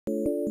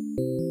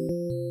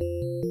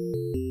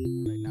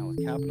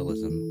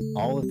capitalism,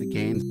 all of the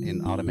gains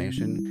in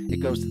automation, it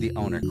goes to the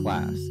owner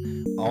class.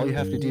 All you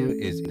have to do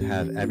is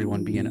have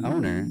everyone be an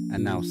owner,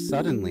 and now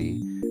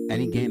suddenly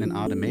any gain in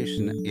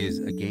automation is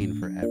a gain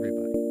for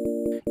everybody.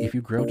 If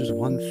you grow just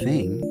one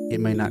thing,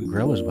 it may not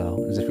grow as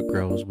well as if it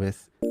grows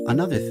with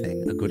another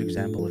thing. A good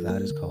example of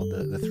that is called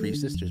the Three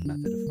Sisters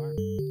method of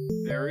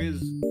farming. There is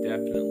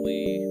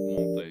definitely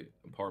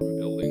multi-apartment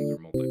buildings or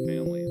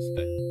multi-families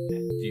that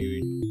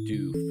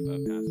do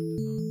passive design.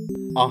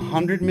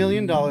 $100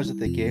 million that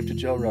they gave to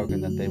Joe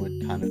Rogan that they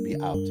would kind of be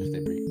out if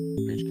they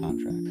breach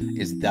contract.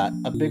 Is that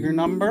a bigger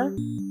number?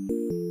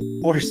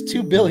 Or is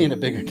 $2 billion a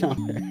bigger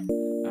number?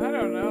 I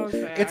don't know,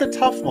 Zach. It's a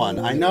tough one,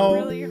 I know.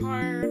 It's really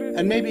hard.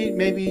 And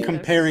maybe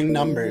comparing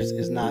numbers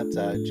is not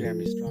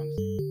Jeremy's strong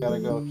suit. Gotta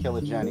go kill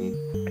a Jenny.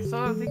 I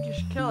still don't think you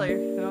should kill her. I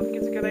don't think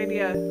it's a good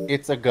idea.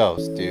 It's a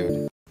ghost,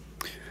 dude.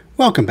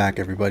 Welcome back,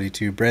 everybody,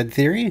 to Bread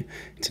Theory.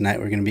 Tonight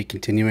we're going to be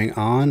continuing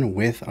on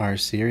with our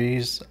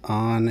series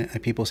on a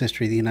people's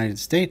history of the United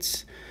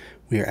States.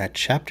 We are at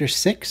Chapter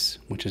 6,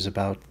 which is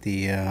about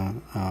the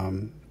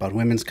about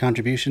women's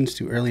contributions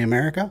to early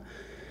America.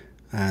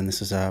 And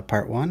this is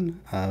part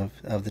 1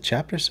 of the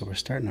chapter, so we're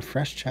starting a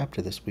fresh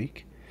chapter this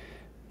week.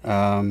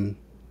 So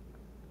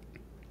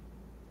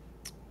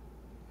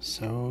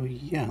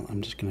yeah,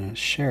 I'm just going to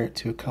share it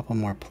to a couple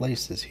more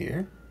places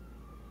here,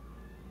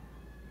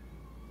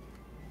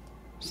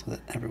 so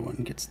that everyone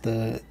gets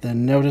the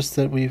notice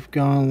that we've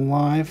gone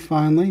live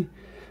finally.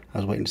 I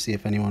was waiting to see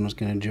if anyone was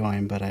going to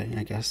join, but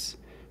I guess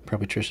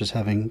probably Trisha's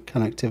having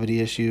connectivity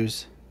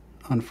issues,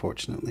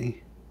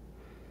 unfortunately.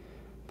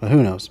 But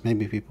who knows,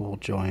 maybe people will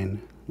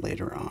join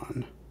later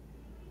on.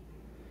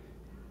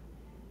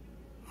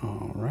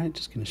 Alright,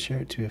 just going to share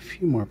it to a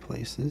few more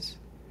places.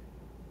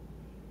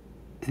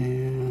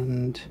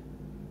 And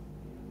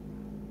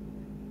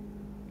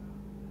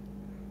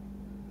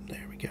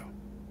there we go.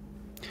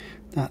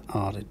 That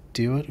ought to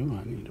do it. Ooh,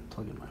 I need to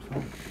plug in my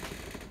phone.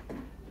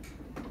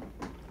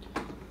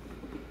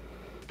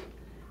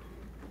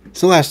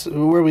 So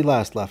where we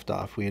last left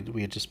off, we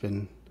had just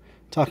been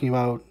talking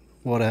about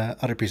what a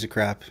utter piece of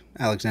crap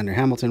Alexander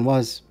Hamilton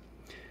was,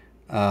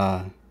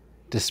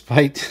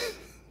 despite,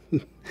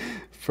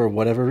 for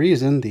whatever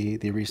reason,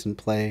 the recent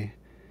play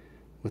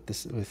with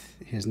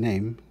his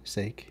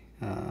namesake,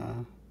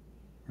 or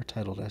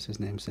titled as his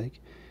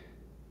namesake,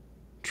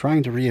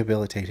 trying to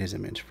rehabilitate his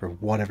image for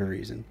whatever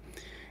reason.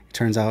 It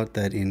turns out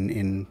that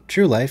in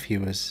true life he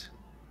was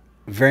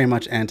very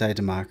much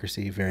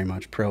anti-democracy, very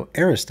much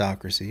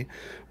pro-aristocracy,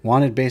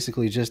 wanted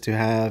basically just to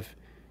have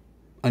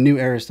a new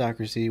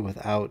aristocracy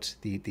without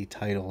the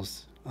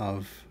titles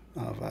of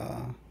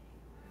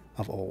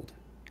old,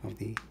 of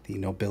the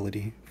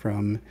nobility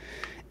from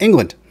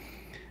England,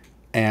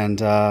 and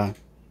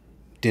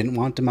didn't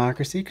want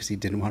democracy because he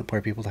didn't want poor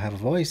people to have a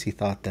voice. He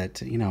thought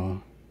that,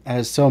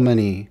 as so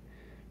many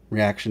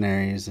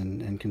reactionaries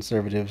and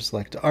conservatives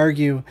like to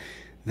argue,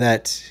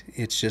 that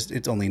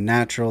it's only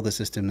natural, the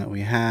system that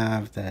we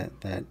have,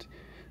 that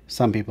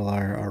some people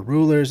are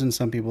rulers and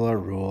some people are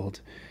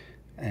ruled.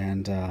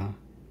 And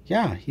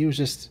yeah, he was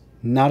just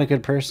not a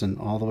good person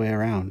all the way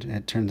around.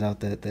 It turns out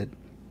that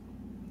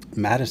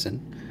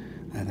Madison,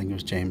 I think it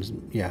was James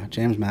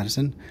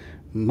Madison,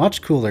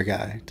 much cooler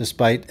guy,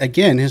 despite,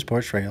 again, his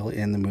portrayal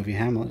in the movie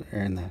Hamilton, or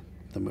in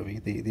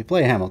the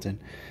play Hamilton.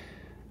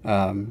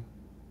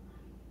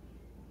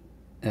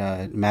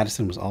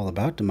 Madison was all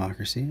about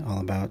democracy, all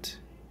about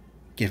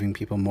giving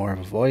people more of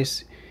a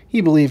voice.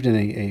 He believed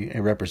in a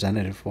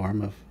representative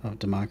form of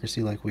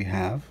democracy like we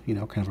have,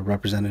 kind of a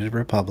representative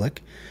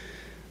republic.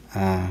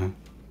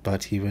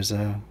 But he was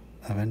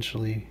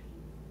eventually...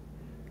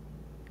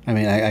 I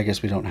mean, I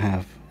guess we don't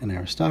have an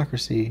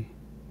aristocracy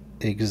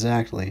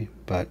exactly,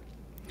 but,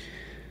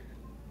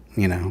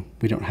 we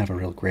don't have a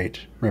real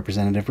great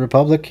representative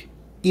republic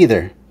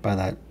either by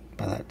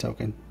that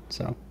token.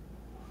 So,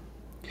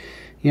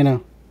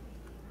 kind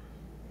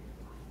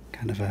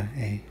of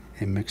a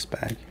mixed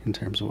bag in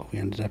terms of what we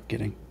ended up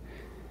getting.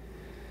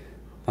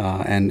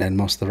 And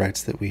most of the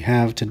rights that we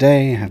have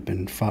today have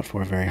been fought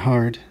for very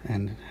hard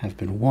and have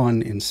been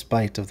won in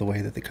spite of the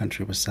way that the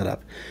country was set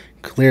up.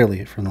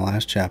 Clearly, from the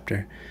last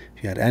chapter,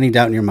 if you had any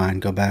doubt in your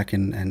mind, go back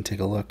and take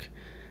a look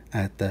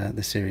at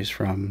the series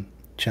from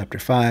chapter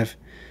 5.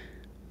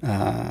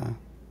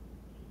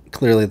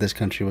 Clearly, this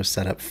country was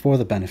set up for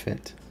the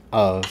benefit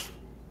of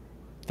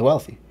the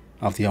wealthy,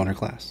 of the owner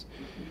class.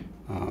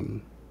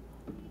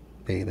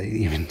 They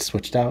even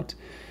switched out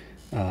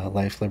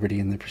life, liberty,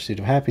 and the pursuit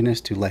of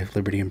happiness to life,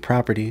 liberty, and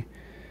property.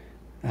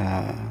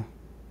 I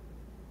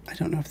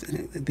don't know if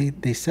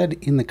they said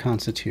in the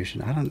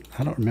Constitution.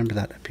 I don't remember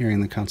that appearing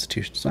in the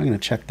Constitution, so I'm going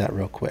to check that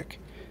real quick.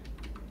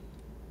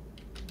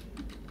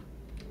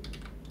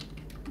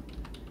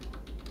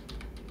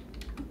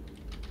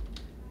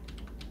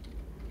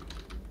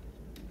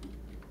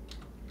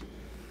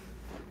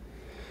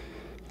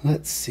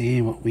 Let's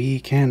see what we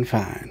can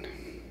find.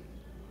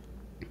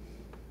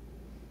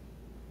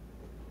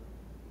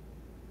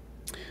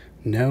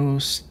 No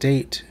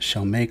state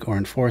shall make or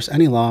enforce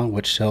any law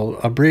which shall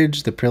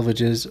abridge the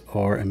privileges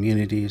or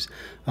immunities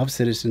of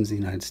citizens of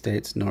the United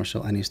States, nor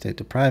shall any state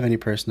deprive any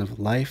person of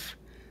life,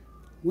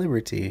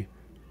 liberty,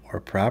 or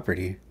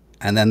property.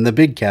 And then the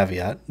big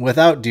caveat,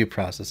 without due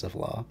process of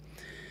law,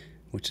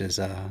 which is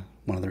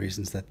one of the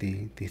reasons that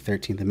the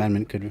 13th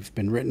Amendment could have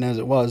been written as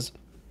it was,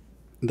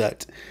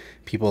 that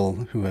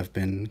people who have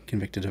been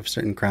convicted of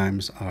certain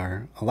crimes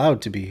are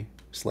allowed to be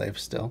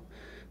slaves still.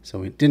 So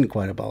we didn't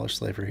quite abolish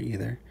slavery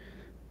either.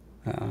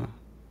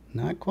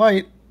 Not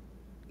quite,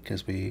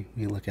 because we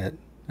look at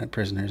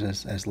prisoners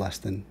as less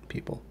than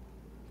people,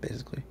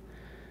 basically.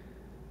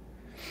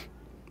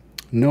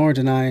 Nor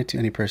deny to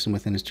any person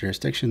within its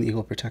jurisdiction the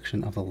equal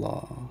protection of the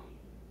law.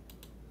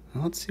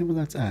 Now let's see where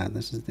that's at.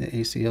 This is the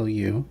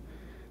ACLU.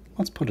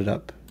 Let's put it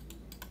up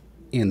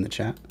in the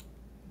chat.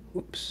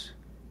 Whoops.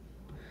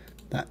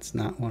 That's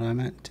not what I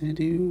meant to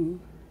do.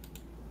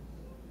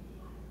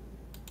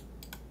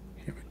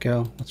 Here we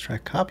go. Let's try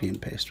copy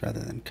and paste rather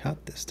than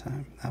cut this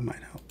time. That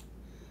might help.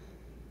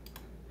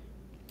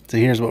 So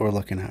here's what we're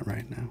looking at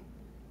right now.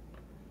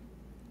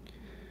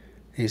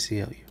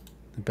 ACLU,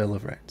 the Bill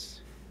of Rights.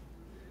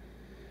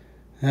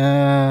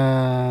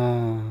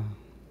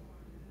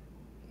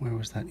 Where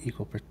was that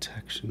equal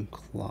protection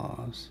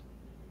clause?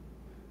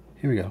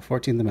 Here we go,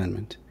 14th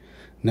Amendment.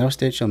 No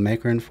state shall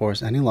make or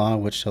enforce any law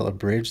which shall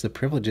abridge the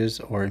privileges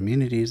or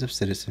immunities of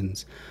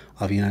citizens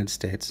of the United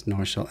States,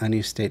 nor shall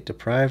any state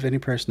deprive any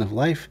person of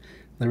life,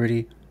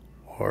 liberty,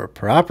 or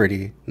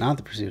property, not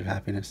the pursuit of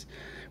happiness,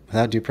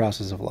 without due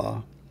process of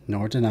law,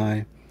 nor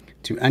deny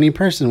to any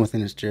person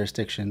within its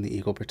jurisdiction the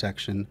equal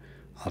protection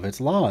of its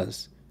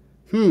laws.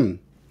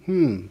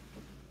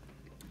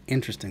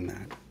 Interesting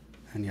that.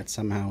 And yet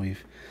somehow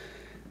we've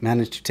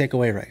managed to take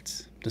away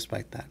rights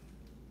despite that.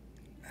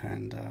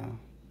 And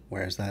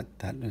whereas that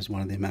is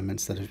one of the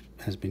amendments that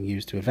has been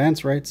used to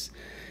advance rights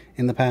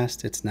in the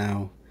past, it's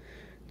now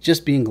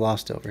just being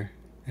glossed over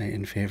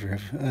in favor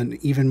of an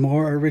even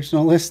more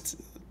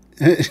originalist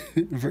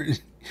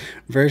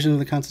version of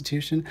the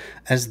Constitution,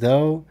 as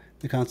though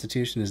the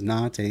Constitution is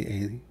not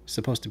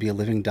supposed to be a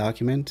living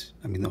document.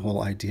 I mean, the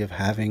whole idea of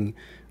having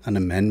an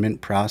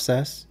amendment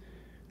process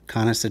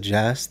kind of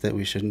suggests that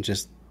we shouldn't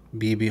just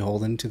be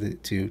beholden to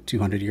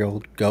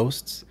 200-year-old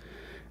ghosts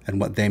and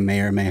what they may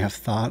or may have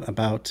thought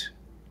about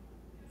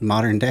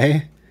modern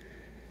day.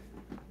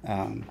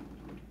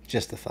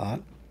 Just a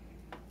thought.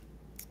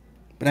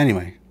 But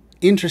anyway,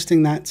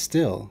 interesting that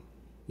still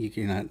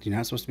you're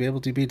not supposed to be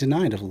able to be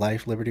denied of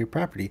life, liberty, or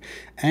property,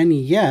 and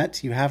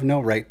yet you have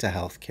no right to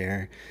health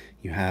care,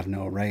 you have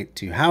no right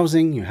to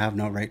housing, you have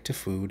no right to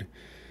food.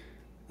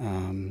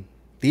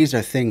 These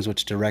are things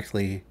which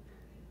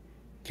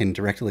can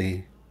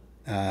directly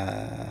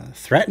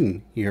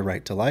threaten your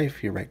right to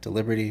life, your right to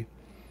liberty.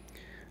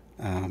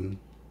 And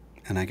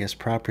I guess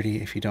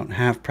property, if you don't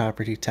have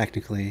property,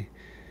 technically,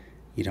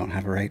 you don't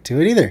have a right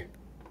to it either.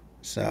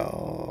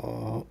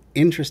 So,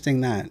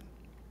 interesting that.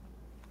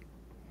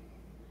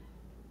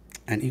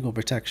 And equal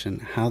protection,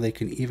 how they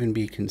can even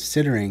be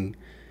considering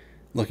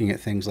looking at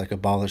things like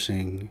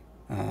abolishing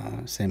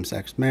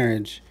same-sex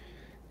marriage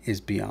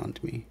is beyond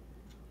me.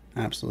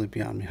 Absolutely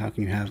beyond me. How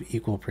can you have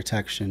equal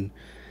protection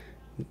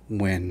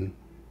when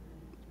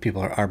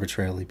people are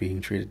arbitrarily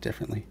being treated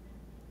differently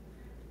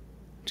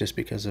just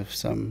because of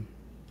some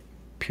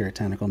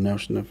puritanical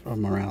notion of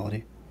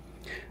morality?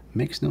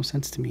 Makes no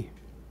sense to me.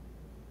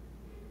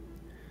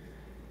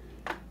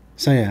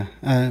 So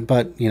yeah,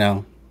 but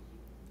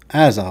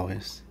as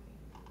always,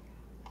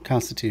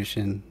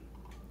 Constitution,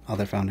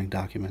 other founding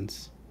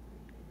documents,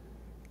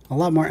 a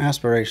lot more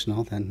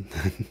aspirational than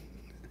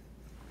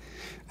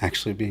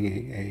actually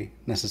being a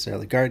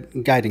necessarily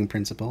guiding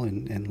principle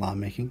in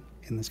lawmaking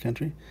in this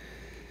country.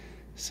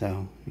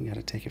 So you got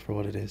to take it for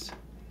what it is.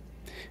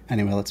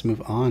 Anyway, let's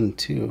move on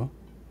to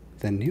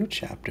the new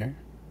chapter.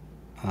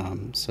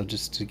 So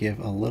just to give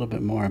a little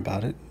bit more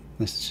about it,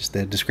 this is just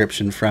the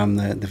description from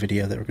the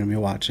video that we're going to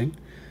be watching.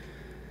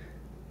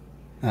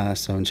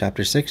 So in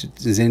Chapter 6,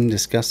 Zinn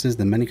discusses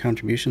the many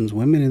contributions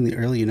women in the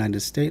early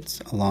United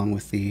States, along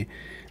with the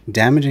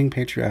damaging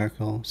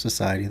patriarchal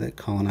society that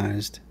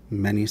colonized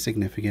many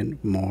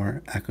significant,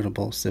 more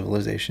equitable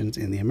civilizations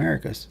in the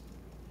Americas.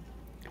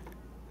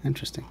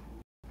 Interesting.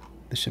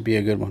 This should be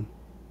a good one.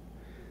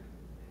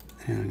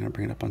 And I'm going to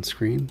bring it up on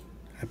screen.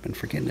 I've been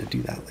forgetting to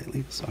do that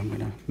lately, so I'm going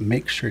to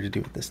make sure to do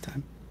it this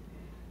time.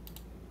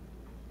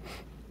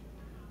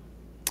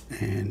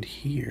 And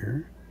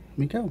here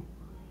we go.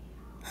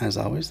 As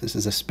always, this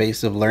is a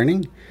space of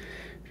learning.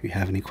 If you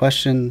have any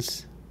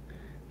questions,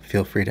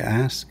 feel free to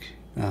ask.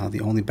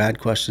 The only bad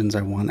questions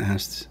are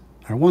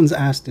ones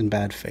asked in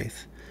bad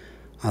faith.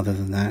 Other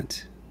than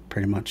that,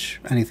 pretty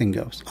much anything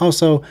goes.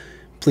 Also,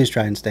 please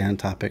try and stay on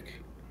topic.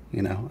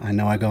 I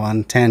know I go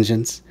on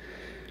tangents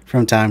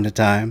from time to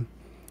time,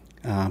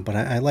 but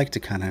I like to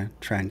kind of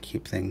try and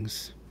keep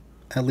things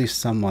at least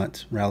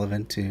somewhat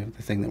relevant to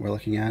the thing that we're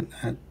looking at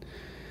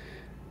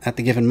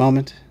the given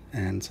moment.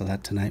 And so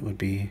that tonight would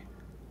be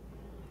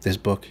this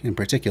book in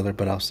particular,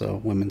 but also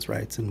women's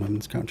rights and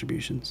women's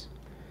contributions.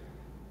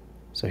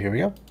 So here we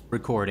go.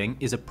 Recording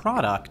is a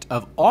product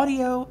of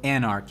Audio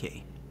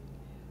Anarchy,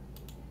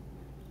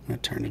 I'm going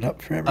to turn it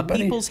up for A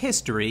everybody. People's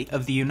History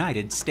of the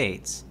United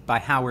States by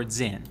Howard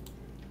Zinn.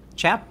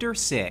 Chapter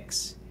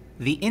 6,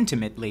 The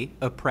Intimately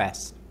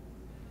Oppressed.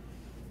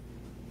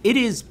 It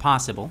is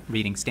possible,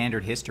 reading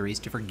standard histories,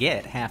 to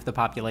forget half the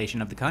population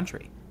of the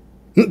country.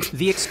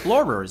 The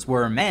explorers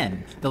were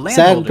men, the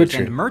landholders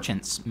and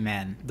merchants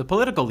men, the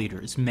political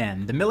leaders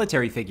men, the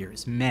military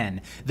figures men.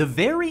 The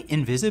very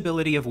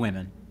invisibility of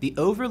women, the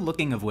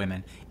overlooking of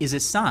women, is a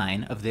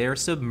sign of their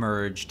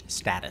submerged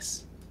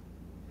status.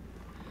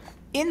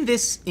 In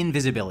this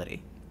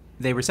invisibility,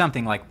 they were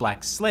something like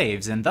black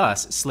slaves, and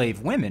thus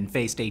slave women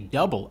faced a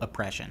double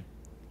oppression.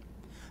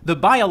 The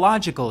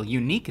biological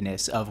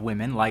uniqueness of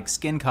women, like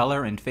skin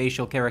color and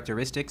facial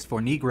characteristics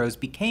for Negroes,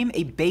 became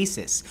a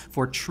basis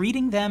for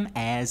treating them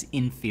as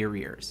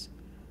inferiors.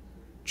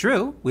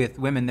 True, with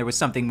women there was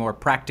something more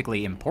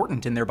practically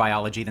important in their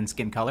biology than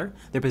skin color,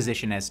 their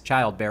position as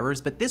childbearers,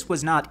 but this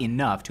was not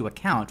enough to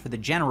account for the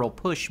general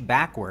push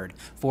backward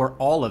for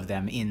all of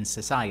them in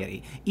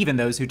society, even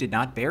those who did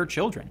not bear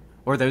children,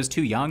 or those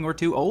too young or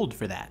too old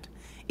for that.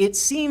 It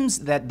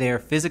seems that their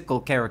physical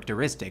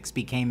characteristics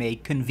became a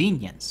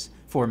convenience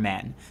for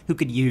men who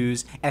could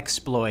use,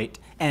 exploit,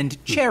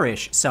 and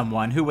cherish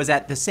someone who was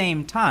at the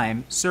same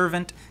time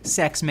servant,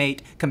 sexmate,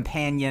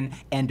 companion,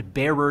 and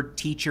bearer,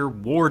 teacher,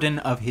 warden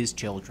of his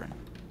children.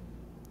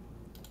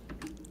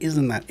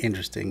 Isn't that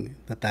interesting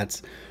that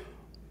that's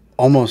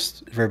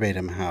almost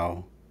verbatim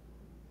how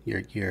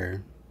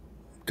your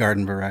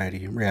garden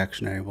variety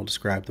reactionary will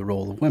describe the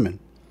role of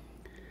women?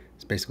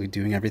 It's basically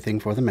doing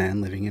everything for the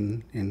man, living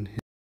in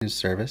his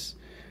service,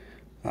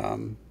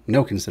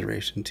 no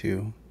consideration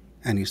to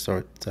any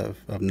sort of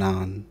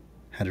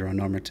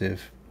non-heteronormative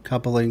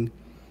coupling.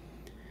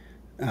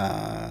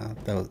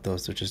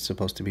 Those are just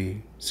supposed to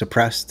be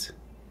suppressed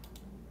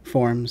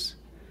forms,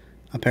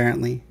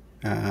 apparently.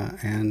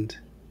 And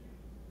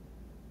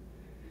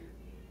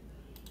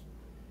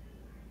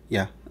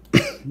yeah,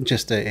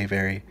 just a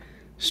very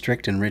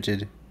strict and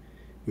rigid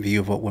view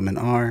of what women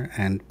are.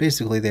 And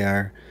basically they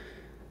are,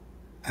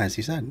 as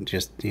you said,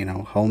 just,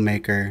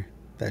 homemaker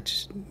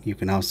that you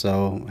can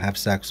also have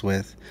sex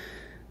with,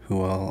 who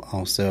will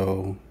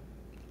also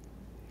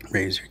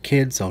raise your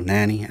kids, so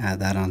nanny, add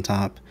that on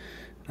top.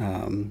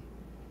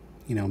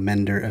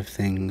 Mender of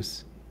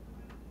things.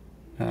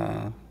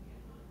 And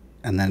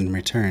then in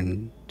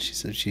return, she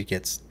says she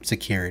gets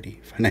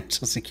security,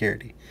 financial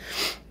security.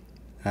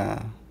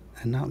 And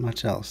not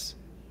much else.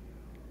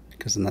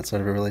 Because in that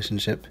sort of a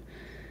relationship,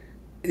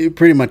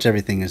 pretty much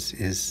everything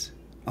is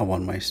a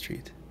one-way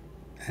street.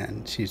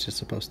 And she's just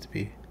supposed to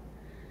be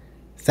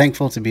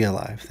thankful to be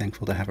alive,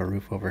 thankful to have a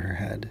roof over her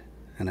head,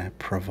 and a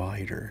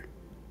provider.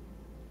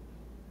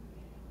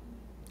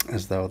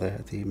 As though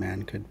the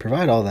man could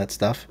provide all that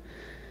stuff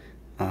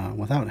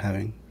without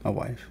having a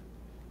wife,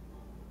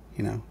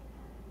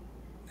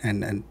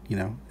 and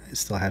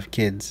still have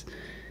kids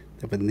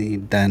that would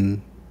need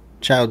then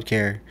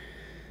childcare,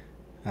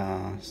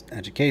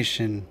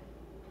 education,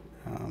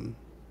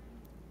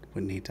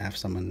 would need to have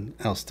someone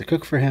else to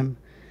cook for him,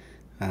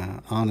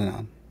 on and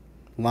on.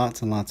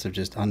 Lots and lots of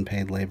just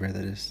unpaid labor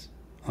that is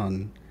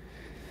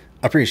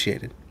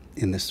unappreciated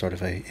in this sort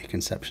of a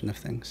conception of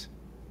things.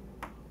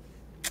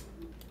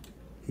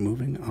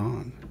 Moving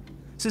on.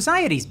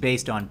 Societies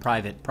based on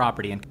private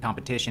property and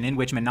competition, in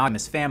which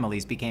monogamous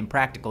families became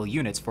practical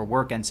units for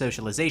work and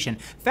socialization,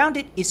 found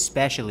it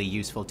especially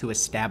useful to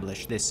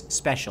establish this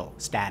special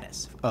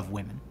status of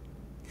women.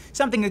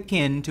 Something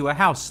akin to a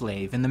house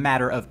slave in the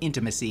matter of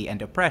intimacy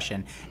and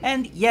oppression,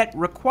 and yet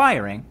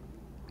requiring,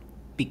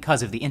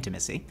 because of the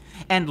intimacy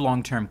and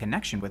long-term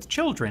connection with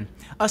children,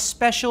 a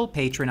special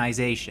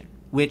patronization,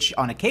 which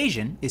on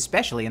occasion,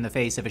 especially in the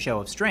face of a show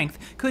of strength,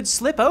 could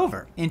slip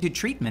over into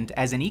treatment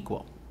as an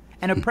equal.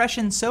 An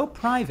oppression so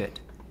private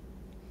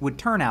would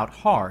turn out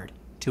hard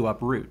to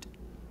uproot.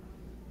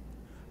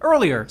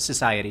 Earlier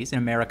societies in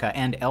America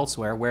and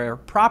elsewhere, where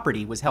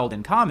property was held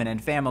in common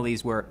and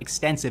families were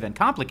extensive and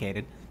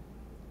complicated,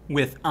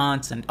 with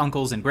aunts and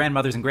uncles and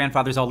grandmothers and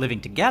grandfathers all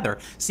living together,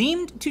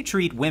 seemed to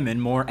treat women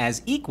more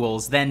as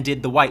equals than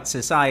did the white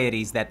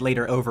societies that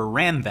later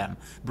overran them,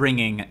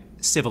 bringing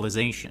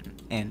civilization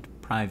and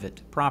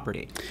private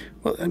property.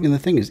 Well, I mean, the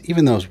thing is,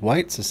 even those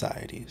white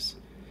societies,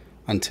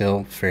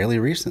 until fairly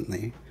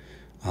recently,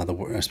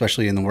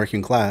 especially in the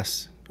working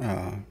class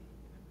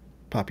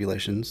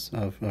populations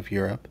of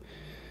Europe,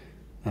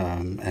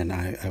 and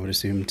I would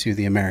assume to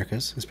the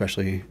Americas,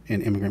 especially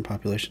in immigrant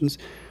populations,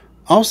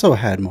 also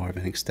had more of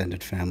an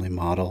extended family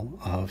model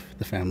of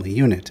the family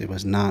unit. It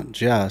was not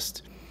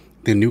just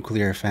the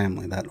nuclear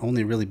family. That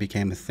only really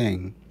became a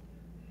thing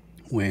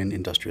when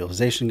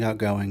industrialization got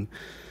going,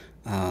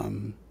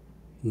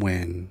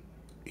 when,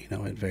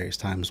 at various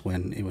times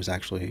when it was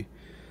actually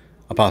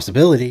a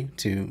possibility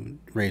to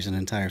raise an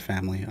entire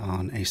family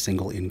on a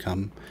single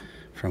income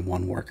from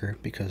one worker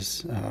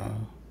because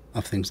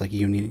of things like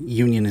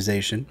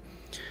unionization,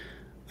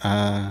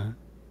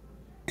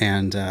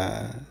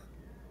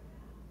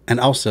 and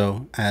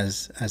also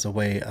as a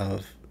way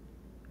of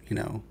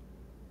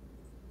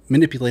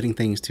manipulating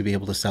things to be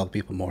able to sell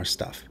people more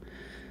stuff.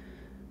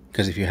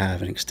 Because if you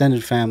have an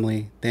extended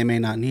family, they may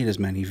not need as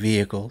many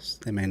vehicles.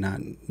 They may not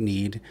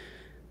need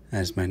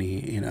as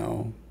many,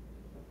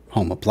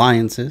 home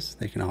appliances.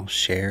 They can all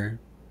share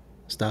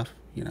stuff,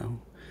 You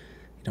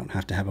don't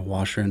have to have a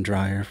washer and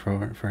dryer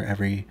for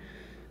every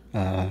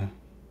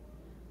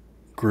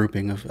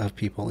grouping of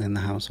people in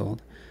the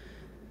household.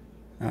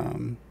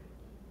 You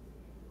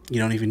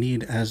don't even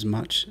need as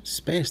much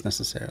space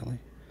necessarily.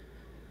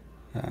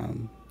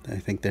 I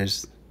think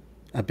there's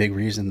a big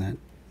reason that,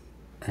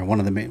 or one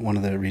of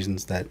the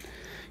reasons that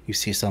you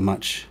see so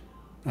much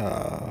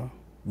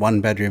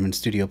one-bedroom and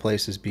studio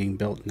places being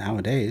built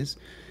nowadays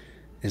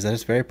is that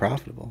it's very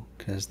profitable,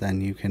 because then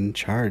you can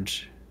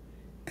charge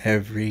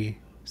every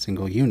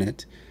single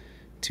unit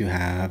to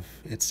have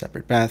its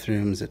separate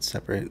bathrooms, its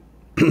separate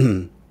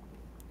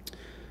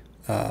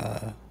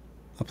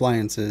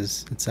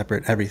appliances, its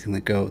separate everything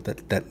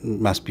that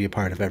must be a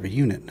part of every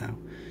unit now,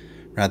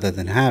 rather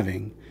than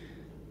having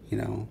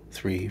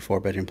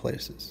 3-4 bedroom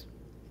places.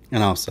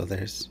 And also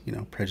there's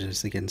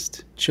prejudice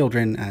against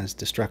children as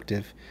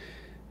destructive,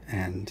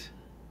 and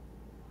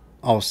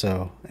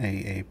also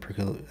a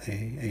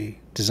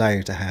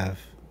desire to have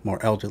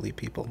more elderly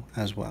people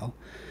as well,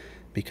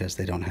 because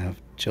they don't have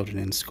children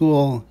in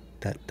school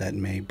that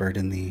may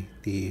burden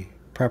the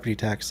property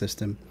tax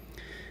system,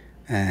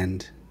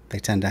 and they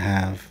tend to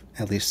have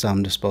at least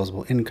some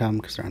disposable income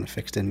because they're on a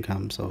fixed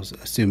income. So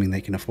assuming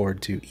they can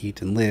afford to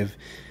eat and live,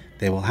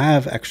 they will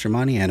have extra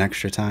money and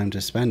extra time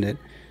to spend it.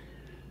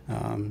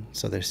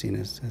 So they're seen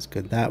as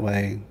good that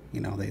way.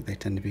 They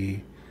tend to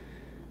be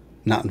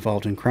not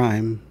involved in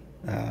crime.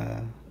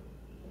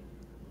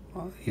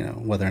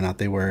 Whether or not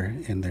they were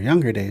in their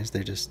younger days,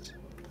 they're just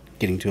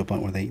getting to a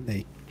point where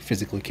they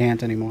physically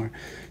can't anymore.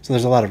 So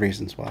there's a lot of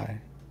reasons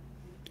why,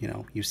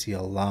 you see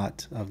a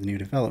lot of the new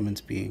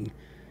developments being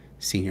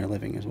senior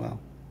living as well.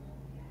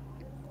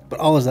 But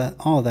all of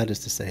that is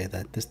to say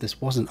that this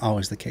wasn't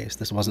always the case.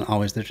 This wasn't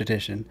always the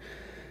tradition.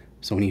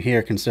 So when you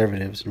hear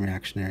conservatives and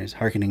reactionaries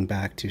hearkening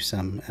back to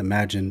some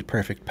imagined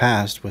perfect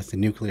past with the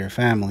nuclear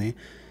family,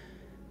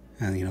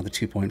 and the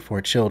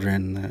 2.4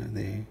 children,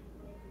 the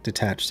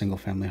detached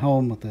single-family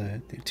home with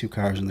the 2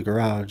 cars in the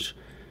garage,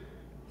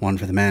 one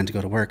for the man to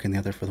go to work and the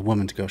other for the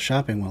woman to go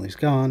shopping while he's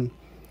gone,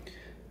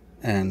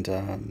 and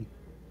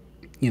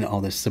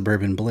all this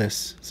suburban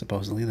bliss,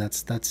 supposedly,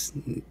 that's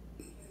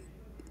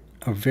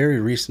a very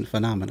recent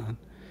phenomenon.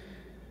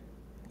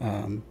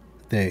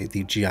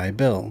 The GI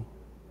Bill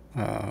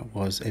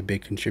was a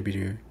big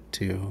contributor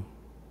to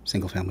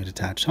single-family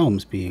detached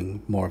homes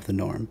being more of the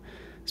norm,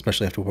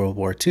 especially after World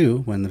War II,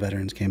 when the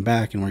veterans came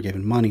back and were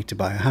given money to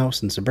buy a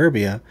house in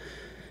suburbia.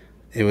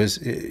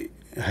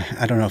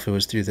 I don't know if it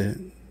was through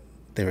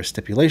there were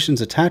stipulations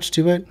attached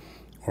to it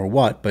or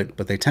what, but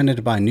they tended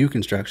to buy new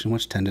construction,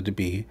 which tended to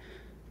be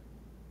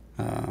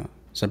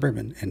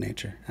suburban in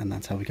nature, and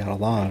that's how we got a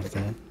lot of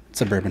the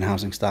suburban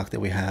housing stock that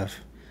we have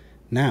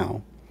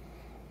now.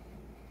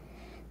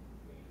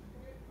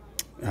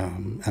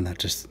 And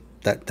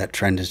that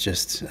trend is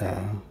just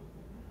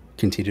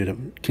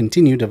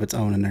continued of its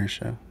own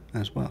inertia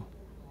as well.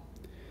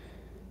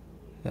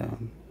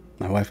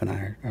 My wife and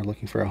I are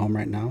looking for a home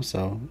right now,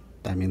 so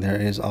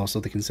there is also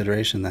the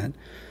consideration that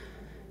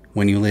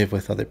when you live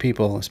with other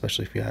people,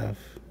 especially if you have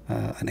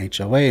an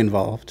HOA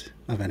involved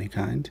of any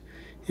kind,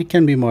 it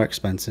can be more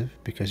expensive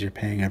because you're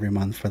paying every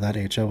month for that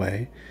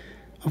HOA.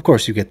 Of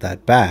course, you get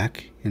that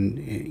back,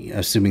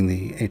 assuming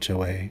the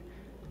HOA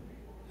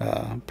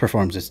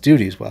performs its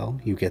duties well.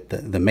 You get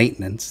the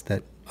maintenance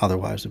that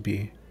otherwise would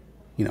be,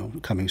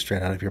 coming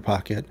straight out of your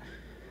pocket.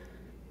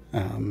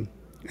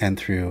 And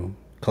through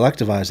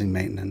collectivizing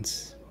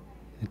maintenance,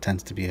 it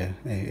tends to be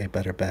a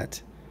better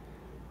bet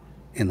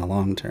in the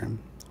long term,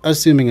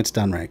 assuming it's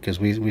done right. Because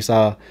we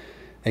saw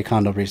a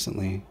condo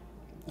recently,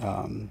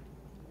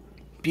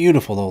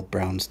 beautiful old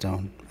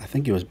brownstone. I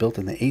think it was built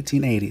in the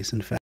 1880s,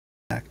 in fact.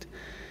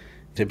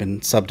 It had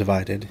been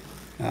subdivided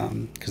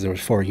because there were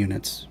 4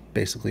 units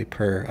basically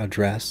per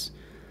address,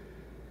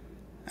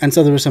 and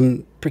so there were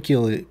some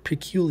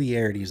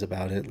peculiarities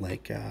about it,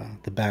 like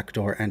the back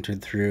door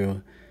entered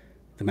through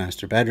the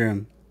master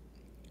bedroom.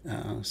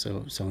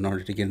 So in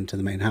order to get into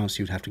the main house,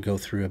 you'd have to go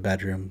through a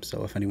bedroom.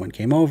 So if anyone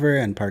came over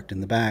and parked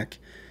in the back,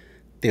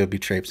 they would be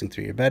traipsing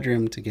through your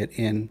bedroom to get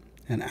in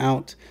and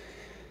out.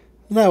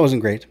 That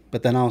wasn't great.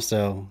 But then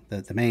also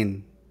the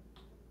main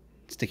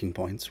sticking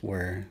points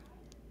were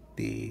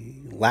the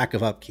lack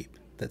of upkeep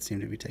that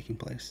seemed to be taking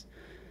place.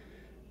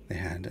 They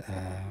had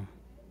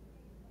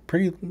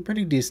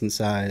pretty decent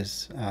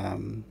size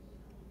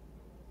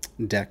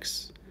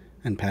decks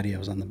and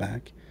patios on the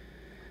back,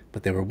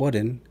 but they were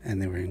wooden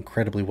and they were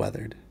incredibly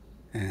weathered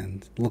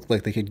and looked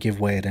like they could give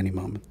way at any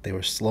moment. They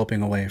were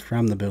sloping away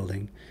from the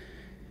building.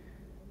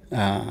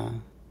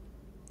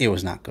 It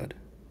was not good.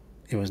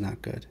 It was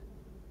not good.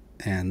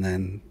 And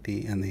then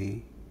in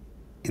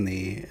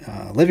the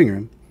living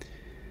room,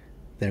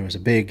 there was a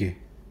big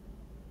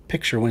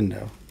picture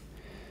window.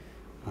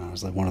 It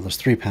was like one of those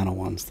 3-panel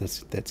ones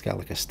that's got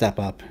like a step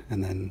up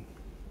and then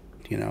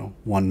you know,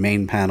 one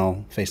main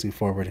panel facing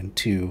forward and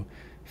two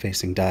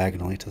facing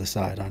diagonally to the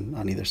side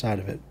on either side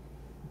of it.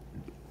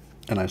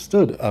 And I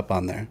stood up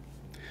on there,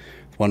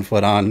 one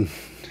foot on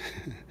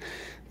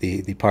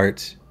the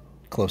part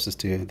closest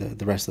to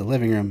the rest of the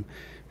living room,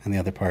 and the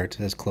other part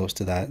as close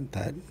to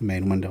that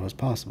main window as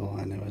possible.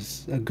 And it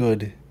was a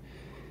good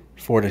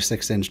 4 to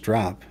 6 inch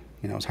drop.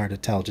 You know, it was hard to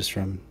tell just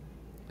from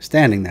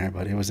standing there,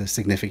 but it was a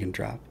significant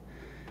drop.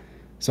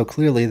 So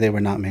clearly they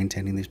were not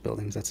maintaining these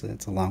buildings.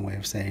 It's a long way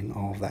of saying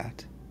all of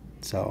that.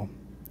 So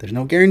there's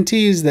no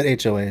guarantees that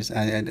HOAs,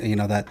 and you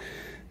know,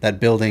 that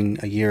building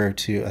a year or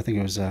two, I think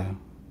it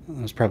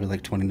was probably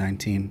like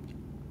 2019,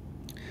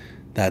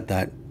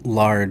 that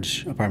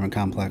large apartment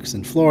complex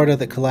in Florida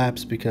that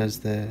collapsed because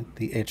the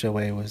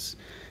HOA was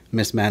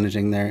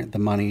mismanaging the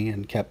money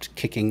and kept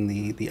kicking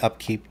the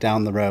upkeep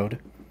down the road.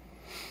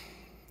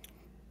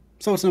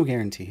 So it's no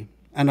guarantee.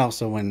 And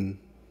also when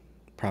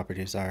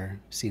properties are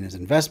seen as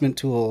investment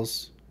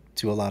tools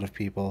to a lot of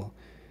people,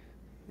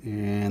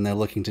 and they're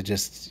looking to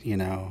just, you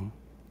know,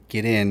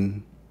 get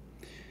in,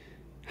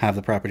 have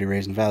the property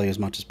raise in value as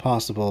much as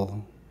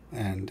possible,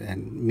 and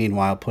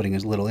meanwhile putting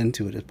as little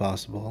into it as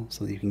possible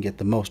so that you can get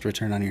the most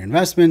return on your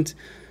investment,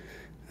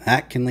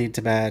 that can lead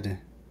to bad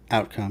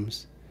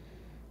outcomes,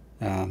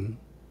 and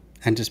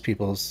just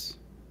people's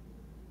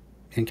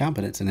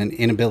incompetence and an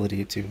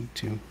inability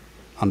to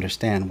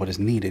understand what is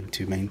needed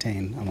to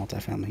maintain a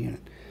multifamily unit.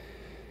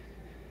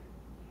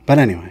 But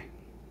anyway,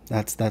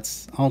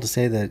 that's all to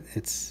say that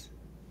it's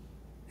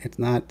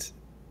not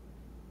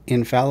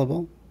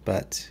infallible,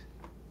 but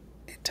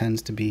it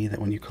tends to be that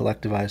when you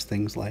collectivize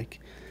things like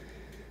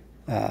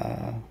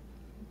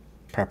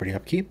property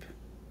upkeep,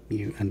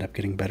 you end up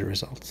getting better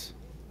results.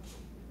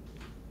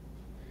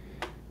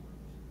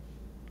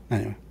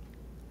 Anyway,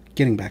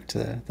 getting back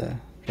to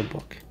the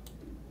book.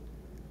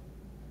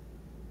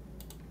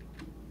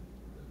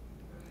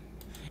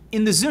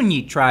 In the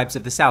Zuni tribes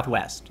of the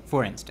Southwest,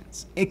 for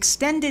instance,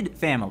 extended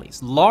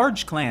families,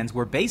 large clans,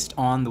 were based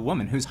on the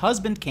woman whose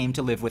husband came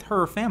to live with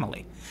her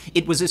family.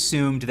 It was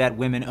assumed that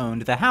women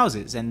owned the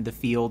houses and the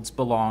fields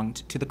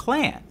belonged to the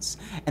clans,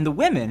 and the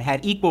women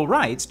had equal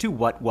rights to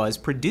what was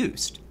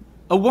produced.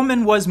 A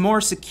woman was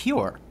more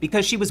secure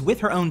because she was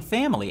with her own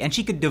family and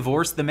she could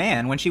divorce the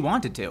man when she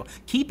wanted to,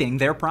 keeping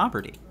their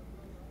property.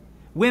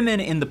 Women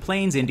in the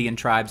Plains Indian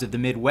tribes of the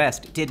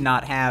Midwest did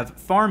not have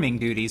farming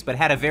duties, but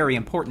had a very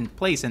important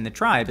place in the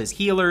tribe as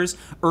healers,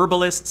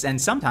 herbalists,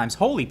 and sometimes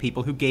holy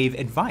people who gave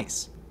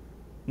advice.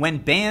 When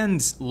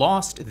bands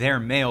lost their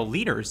male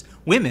leaders,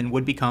 women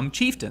would become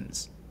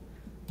chieftains.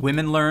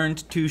 Women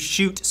learned to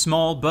shoot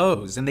small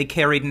bows, and they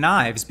carried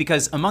knives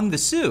because among the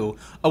Sioux,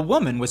 a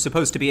woman was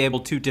supposed to be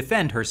able to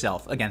defend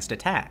herself against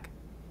attack.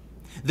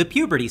 The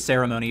puberty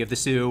ceremony of the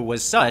Sioux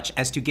was such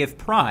as to give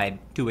pride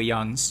to a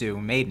young Sioux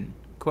maiden.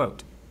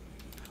 Quote,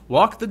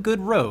 "Walk the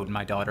good road,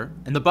 my daughter,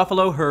 and the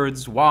buffalo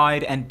herds,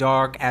 wide and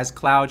dark as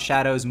cloud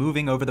shadows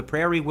moving over the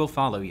prairie, will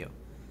follow you.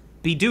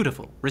 Be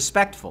dutiful,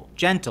 respectful,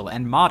 gentle,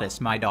 and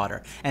modest, my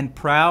daughter, and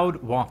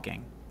proud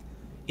walking.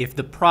 If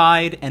the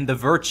pride and the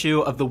virtue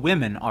of the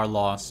women are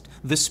lost,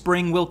 the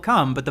spring will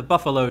come, but the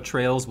buffalo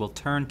trails will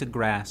turn to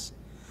grass.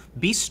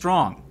 Be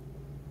strong.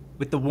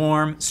 With the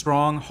warm,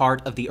 strong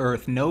heart of the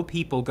earth, no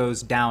people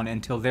goes down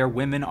until their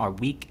women are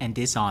weak and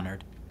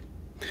dishonored."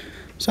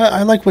 So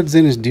I like what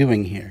Zinn is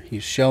doing here.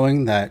 He's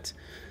showing that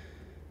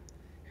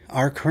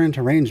our current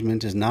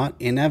arrangement is not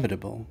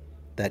inevitable,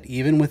 that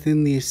even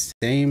within these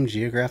same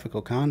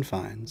geographical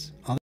confines,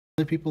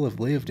 other people have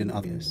lived in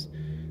others.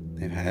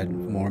 They've had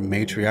more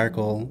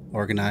matriarchal,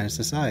 organized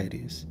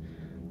societies.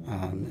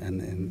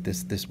 And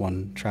this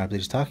one tribe that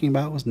he's talking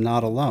about was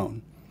not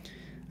alone.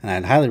 And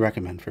I'd highly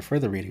recommend, for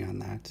further reading on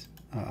that,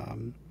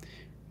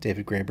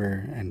 David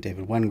Graeber and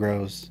David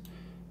Wengrow's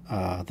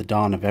The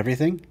Dawn of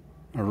Everything,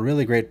 a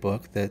really great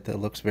book that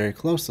looks very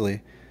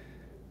closely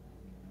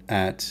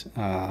at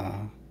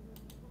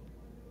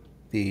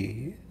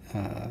the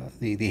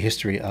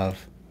history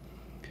of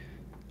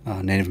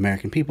Native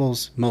American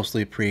peoples,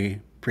 mostly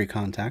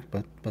pre-contact,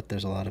 but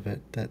there's a lot of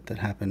it that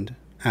happened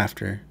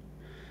after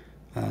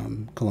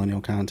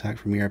colonial contact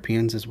from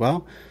Europeans as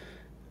well.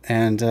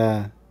 And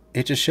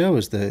it just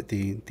shows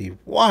the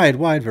wide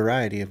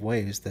variety of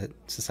ways that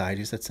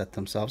societies that set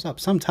themselves up,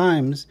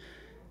 sometimes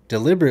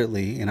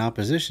deliberately in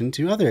opposition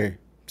to other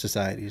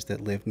societies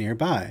that live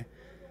nearby.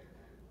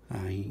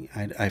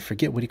 I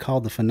forget what he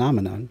called the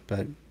phenomenon,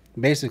 but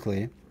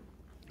basically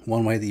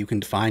one way that you can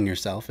define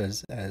yourself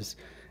as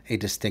a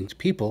distinct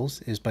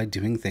peoples is by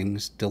doing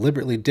things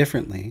deliberately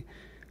differently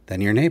than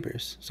your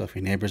neighbors. So if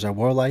your neighbors are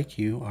warlike,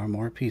 you are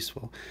more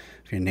peaceful.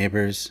 If your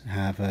neighbors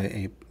have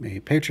a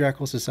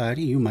patriarchal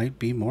society, you might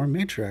be more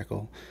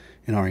matriarchal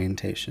in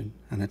orientation,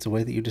 and it's a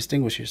way that you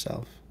distinguish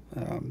yourself.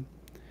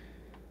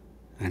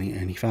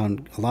 And he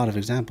found a lot of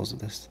examples of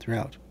this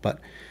throughout. But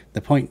the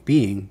point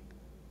being,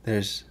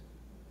 there's...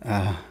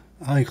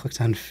 he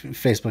clicked on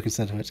Facebook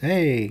instead of it.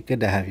 Hey, good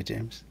to have you,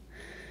 James.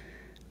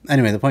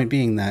 Anyway, the point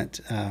being that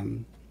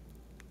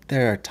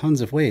there are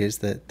tons of ways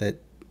that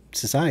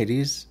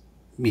societies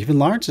even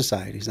large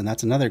societies. And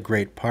that's another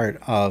great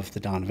part of the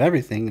Dawn of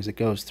Everything, is it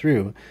goes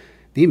through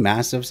the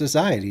massive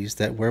societies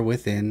that were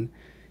within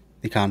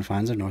the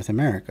confines of North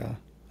America.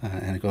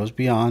 And it goes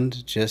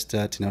beyond just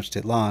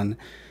Tenochtitlan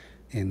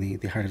in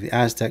the heart of the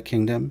Aztec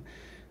kingdom.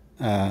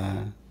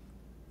 There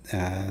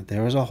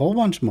was a whole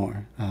bunch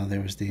more.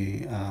 There was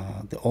the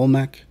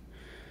Olmec,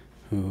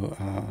 who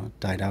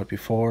died out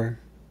before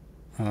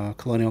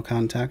colonial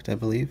contact, I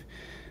believe.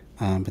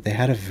 But they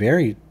had a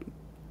very,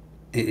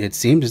 it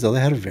seemed as though they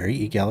had a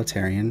very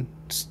egalitarian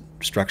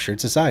structured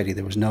society.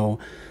 There was no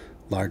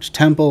large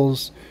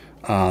temples.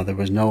 There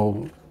was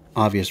no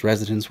obvious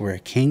residence where a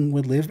king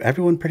would live.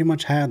 Everyone pretty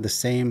much had the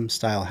same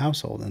style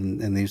household,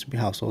 and these would be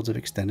households of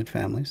extended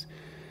families.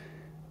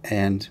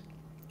 And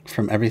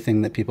from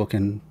everything that people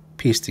can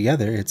piece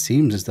together, it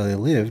seems as though they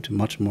lived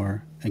much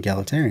more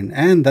egalitarian,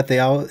 and that they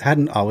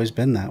hadn't always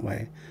been that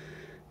way.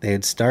 They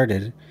had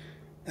started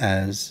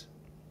as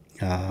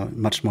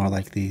much more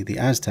like the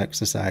Aztec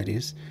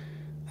societies,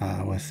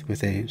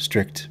 with a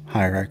strict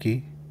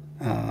hierarchy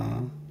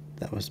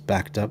that was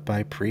backed up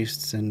by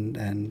priests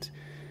and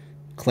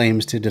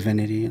claims to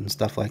divinity and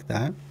stuff like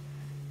that,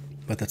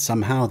 but that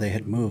somehow they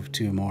had moved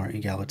to a more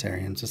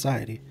egalitarian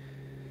society.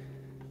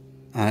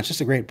 It's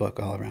just a great book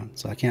all around,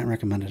 so I can't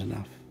recommend it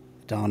enough.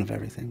 Dawn of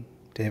Everything.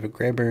 David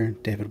Graeber,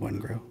 David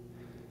Wengrow.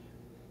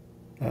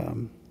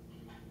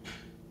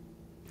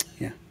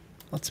 Yeah,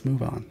 let's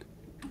move on.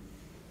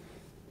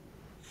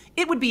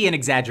 It would be an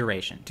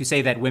exaggeration to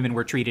say that women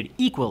were treated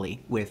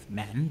equally with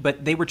men,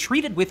 but they were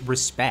treated with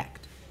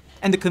respect,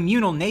 and the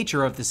communal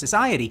nature of the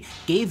society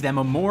gave them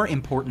a more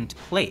important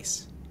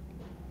place.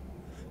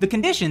 The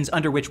conditions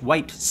under which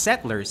white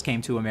settlers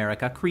came to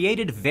America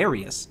created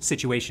various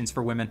situations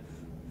for women.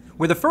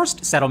 Where the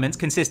first settlements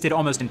consisted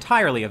almost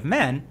entirely of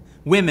men,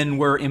 women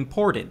were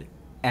imported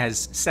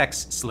as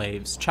sex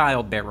slaves,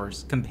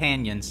 childbearers,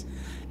 companions.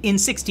 In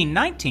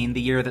 1619,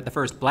 the year that the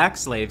first black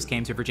slaves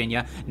came to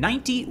Virginia,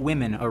 90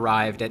 women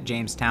arrived at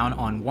Jamestown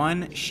on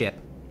one ship.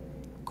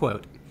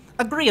 Quote,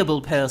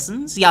 "Agreeable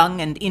persons, young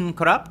and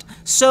incorrupt,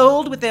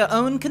 sold with their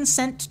own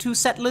consent to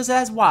settlers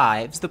as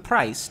wives, the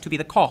price to be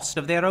the cost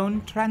of their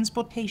own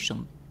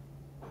transportation."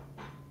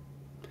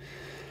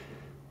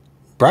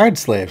 Bride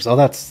slaves. Oh,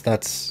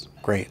 that's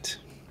great.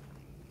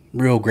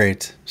 Real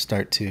great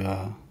start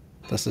to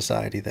the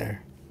society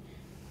there.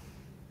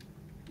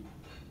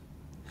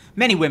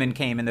 Many women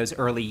came in those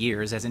early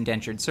years as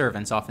indentured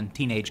servants, often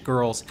teenage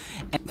girls.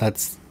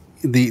 That's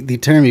the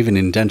term, even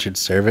indentured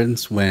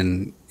servants,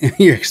 when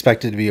you're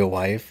expected to be a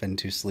wife and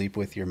to sleep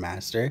with your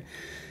master.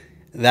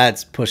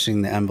 That's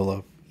pushing the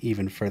envelope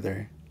even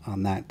further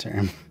on that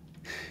term.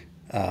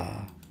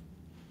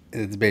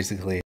 It's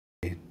basically,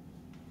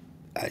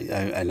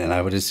 and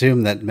I would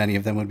assume that many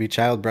of them would be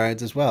child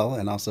brides as well,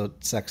 and also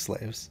sex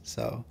slaves.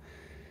 So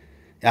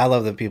yeah, I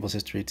love the people's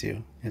history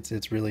too.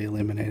 It's really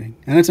illuminating,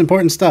 and it's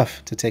important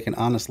stuff to take an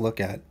honest look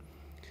at.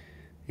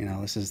 You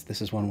know, this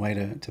is one way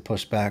to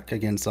push back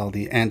against all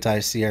the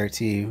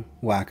anti-CRT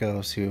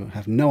wackos who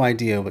have no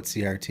idea what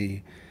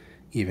CRT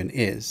even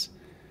is.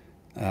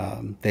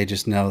 They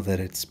just know that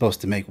it's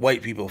supposed to make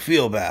white people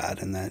feel bad,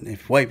 and that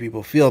if white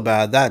people feel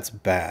bad, that's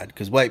bad,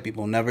 because white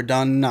people never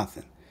done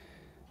nothing,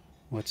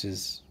 which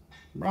is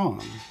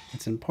wrong.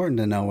 It's important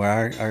to know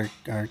where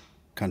our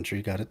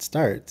country got its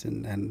start,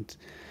 and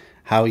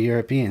how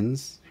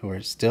Europeans, who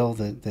are still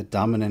the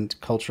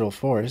dominant cultural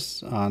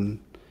force on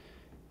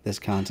this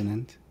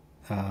continent,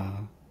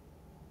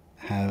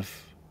 have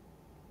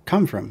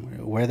come from,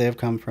 where they have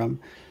come from.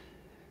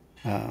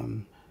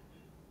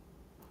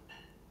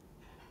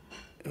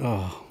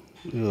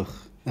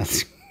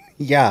 That's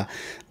yeah.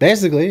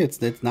 Basically,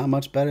 it's not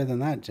much better than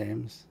that,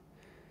 James.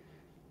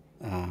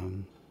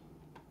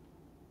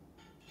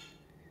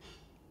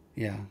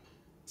 Yeah.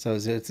 So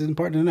it's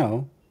important to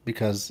know,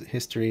 because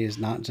history is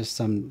not just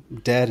some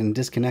dead and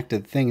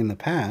disconnected thing in the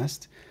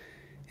past.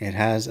 It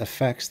has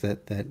effects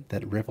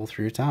that ripple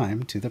through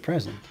time to the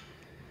present.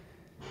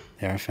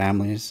 There are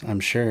families, I'm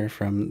sure,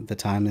 from the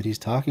time that he's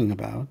talking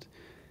about,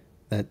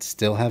 that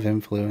still have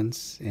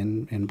influence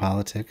in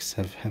politics,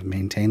 have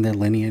maintained their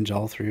lineage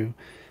all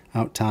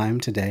throughout time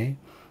today.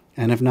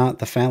 And if not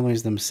the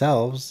families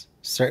themselves,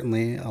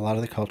 certainly a lot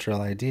of the cultural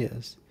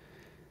ideas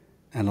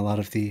and a lot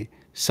of the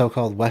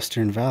so-called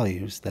Western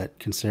values that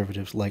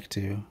conservatives like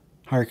to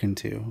hearken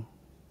to,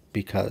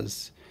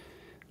 because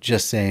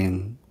just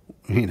saying,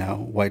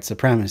 white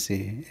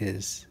supremacy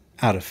is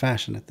out of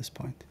fashion at this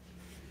point.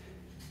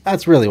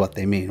 That's really what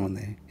they mean when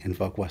they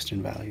invoke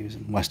Western values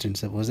and Western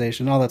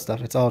civilization, all that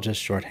stuff. It's all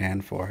just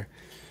shorthand for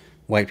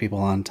white people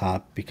on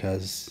top,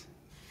 because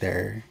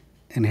they're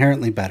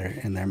inherently better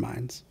in their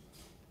minds.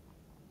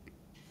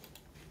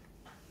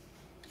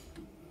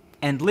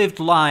 And lived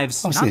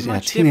lives not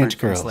much different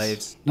from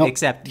slaves, Nope.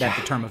 except that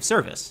the term of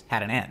service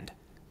had an end.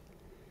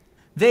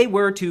 They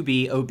were to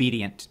be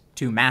obedient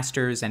to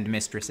masters and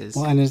mistresses.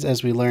 Well, and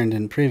as we learned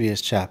in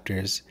previous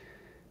chapters,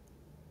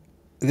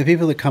 the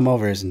people that come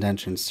over as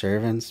indentured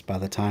servants, by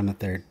the time that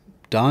they're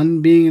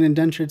done being an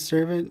indentured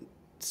servant,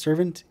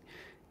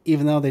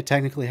 even though they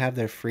technically have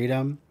their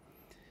freedom,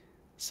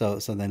 So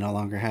they no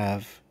longer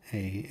have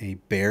a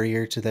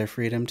barrier to their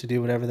freedom to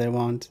do whatever they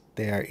want.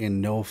 They are in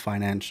no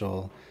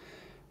financial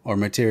or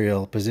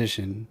material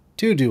position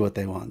to do what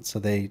they want. So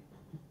they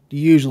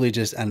usually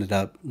just ended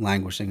up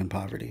languishing in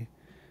poverty,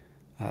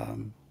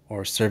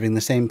 or serving the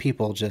same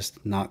people,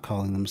 just not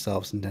calling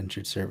themselves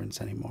indentured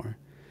servants anymore.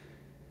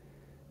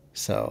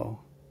 So,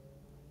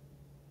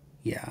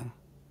 yeah,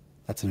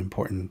 that's an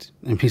important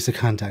piece of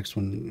context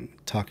when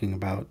talking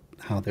about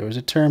how there was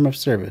a term of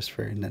service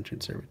for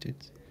indentured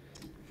servitudes.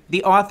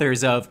 The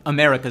authors of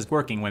America's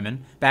Working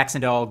Women,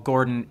 Baxendale,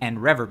 Gordon, and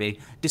Reverby,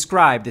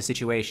 describe the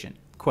situation.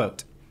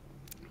 Quote,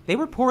 "They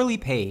were poorly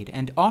paid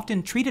and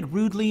often treated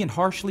rudely and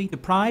harshly,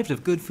 deprived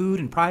of good food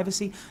and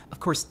privacy. Of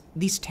course,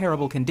 these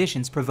terrible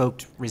conditions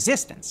provoked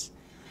resistance.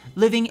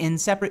 Living in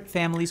separate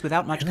families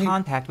without much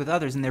contact with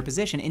others in their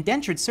position,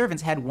 indentured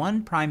servants had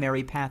one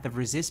primary path of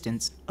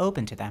resistance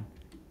open to them."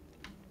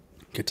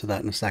 Get to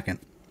that in a second.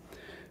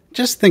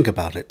 Just think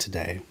about it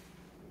today.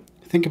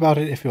 Think about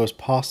it if it was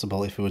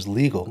possible, if it was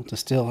legal to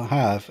still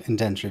have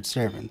indentured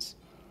servants.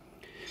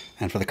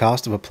 And for the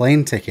cost of a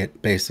plane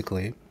ticket,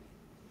 basically,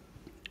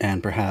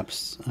 and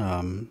perhaps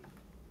some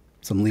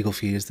legal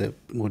fees that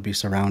would be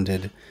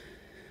surrounded,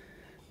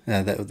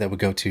 that would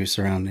go to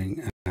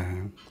surrounding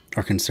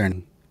or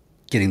concerning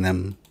getting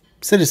them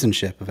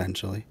citizenship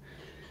eventually,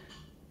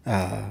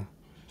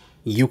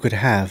 you could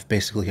have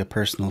basically a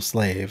personal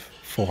slave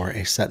for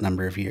a set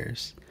number of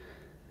years.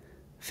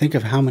 Think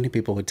of how many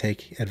people would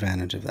take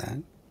advantage of that.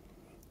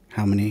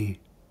 How many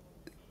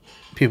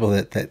people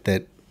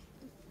that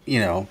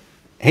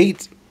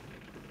hate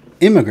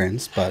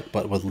immigrants, but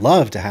would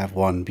love to have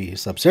one be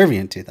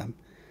subservient to them.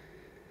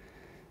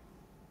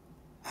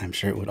 I'm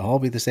sure it would all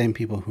be the same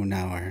people who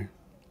now are,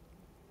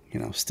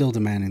 still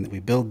demanding that we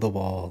build the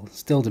wall,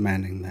 still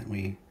demanding that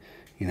we,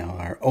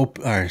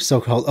 our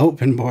so-called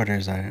open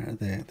borders are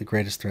the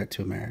greatest threat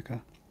to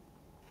America.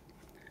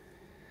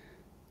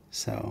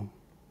 So,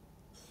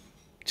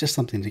 just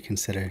something to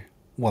consider,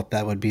 what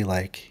that would be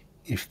like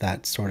if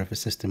that sort of a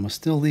system was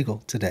still legal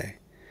today.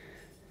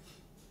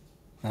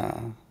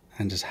 And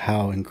just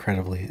how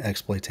incredibly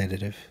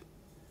exploitative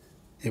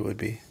it would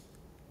be.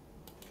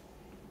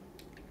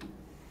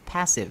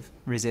 Passive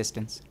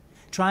resistance,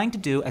 trying to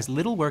do as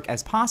little work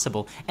as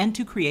possible and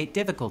to create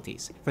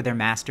difficulties for their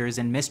masters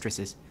and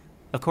mistresses.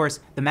 Of course,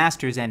 the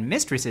masters and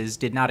mistresses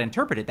did not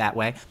interpret it that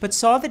way, but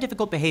saw the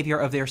difficult behavior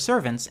of their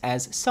servants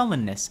as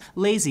sullenness,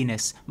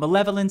 laziness,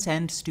 malevolence,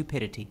 and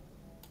stupidity.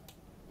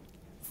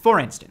 For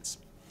instance,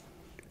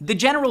 the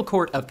General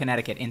Court of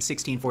Connecticut in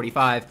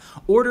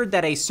 1645 ordered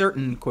that a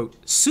certain, quote,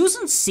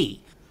 Susan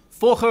C.,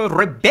 for her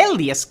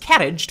rebellious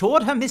carriage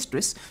toward her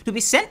mistress, to be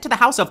sent to the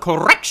house of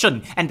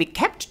correction and be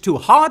kept to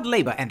hard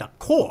labor and a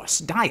coarse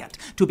diet,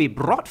 to be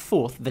brought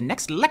forth the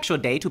next lecture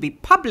day to be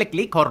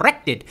publicly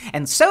corrected,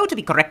 and so to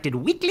be corrected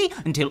weekly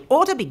until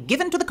order be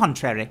given to the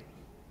contrary.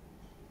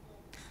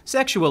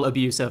 Sexual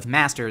abuse of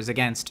masters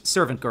against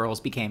servant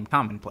girls became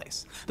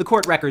commonplace. The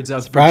court records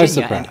of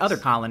Virginia and other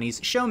colonies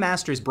show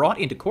masters brought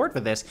into court for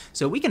this,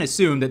 so we can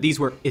assume that these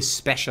were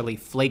especially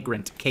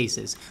flagrant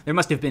cases. There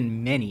must have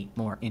been many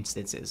more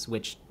instances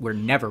which were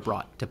never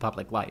brought to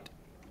public light.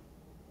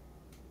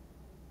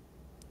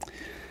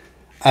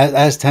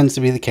 As tends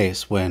to be the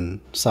case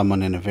when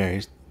someone in a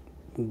very,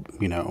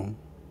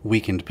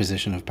 weakened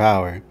position of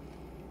power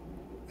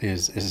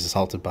is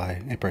assaulted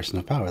by a person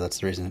of power.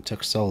 That's the reason it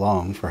took so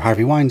long for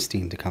Harvey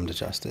Weinstein to come to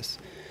justice,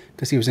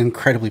 because he was an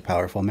incredibly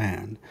powerful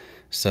man.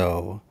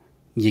 So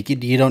you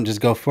don't just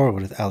go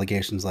forward with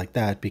allegations like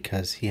that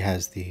because he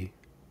has the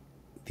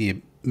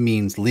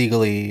means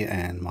legally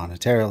and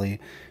monetarily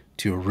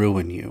to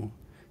ruin you,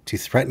 to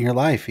threaten your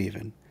life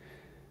even.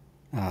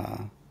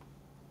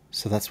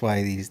 So that's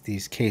why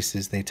these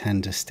cases, they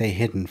tend to stay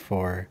hidden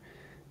for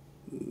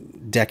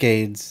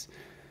decades,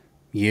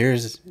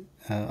 years,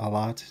 a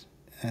lot.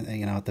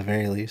 At the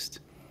very least,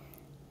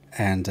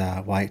 and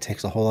why it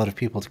takes a whole lot of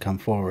people to come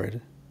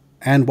forward,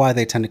 and why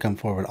they tend to come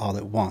forward all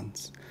at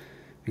once,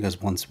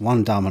 because once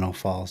one domino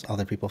falls,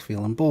 other people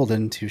feel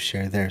emboldened to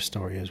share their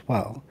story as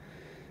well.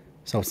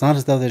 So it's not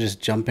as though they're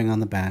just jumping on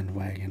the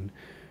bandwagon,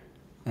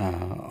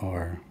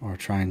 or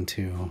trying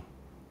to,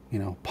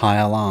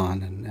 pile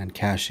on and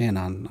cash in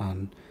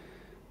on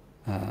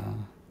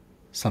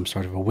some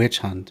sort of a witch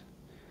hunt,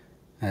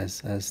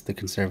 as the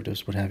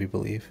conservatives would have you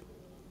believe.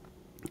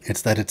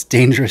 It's that it's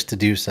dangerous to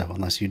do so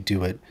unless you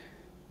do it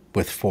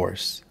with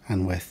force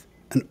and with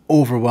an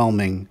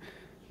overwhelming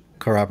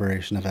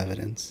corroboration of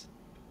evidence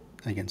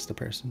against the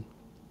person.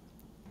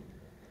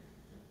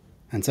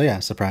 And so,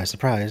 yeah, surprise,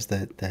 surprise,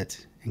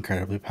 that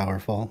incredibly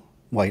powerful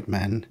white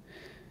men,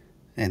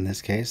 in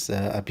this case,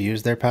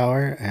 abused their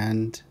power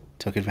and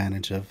took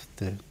advantage of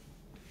the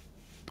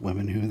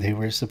women who they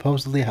were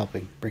supposedly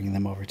helping, bringing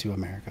them over to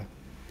America.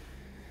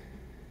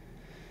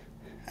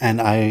 And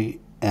I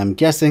am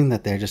guessing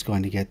that they're just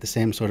going to get the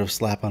same sort of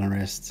slap on the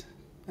wrist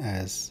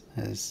as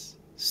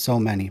so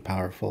many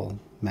powerful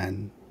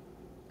men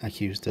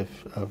accused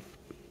of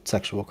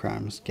sexual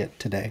crimes get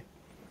today.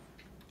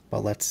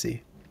 But let's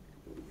see.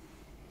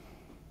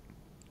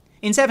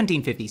 In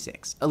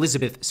 1756,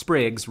 Elizabeth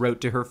Spriggs wrote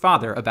to her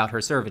father about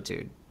her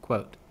servitude,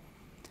 quote,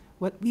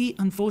 "What we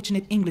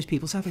unfortunate English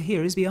people suffer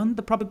here is beyond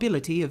the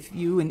probability of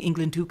you in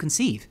England to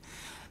conceive.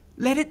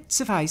 Let it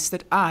suffice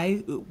that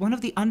I, one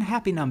of the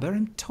unhappy number,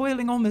 am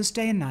toiling almost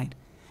day and night,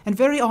 and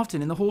very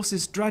often in the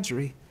horse's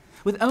drudgery,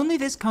 with only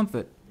this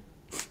comfort,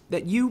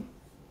 that you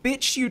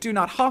bitch you do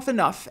not half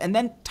enough, and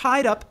then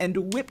tied up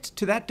and whipped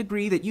to that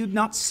degree that you'd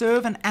not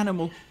serve an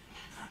animal,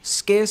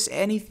 scarce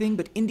anything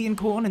but Indian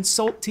corn and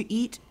salt to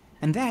eat,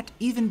 and that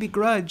even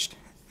begrudged.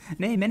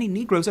 Nay, many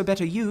negroes are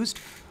better used,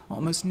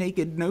 almost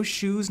naked, no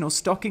shoes, no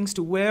stockings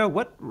to wear.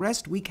 What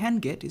rest we can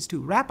get is to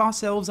wrap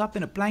ourselves up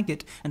in a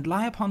blanket and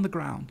lie upon the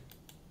ground."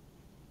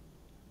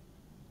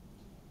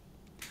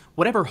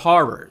 Whatever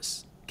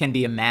horrors can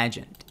be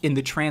imagined in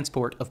the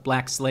transport of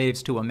black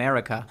slaves to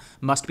America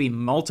must be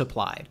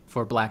multiplied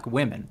for black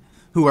women,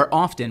 who are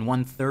often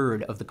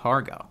 1/3 of the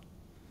cargo.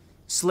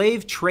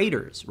 Slave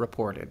traders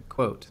reported,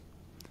 quote,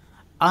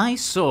 "I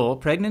saw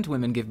pregnant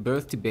women give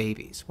birth to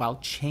babies while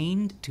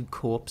chained to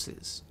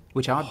corpses,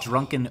 which our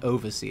drunken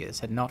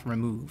overseers had not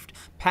removed.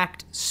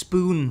 Packed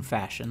spoon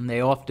fashion, they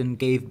often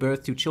gave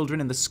birth to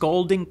children in the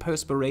scalding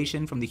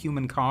perspiration from the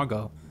human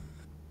cargo.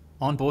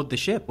 On board the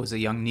ship was a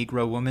young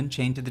Negro woman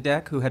chained to the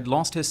deck who had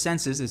lost her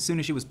senses as soon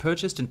as she was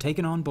purchased and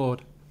taken on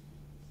board."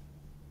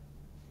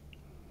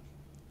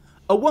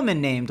 A woman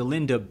named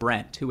Linda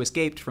Brent, who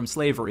escaped from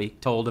slavery,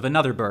 told of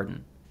another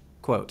burden,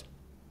 quote,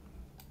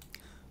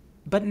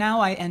 "But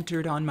now I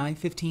entered on my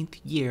 15th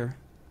year,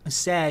 a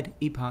sad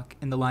epoch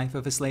in the life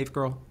of a slave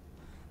girl.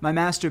 My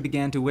master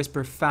began to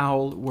whisper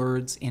foul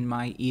words in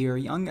my ear.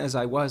 Young as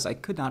I was, I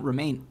could not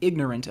remain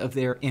ignorant of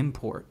their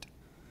import.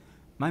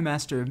 My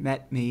master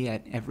met me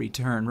at every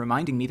turn,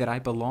 reminding me that I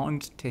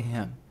belonged to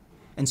him,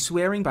 and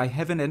swearing by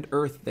heaven and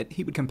earth that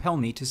he would compel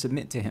me to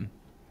submit to him.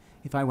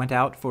 If I went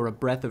out for a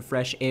breath of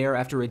fresh air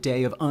after a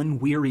day of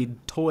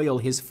unwearied toil,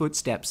 his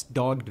footsteps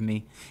dogged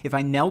me. If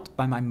I knelt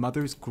by my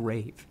mother's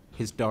grave,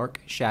 his dark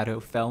shadow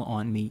fell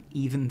on me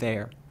even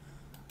there.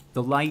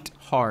 The light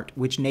heart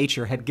which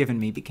nature had given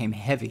me became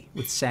heavy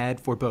with sad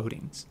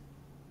forebodings."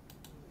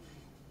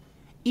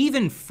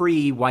 Even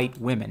free white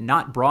women,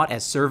 not brought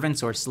as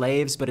servants or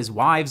slaves, but as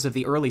wives of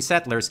the early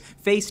settlers,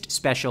 faced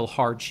special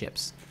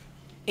hardships.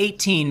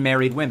 18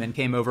 married women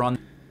came over on...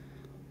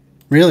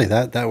 Really?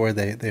 That word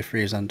they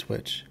freeze on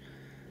Twitch.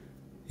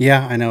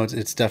 Yeah, I know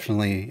it's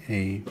definitely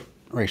a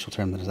racial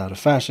term that is out of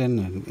fashion,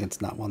 and it's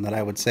not one that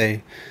I would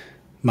say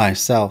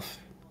myself.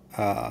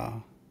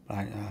 I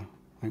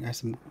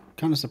guess I'm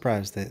kind of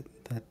surprised that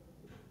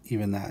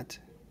even that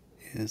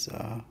is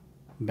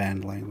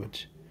banned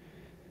language.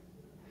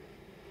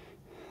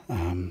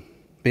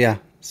 But yeah,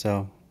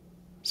 so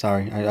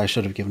sorry, I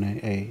should have given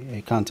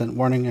a content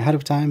warning ahead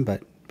of time,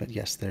 but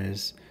yes, there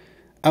is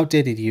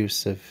outdated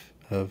use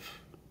of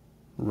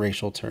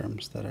racial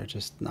terms that are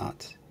just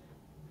not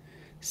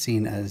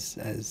seen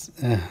as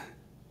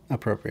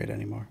appropriate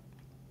anymore.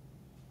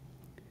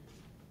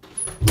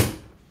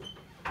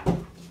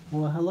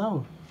 Well,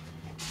 hello.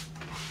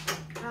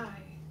 Hi.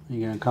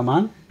 You gonna come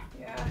on?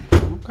 Yeah.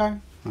 Okay.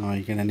 Oh,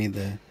 you're gonna need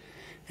the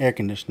air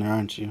conditioner,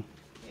 aren't you?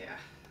 Yeah.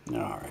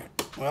 All right.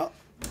 Well,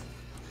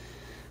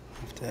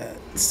 have to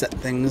set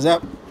things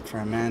up for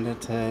Amanda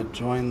to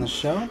join the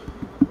show.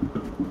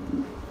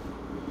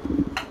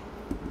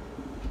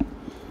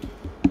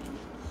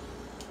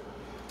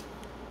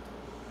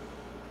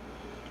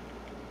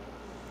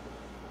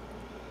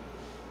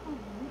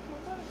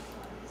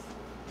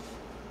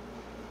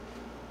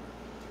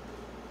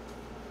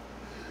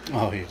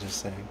 Oh, you're just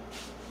saying.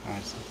 I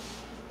see.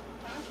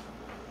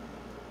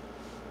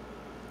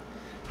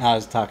 I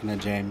was talking to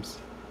James.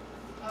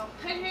 Oh,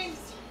 hi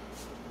James.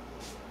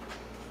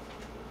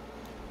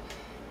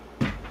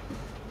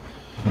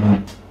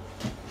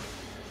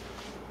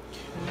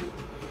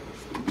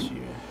 Get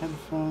your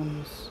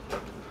headphones.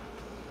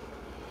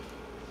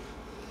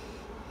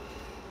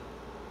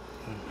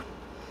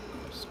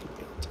 This could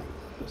be all time,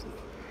 isn't it?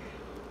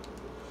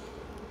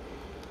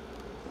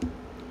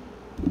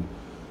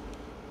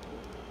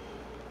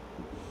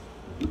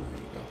 There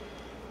you go.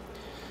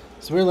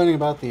 So we're learning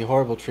about the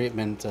horrible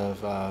treatment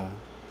of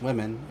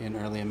women in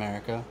early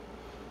America.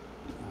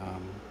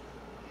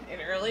 In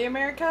early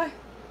America?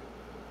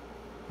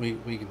 We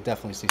can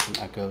definitely see some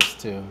echoes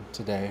too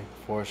today,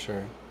 for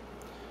sure.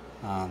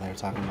 They were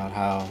talking about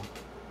how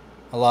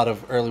a lot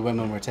of early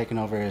women were taken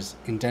over as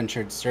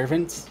indentured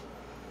servants,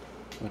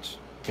 which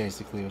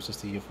basically was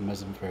just a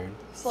euphemism for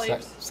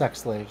Slaves. sex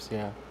slaves.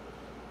 Yeah,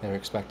 they were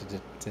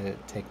expected to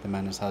take the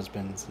men as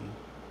husbands and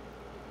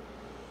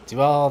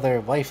do all their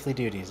wifely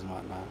duties and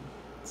whatnot.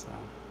 So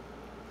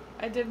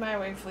I did my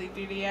wifely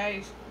duty.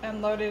 I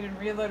unloaded and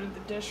reloaded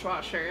the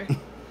dishwasher.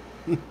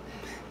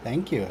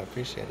 thank you, I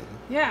appreciate it.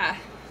 Yeah.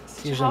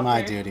 It's usually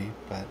my duty,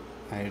 but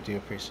I do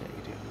appreciate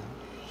you doing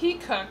that. He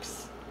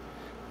cooks.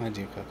 I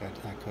do cook.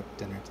 I cooked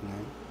dinner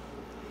tonight.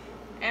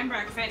 And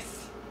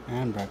breakfast.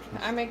 And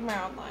breakfast. I make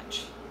my own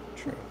lunch.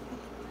 True.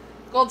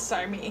 Gold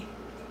star me.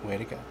 Way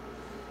to go.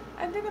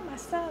 I did it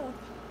myself.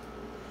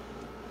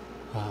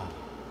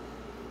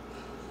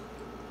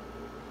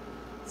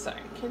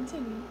 Sorry,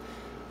 continue.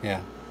 Yeah.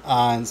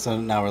 And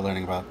so now we're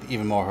learning about the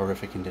even more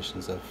horrific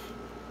conditions of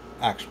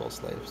actual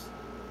slaves.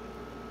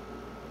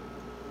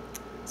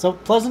 So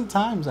pleasant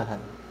times ahead.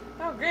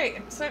 Oh, great.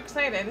 I'm so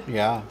excited.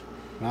 Yeah.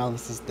 Well,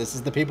 this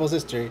is the people's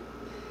history.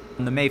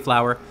 On the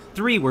Mayflower,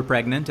 3 were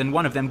pregnant, and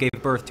one of them gave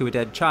birth to a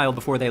dead child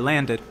before they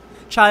landed.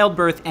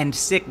 Childbirth and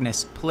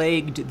sickness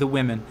plagued the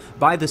women.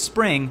 By the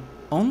spring,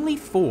 only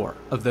 4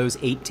 of those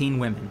 18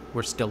 women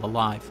were still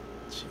alive.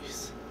 Jeez.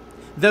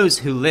 Those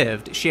who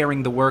lived,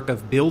 sharing the work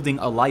of building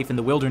a life in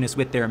the wilderness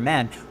with their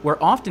men,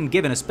 were often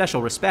given a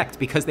special respect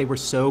because they were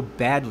so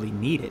badly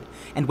needed.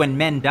 And when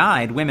men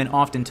died, women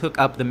often took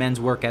up the men's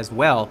work as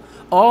well.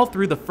 All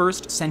through the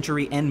 1st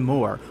century and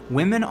more,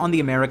 women on the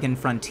American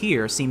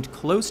frontier seemed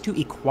close to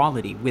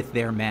equality with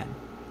their men.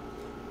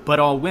 But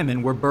all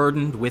women were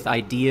burdened with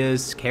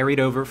ideas carried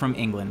over from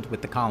England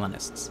with the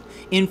colonists,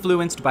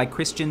 influenced by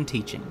Christian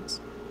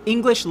teachings.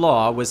 English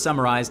law was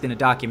summarized in a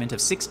document of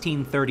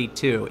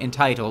 1632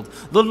 entitled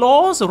The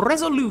Laws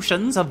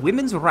Resolutions of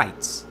Women's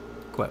Rights.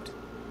 Quote.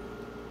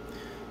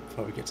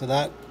 Before we get to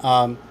that,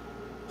 I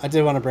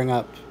did want to bring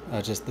up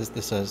just this.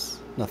 This has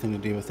nothing to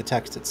do with the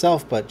text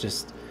itself, but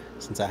just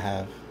since I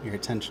have your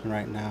attention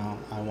right now,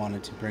 I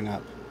wanted to bring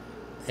up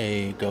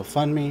a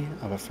GoFundMe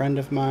of a friend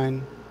of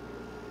mine.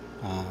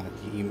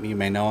 You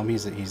may know him.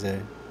 He's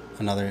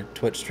another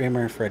Twitch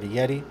streamer, Freddy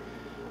Yeti,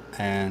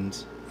 and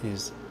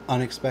is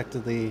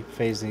unexpectedly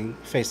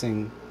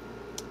facing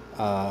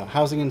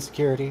housing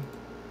insecurity.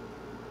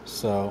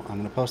 So I'm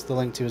going to post the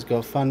link to his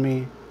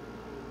GoFundMe.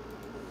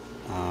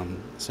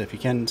 So if you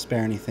can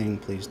spare anything,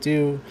 please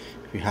do.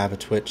 If you have a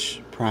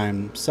Twitch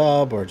Prime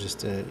sub, or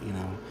just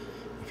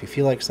if you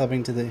feel like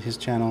subbing to his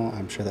channel,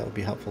 I'm sure that would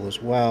be helpful as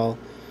well.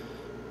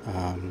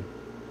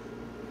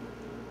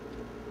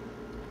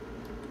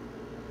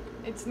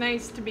 It's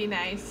nice to be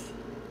nice.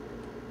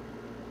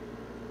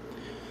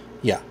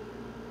 Yeah.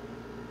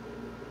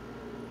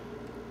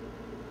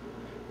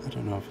 I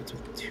don't know if it's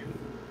with 2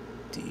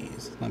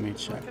 D's. Let me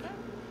check. Look it up.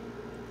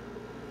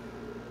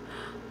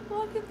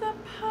 Look at the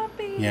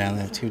puppies. Yeah,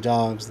 they have 2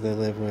 dogs they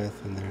live with,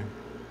 and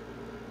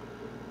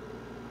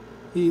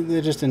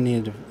they're just in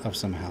need of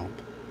some help.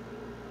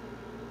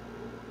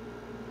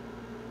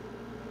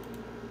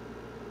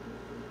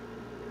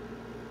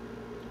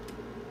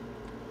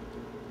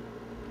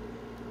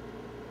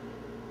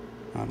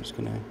 I'm just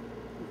gonna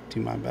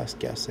do my best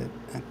guess at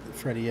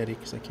Freddy Yeti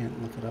because I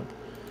can't look it up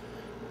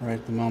right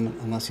at the moment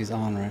unless he's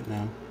on right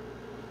now.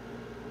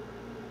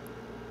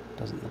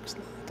 Doesn't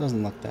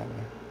look that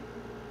way.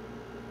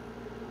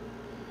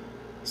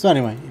 So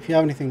anyway, if you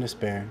have anything to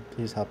spare,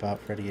 please help out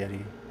Freddy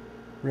Yeti.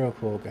 Real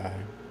cool guy.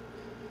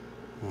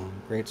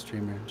 Great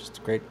streamer, just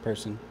a great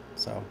person.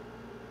 So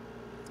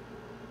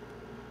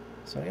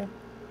yeah,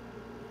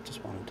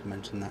 just wanted to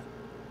mention that.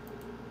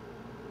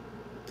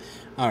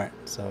 Alright,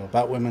 so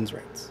about women's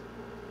rights.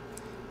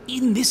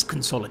 In this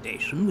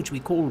consolidation, which we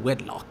call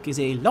wedlock, is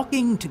a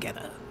locking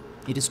together.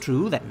 It is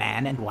true that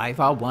man and wife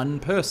are one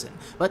person,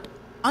 but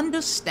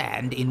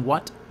understand in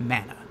what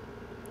manner.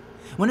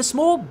 When a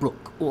small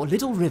brook or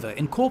little river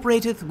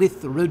incorporateth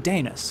with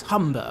Rhodanus,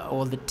 Humber,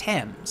 or the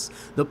Thames,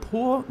 the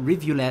poor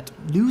rivulet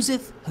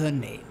loseth her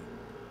name.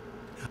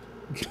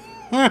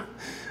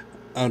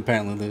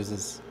 Apparently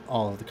loses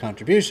all of the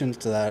contributions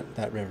to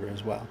that river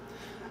as well.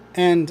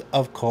 And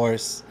of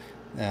course,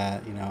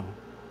 we're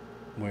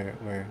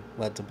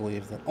led to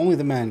believe that only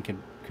the man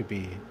could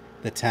be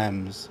the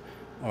Thames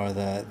or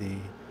the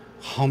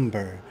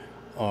Humber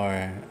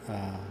or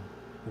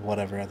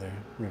whatever other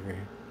river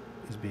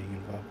is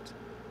being invoked.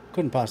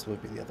 Couldn't possibly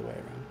be the other way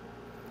around.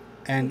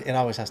 And it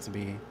always has to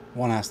be,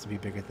 one has to be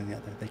bigger than the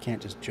other. They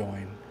can't just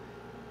join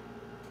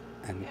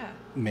and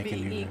make a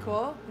new be river.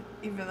 equal,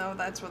 even though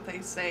that's what they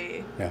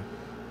say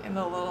in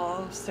the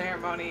little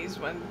ceremonies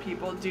when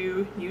people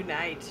do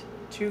unite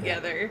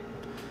together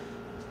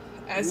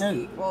as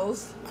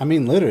equals. I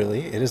mean,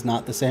 literally, it is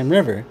not the same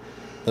river.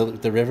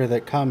 The river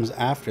that comes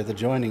after the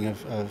joining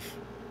of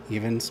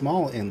even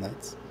small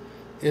inlets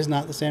is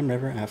not the same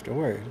river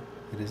afterward.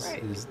 It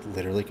is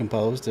literally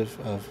composed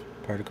of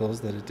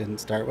particles that it didn't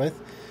start with,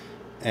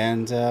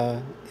 and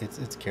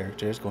its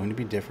character is going to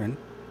be different,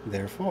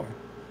 therefore.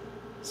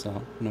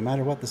 So no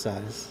matter what the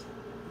size,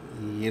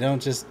 you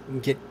don't just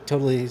get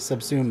totally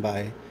subsumed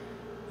by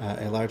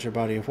a larger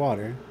body of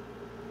water.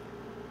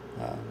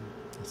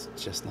 It's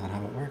just not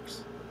how it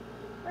works.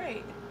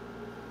 Right.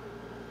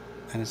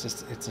 And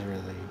it's a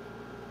really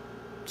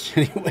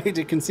shitty way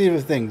to conceive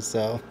of things,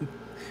 so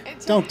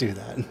don't do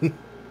that.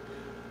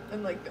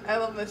 And I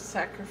love the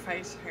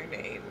sacrifice her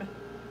name.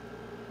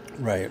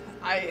 Right.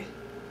 I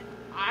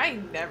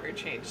never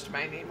changed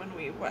my name when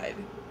we wed.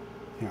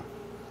 Yeah.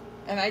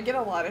 And I get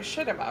a lot of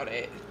shit about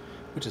it.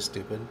 Which is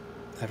stupid.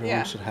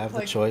 Everyone should have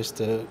the choice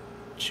to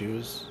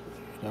choose,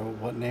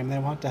 what name they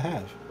want to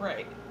have.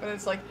 Right. But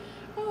it's oh,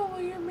 well,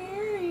 you're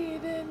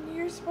married and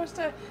you're supposed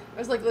to... I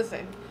was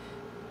listen,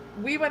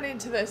 we went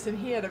into this and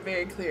he had a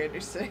very clear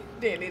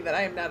understanding that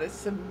I am not a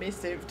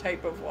submissive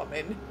type of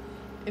woman.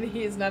 And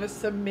he is not a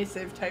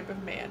submissive type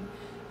of man.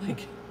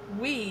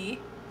 We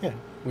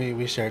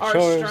We share are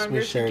chores. stronger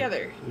We share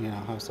together.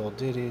 household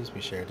duties.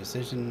 We share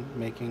decision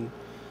making.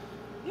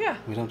 Yeah.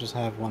 We don't just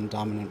have one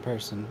dominant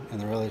person in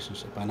the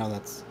relationship. I know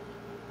that's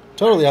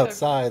totally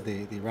outside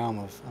the realm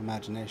of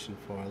imagination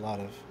for a lot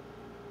of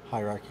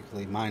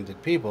hierarchically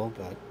minded people,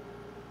 but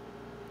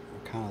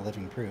we're kind of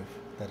living proof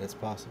that it's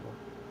possible.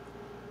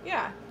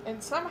 Yeah,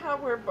 and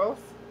somehow we're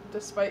both,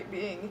 despite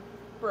being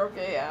broke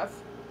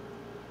AF,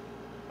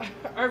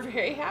 are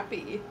very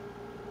happy.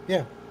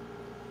 Yeah,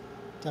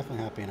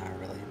 definitely happy in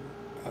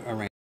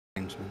our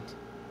arrangement.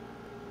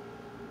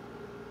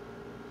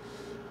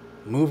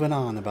 Moving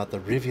on about the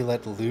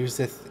rivulet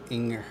loseth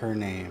in her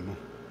name.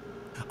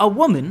 A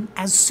woman,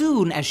 as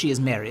soon as she is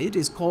married,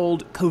 is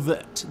called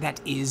covert,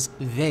 that is,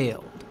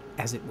 veiled,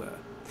 as it were.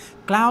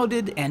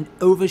 Clouded and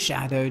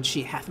overshadowed,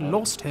 she hath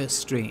lost her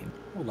stream.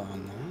 Hold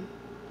on now.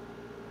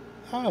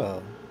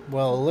 Oh,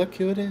 well, look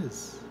who it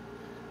is.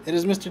 It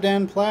is Mr.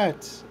 Dan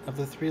Platt of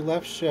the Three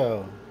Left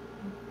Show.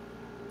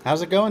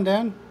 How's it going,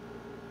 Dan?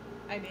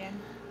 Hi, Dan.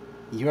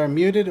 You are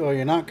muted or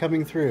you're not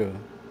coming through.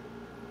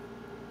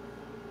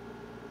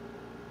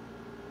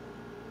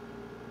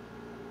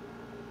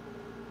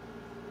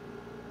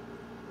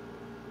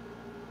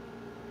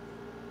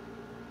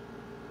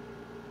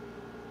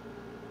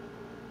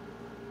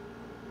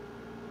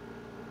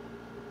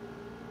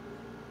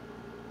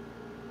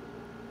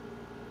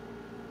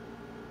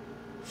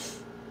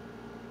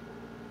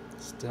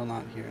 Still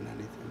not hearing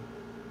anything.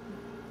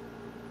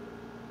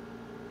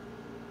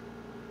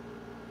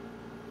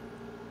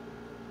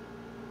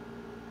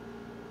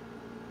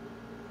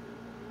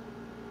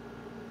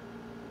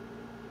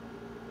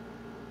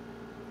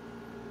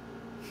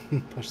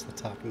 Push the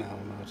talk now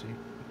emoji.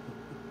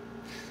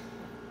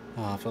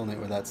 Oh, if only it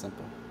were that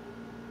simple.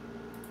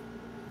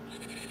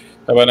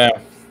 How about now?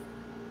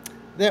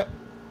 Yep,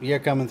 you're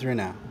coming through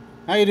now.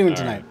 How you doing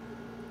tonight? Right.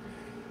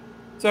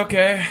 It's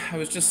okay. I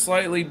was just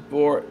slightly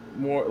bored,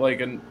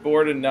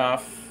 bored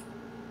enough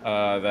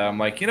that I'm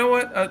like, you know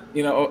what,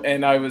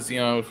 and I was,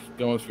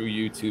 going through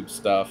YouTube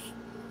stuff.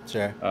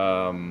 Sure.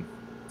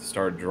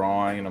 Started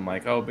drawing, and I'm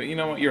like, oh, but you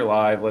know what, you're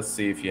live. Let's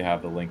see if you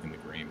have the link in the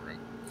green room.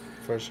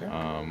 For sure.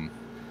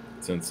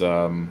 Since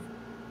the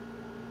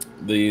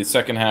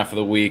second half of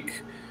the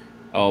week,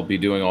 I'll be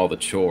doing all the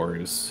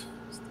chores.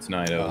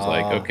 Tonight I was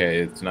like, okay,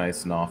 it's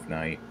nice and off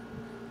night.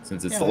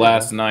 Since it's the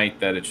last night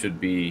that it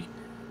should be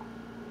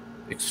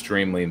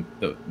extremely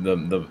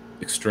the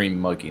extreme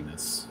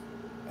mugginess.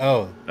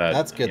 Oh,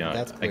 that's good.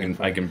 That's clear.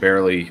 I can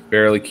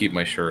barely keep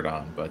my shirt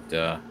on, but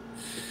yeah,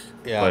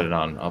 put it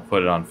on. I'll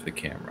put it on for the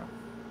camera.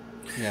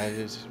 Yeah,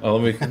 just,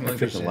 let me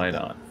get the light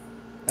on.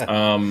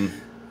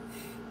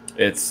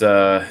 It's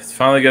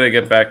finally gonna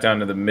get back down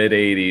to the mid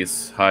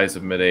 80s, highs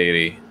of mid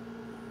 80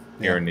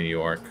 here in New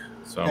York.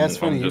 So that's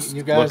funny. I'm just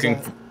you guys,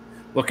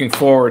 looking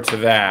forward to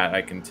that.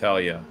 I can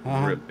tell you,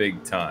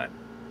 big time.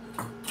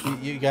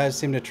 You guys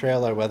seem to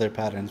trail our weather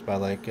patterns by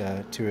like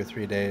 2 or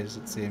 3 days,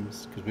 it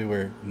seems, because we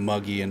were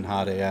muggy and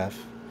hot AF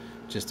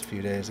just a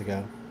few days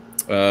ago.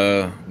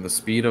 The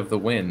speed of the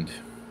wind.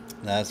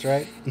 That's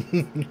right.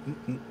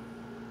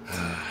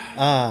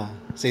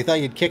 So you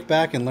thought you'd kick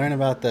back and learn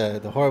about the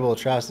horrible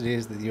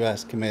atrocities that the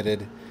U.S.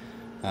 committed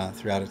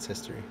throughout its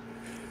history.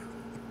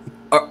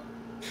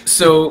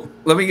 So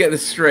let me get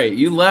this straight.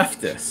 You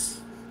leftists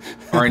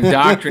are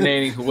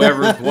indoctrinating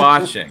whoever's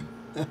watching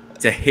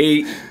to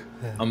hate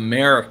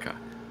America.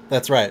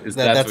 That's right.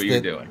 That's what you're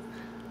doing.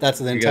 That's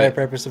the entire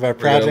purpose of our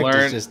project.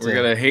 We're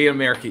going to hate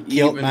America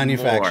even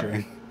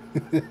manufacturing.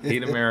 more.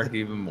 Hate America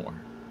even more.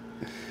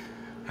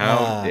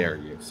 How dare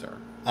you, sir?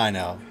 I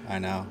know.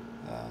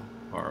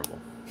 Horrible.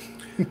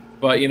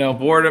 But,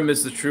 boredom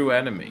is the true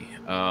enemy.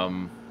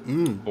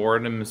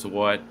 Boredom is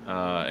what...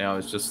 I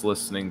was just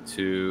listening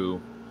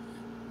to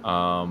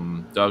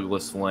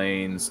Douglas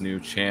Lane's new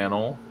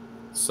channel,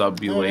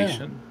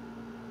 Subulation.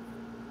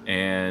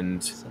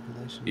 And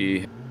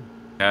he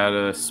had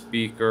a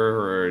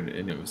speaker,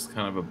 and it was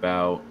kind of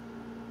about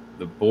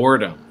the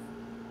boredom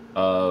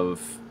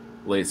of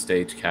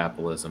late-stage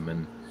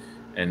capitalism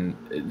and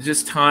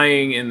just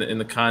tying in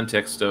the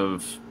context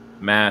of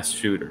mass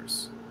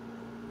shooters,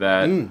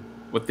 that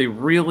what they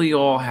really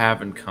all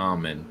have in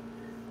common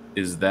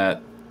is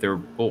that they're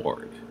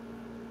bored,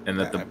 and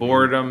that the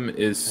boredom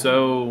is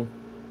so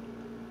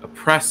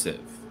oppressive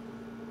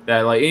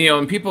that,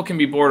 and people can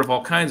be bored of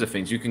all kinds of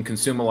things. You can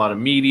consume a lot of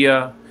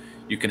media,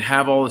 you can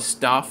have all this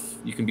stuff,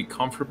 you can be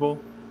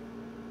comfortable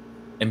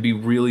and be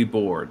really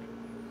bored.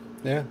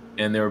 Yeah.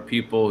 And there are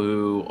people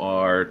who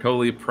are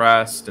totally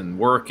oppressed and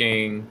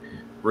working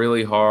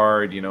really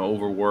hard,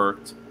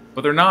 overworked,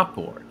 but they're not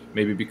bored.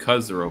 Maybe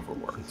because they're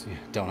overworked.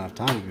 Don't have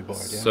time to be bored.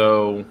 Yeah.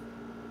 So,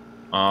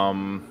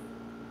 although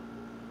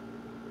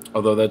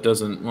that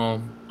doesn't, I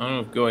don't know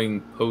if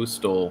going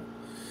postal.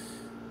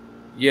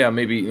 Yeah,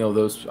 maybe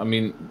those. I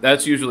mean,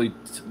 that's usually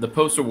the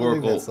postal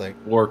workers.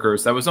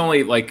 That was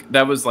only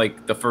that was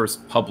the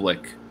first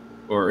public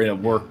or in a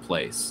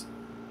workplace,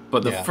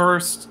 but the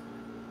first,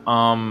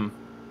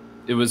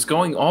 it was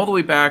going all the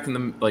way back in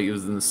the it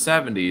was in the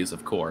 70s,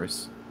 of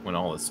course, when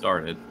all this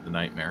started, the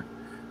nightmare.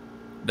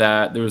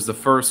 that there was the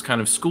first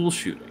kind of school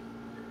shooting,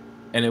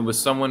 and it was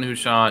someone who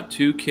shot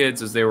 2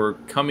 kids as they were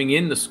coming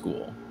into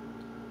school,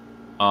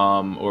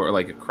 or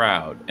like a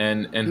crowd,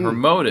 and her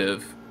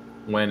motive,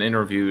 when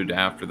interviewed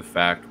after the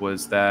fact,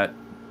 was that,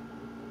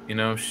 you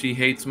know, she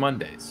hates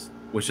Mondays,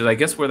 which is, I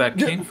guess, where that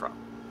came from.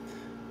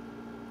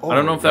 I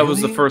don't know if that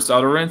was the first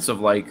utterance of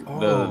like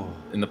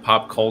in the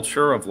pop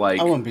culture of like,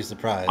 I wouldn't be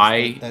surprised.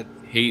 I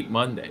hate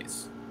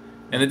Mondays,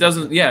 and it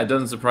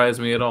doesn't surprise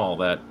me at all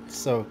that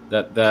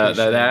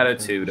that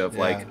attitude of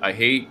like, I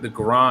hate the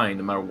grind,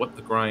 no matter what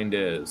the grind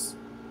is.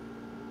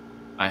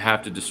 I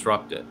have to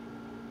disrupt it,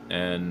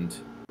 and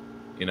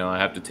you know, I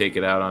have to take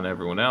it out on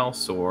everyone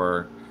else,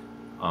 or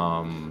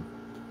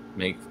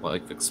make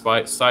like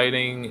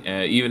exciting,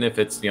 even if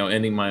it's, you know,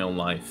 ending my own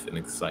life in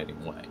an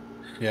exciting way.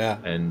 Yeah.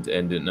 And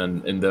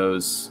in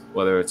those,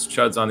 whether it's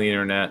chuds on the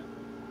internet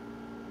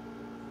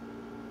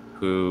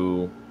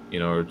who, you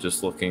know, are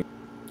just looking to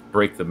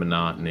break the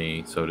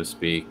monotony, so to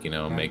speak, you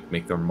know,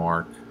 make their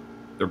mark,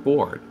 they're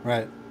bored.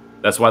 Right.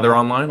 That's why they're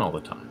online all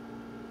the time.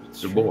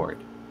 They're bored.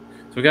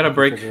 So we got to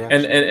break.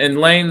 And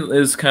Lane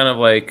is kind of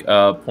like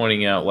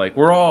pointing out, like,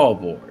 we're all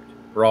bored.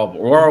 We're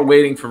all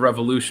waiting for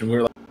revolution.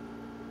 We're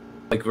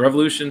like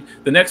revolution.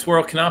 The next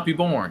world cannot be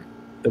born.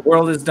 The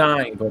world is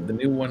dying, but the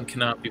new one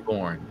cannot be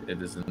born.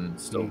 It is in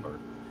stillbirth,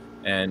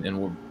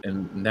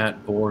 and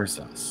that bores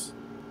us.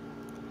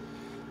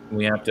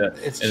 We have to.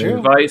 It's and true. the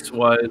advice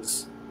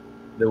was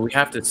that we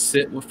have to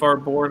sit with our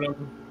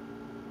boredom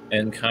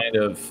and kind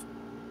of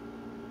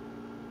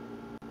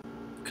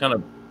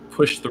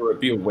push through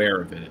it, be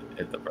aware of it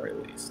at the very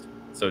least,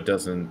 so it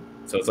doesn't.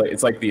 So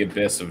it's like the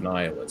abyss of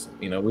nihilism.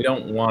 You know, we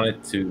don't want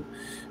it to.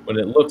 When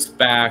it looks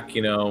back,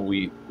 you know,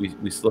 we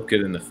look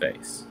it in the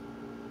face.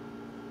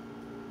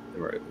 At the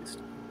very least.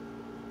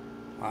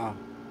 Wow.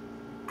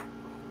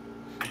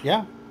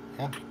 Yeah.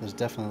 There's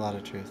definitely a lot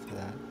of truth to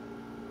that.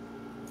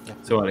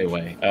 Definitely. So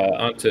anyway,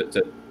 on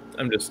to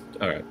I'm just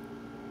all right.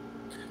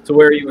 So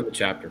where are you in the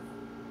chapter?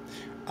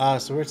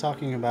 So we're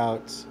talking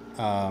about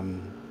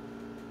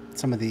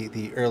some of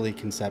the early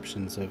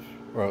conceptions of,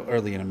 or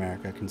early in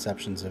America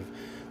conceptions of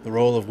the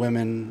role of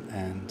women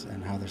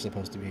and how they're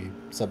supposed to be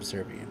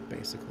subservient,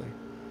 basically.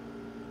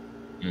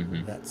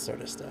 Mm-hmm. That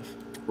sort of stuff.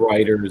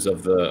 Writers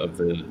of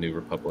the New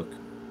Republic.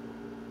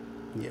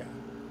 Yeah.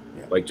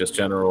 Like just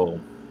general.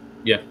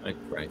 Yeah,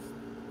 right.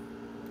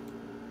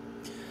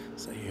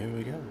 So here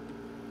we go.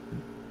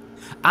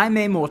 I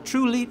may more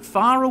truly,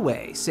 far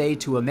away, say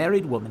to a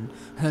married woman,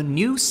 her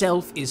new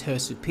self is her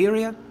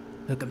superior,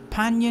 her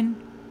companion,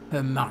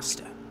 her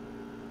master.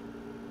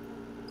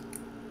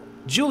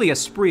 Julia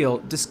Spriel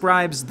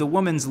describes the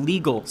woman's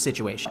legal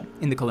situation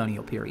in the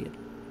colonial period.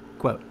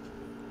 Quote,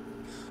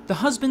 the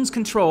husband's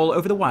control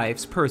over the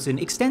wife's person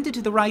extended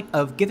to the right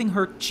of giving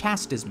her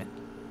chastisement,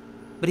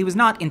 but he was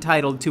not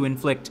entitled to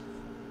inflict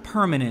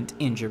permanent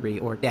injury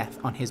or death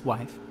on his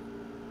wife.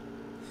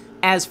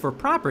 As for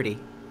property,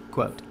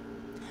 quote,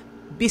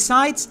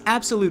 besides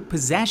absolute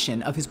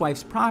possession of his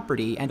wife's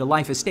property and a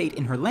life estate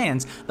in her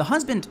lands, the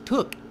husband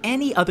took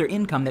any other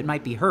income that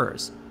might be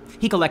hers.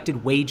 He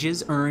collected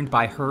wages earned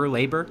by her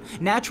labor.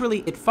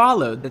 Naturally, it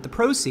followed that the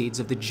proceeds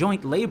of the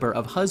joint labor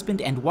of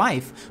husband and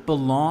wife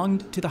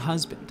belonged to the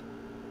husband.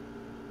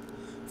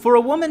 For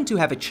a woman to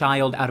have a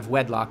child out of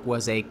wedlock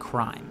was a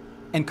crime,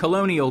 and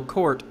colonial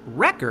court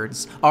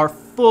records are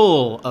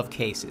full of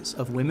cases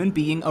of women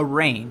being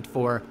arraigned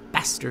for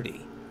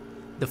bastardy,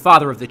 the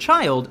father of the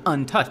child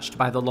untouched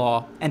by the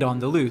law and on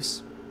the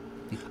loose.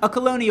 A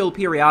colonial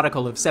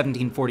periodical of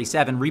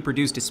 1747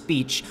 reproduced a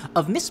speech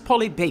of Miss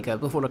Polly Baker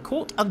before a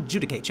court of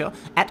judicature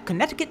at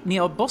Connecticut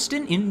near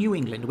Boston in New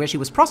England, where she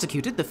was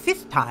prosecuted the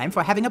 5th time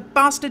for having a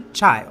bastard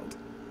child.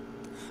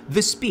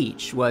 The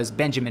speech was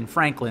Benjamin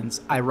Franklin's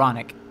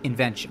ironic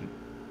invention.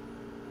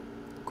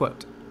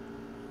 Quote,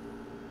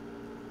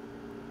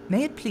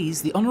 may it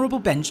please the honorable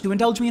bench to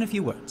indulge me in a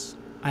few words.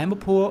 I am a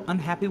poor,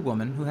 unhappy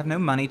woman who have no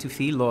money to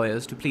fee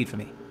lawyers to plead for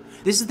me.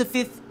 This is the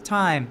 5th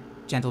time,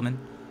 gentlemen,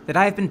 that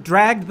I have been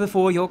dragged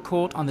before your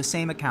court on the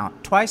same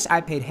account. Twice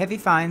I paid heavy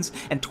fines,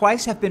 and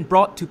twice have been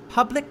brought to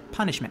public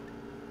punishment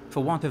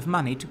for want of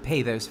money to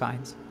pay those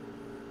fines.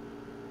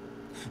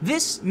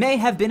 This may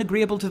have been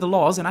agreeable to the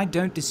laws, and I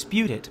don't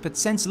dispute it, but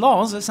since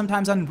laws are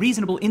sometimes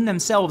unreasonable in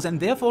themselves and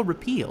therefore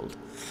repealed,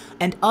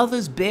 and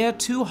others bear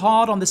too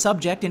hard on the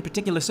subject in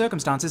particular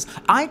circumstances,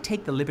 I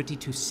take the liberty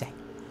to say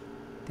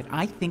that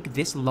I think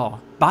this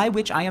law, by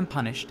which I am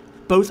punished,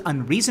 both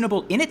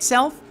unreasonable in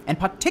itself and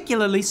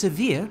particularly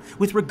severe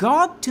with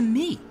regard to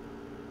me.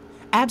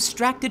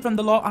 Abstracted from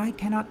the law, I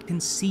cannot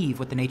conceive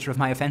what the nature of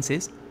my offense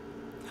is.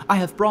 I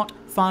have brought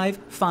 5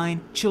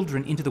 fine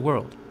children into the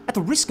world, at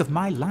the risk of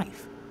my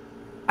life.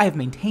 I have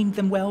maintained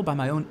them well by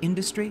my own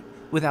industry,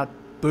 without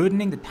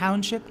burdening the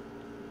township,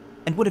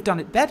 and would have done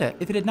it better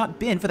if it had not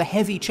been for the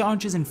heavy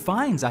charges and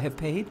fines I have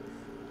paid.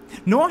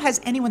 Nor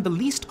has anyone the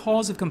least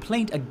cause of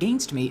complaint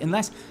against me,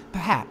 unless,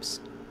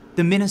 perhaps,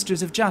 the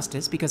ministers of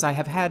justice, because I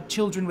have had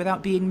children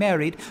without being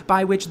married,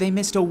 by which they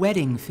missed a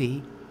wedding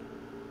fee.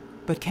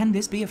 But can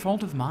this be a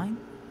fault of mine?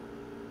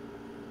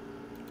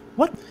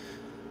 What?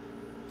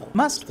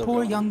 must Still poor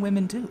going. young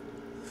women do,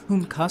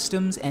 whom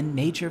customs and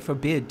nature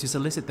forbid to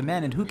solicit the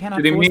men, and who cannot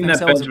Did he force mean that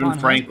themselves Benjamin upon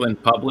Franklin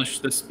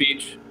published this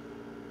speech?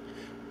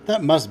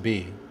 That must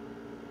be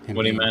him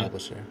What he being a meant?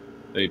 publisher.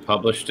 They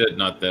published it,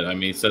 not that. I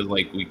mean, he says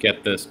like we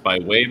get this by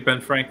way of Ben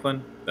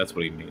Franklin. That's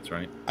what he means,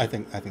 right? I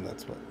think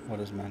that's what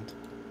is meant.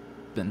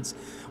 husbands,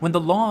 when the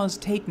laws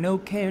take no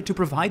care to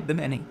provide them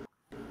any,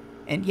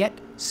 and yet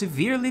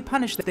severely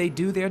punish that they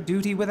do their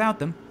duty without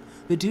them,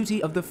 the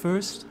duty of the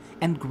first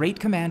and great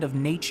command of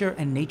nature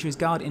and nature's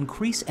God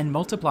increase and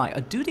multiply,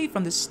 a duty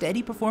from the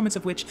steady performance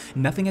of which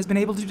nothing has been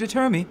able to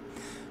deter me.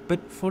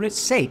 But for its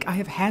sake I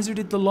have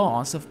hazarded the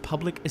laws of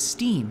public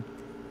esteem,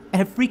 and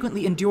have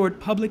frequently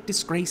endured public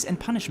disgrace and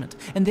punishment,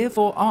 and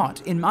therefore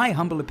ought, in my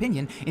humble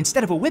opinion,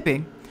 instead of a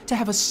whipping, to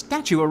have a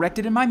statue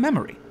erected in my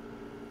memory.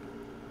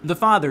 The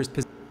fathers...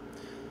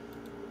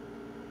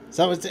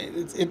 So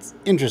it's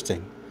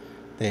interesting.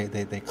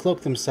 They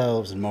cloak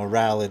themselves in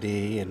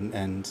morality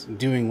and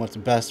doing what's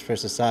best for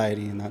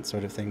society and that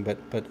sort of thing,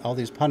 but all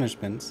these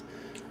punishments,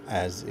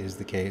 as is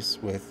the case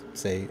with,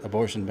 say,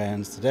 abortion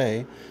bans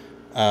today,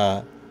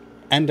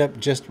 end up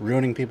just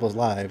ruining people's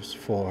lives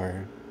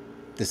for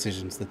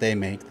decisions that they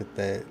make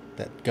that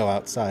go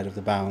outside of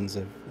the bounds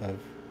of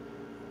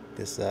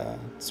this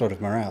sort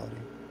of morality.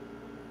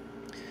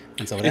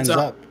 And so it ends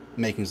up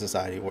making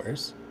society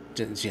worse.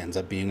 She ends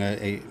up being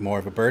a more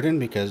of a burden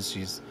because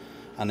she's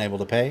unable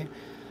to pay,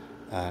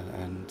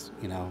 and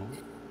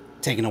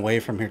taken away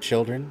from her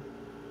children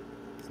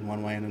in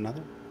one way and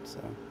another. So,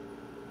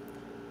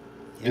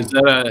 yeah.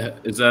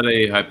 Is that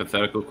a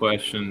hypothetical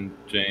question,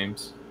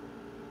 James?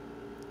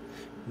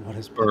 What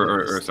is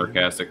or a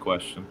sarcastic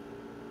question?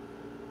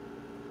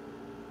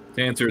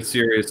 To answer it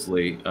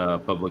seriously,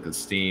 public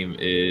esteem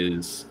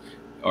is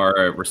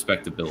our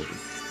respectability.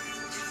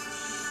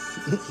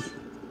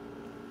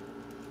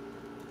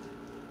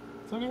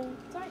 Sorry.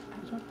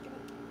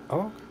 Oh,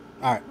 all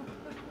right.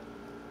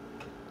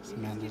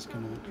 Amanda's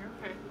gonna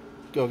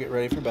go get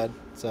ready for bed.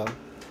 So,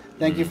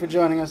 thank you for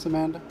joining us,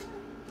 Amanda.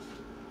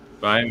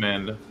 Bye,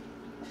 Amanda.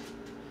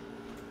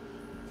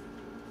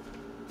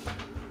 But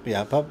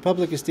yeah,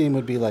 public esteem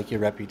would be like your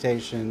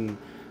reputation,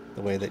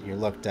 the way that you're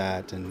looked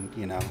at, and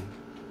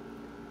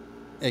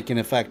it can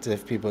affect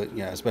if people,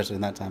 especially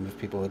in that time, if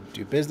people would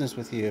do business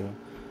with you,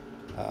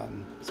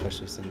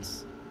 especially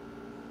since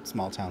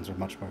small towns were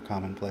much more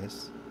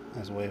commonplace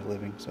as a way of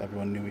living, so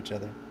everyone knew each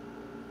other.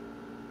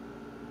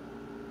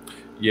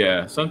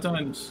 Yeah,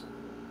 sometimes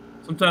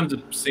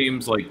it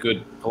seems like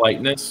good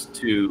politeness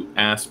to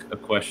ask a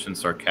question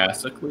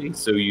sarcastically.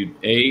 So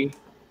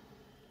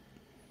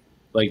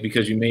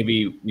because you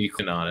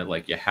click on it,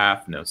 like you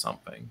half know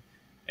something,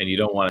 and you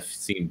don't want to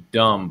seem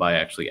dumb by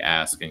actually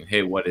asking,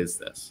 "Hey, what is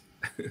this?"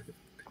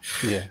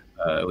 Yeah.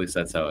 At least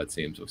that's how it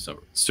seems with some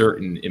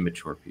certain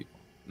immature people.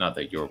 Not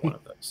that you're one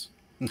of those.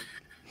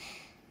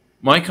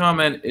 My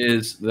comment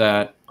is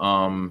that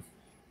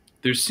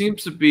there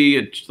seems to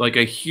be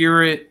I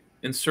hear it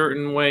in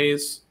certain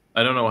ways.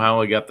 I don't know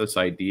how I got this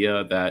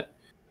idea that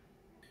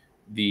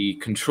the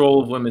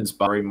control of women's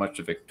body very much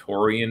a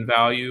Victorian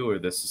value, or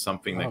this is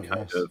something that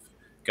kind of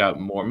got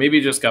more, maybe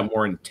it just got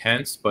more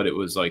intense, but it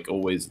was like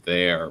always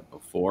there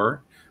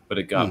before, but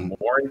it got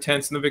more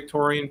intense in the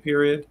Victorian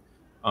period.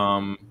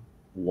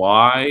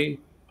 Why?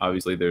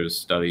 Obviously,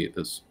 that's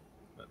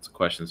a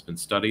question that's been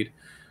studied,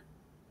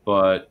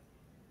 but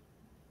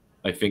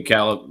I think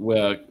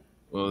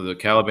the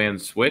Caliban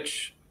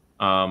switch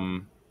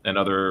and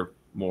other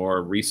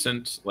more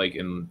recent, like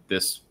in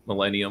this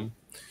millennium,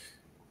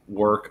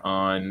 work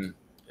on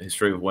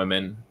history of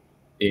women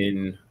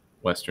in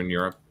Western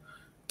Europe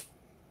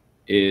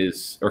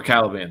or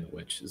Caliban the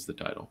Witch is the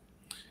title,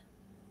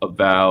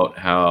 about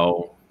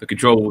how the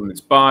control of women's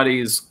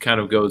bodies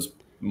kind of goes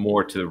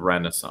more to the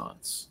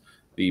Renaissance,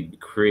 the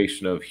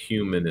creation of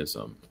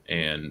humanism,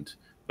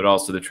 but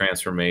also the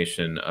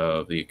transformation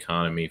of the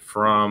economy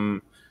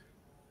from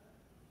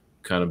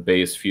kind of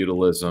base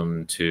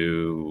feudalism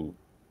to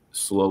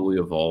slowly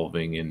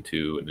evolving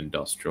into an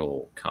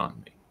industrial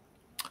economy.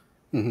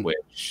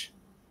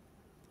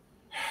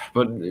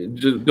 But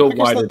to go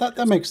wider,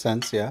 that makes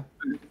sense, yeah.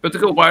 But to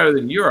go wider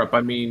than Europe,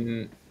 I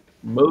mean,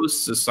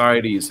 most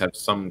societies have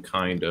some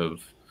kind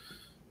of,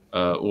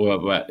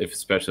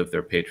 especially if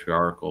they're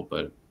patriarchal,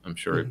 but I'm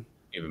sure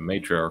even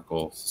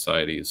matriarchal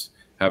societies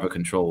have a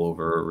control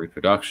over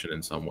reproduction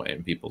in some way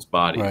in people's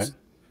bodies.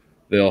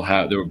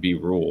 Right. There would be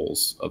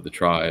rules of the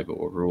tribe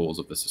or rules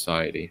of the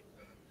society.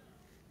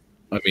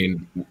 I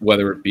mean,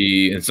 whether it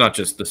be, it's not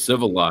just the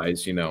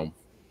civilized,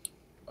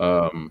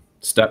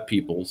 steppe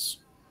peoples,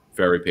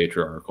 very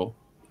patriarchal.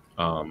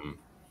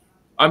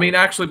 I mean,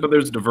 actually, but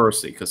there's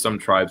diversity because some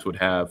tribes would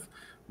have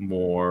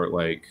more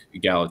like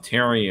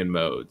egalitarian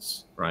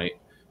modes, right?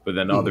 But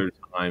then other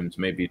times,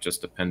 maybe it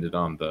just depended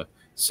on the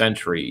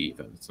century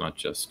even. It's not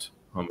just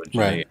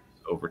homogeneous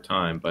over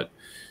time, but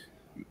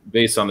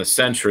based on the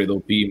century, there'll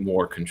be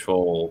more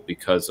control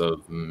because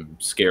of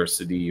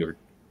scarcity, or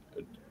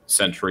a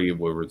century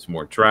where it's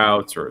more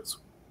droughts or it's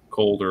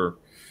colder,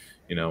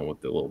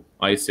 with the little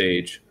ice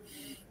age.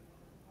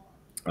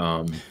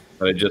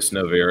 But I just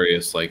know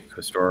various like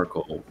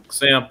historical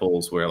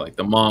examples where like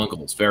the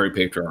Mongols, very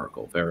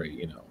patriarchal, very,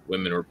 you know,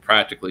 women were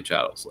practically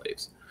chattel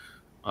slaves,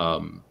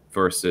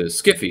 versus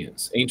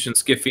Scythians, ancient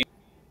Scythians,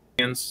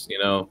 you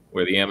know,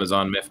 where the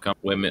Amazon myth comes,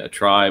 women, a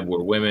tribe where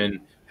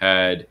women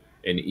had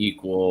an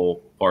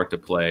equal part to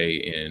play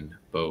in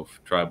both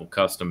tribal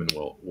custom and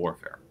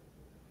warfare.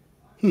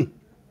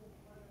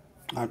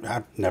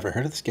 I've never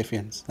heard of the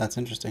Scythians. That's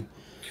interesting.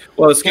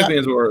 Well, the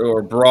Scythians were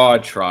a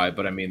broad tribe,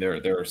 but I mean,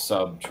 there are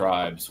sub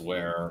tribes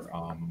where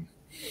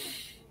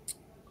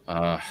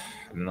I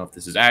don't know if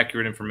this is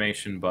accurate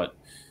information, but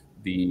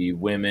the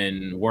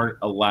women weren't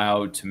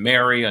allowed to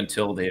marry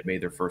until they had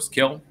made their first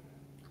kill.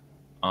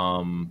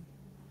 And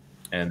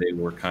they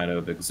were kind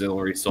of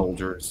auxiliary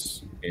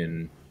soldiers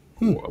in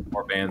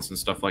war bands and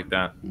stuff like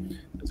that,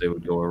 as they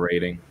would go a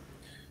raiding.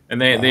 And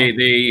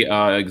they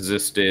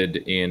existed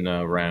in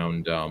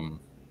around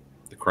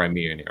the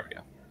Crimean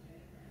area.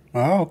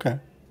 Oh, okay.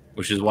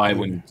 Which is why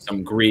when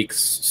some Greeks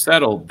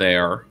settled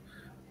there,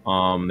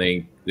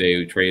 they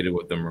traded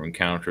with them or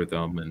encountered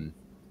them, and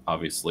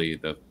obviously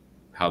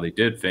how they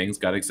did things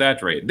got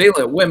exaggerated. They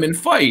let women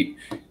fight.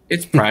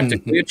 It's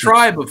practically a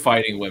tribe of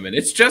fighting women.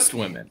 It's just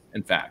women,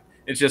 in fact.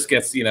 It just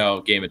gets, you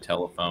know, game of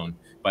telephone.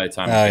 By the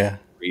time it gets to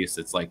Greece,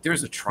 it's like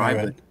there's a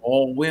tribe of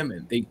all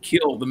women. They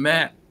kill the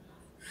men.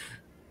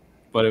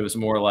 But it was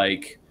more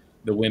like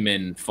the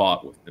women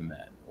fought with the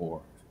men,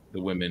 or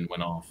the women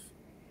went off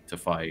to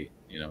fight,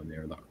 you know,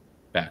 they're the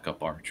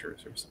backup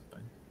archers or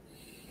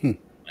something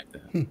like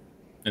that.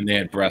 And they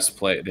had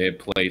breastplate. They had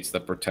plates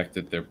that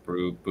protected their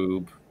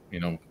boob.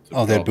 You know.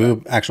 Oh, their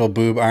boob, actual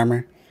boob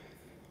armor.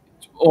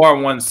 Or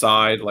on one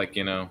side, like,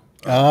 you know.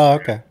 Oh,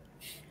 okay.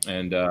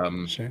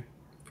 And sure.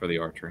 For the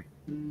archery,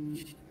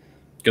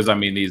 because I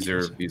mean these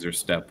are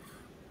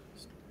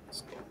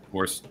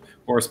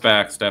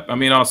horseback step. I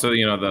mean also,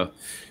 you know, the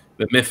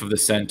myth of the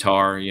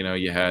centaur. You know,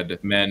 you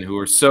had men who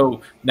were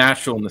so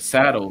natural in the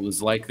saddle, it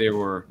was like they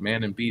were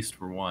man and beast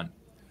were one.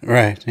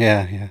 Right.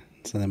 Yeah. Yeah.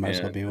 So they might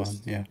as well be one.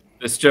 Yeah.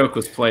 This joke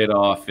was played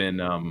off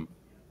in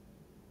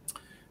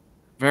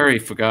very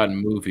forgotten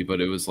movie,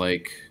 but it was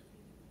like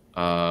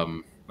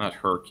not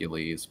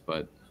Hercules,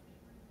 but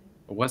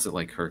was it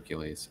like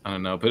Hercules? I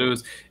don't know, but it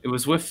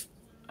was with,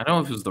 I don't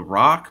know if it was The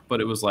Rock,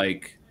 but it was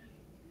like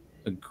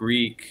a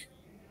Greek,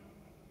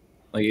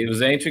 like it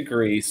was ancient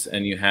Greece,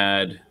 and you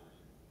had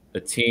a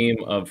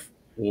team of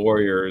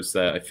warriors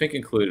that I think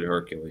included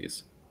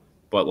Hercules,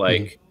 but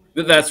like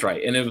that's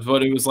right, and it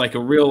was like a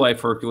real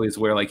life Hercules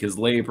where like his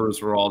labors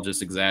were all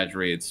just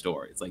exaggerated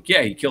stories. Like,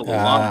 yeah, he killed a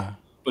lion,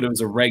 but it was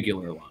a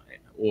regular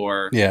lion,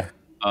 or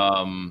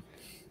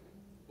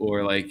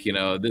or like, you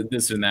know,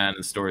 this and that, and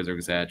the stories are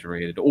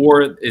exaggerated,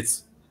 or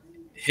it's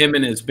him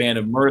and his band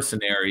of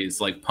mercenaries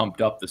like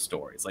pumped up the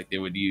stories, like they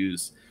would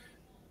use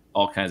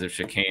all kinds of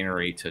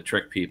chicanery to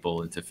trick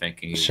people into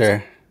thinking he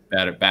was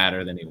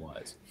better than he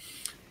was.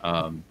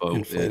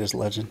 Inflate his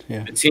legend.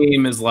 Yeah, the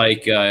team is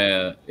like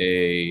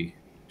a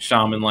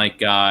shaman-like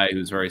guy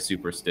who's very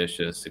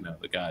superstitious. You know,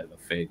 the guy, the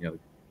fate, you know, the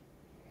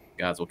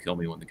gods will kill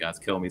me when the gods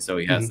kill me. So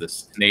he has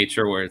this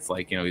nature where it's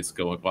like, you know, he's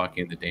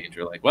walking into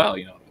danger. Like, well,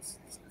 you know,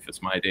 if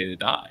it's my day to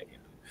die, you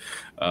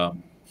know.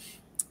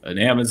 An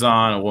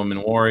Amazon, a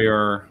woman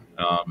warrior,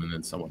 and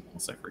then someone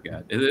else I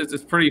forget. It's a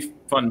pretty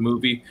fun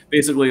movie.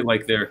 Basically,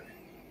 like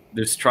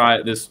this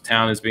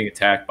town is being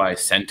attacked by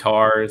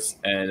centaurs,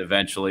 and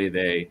eventually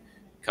they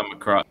come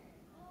across,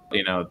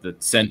 you know, the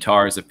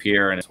centaurs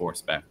appear, and it's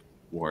horseback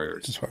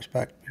warriors. Just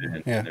horseback.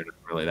 And they're not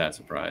really that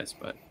surprised,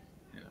 but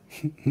you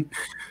know.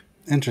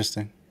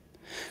 Interesting.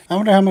 I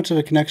wonder how much of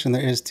a connection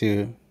there is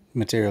to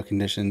material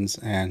conditions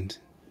and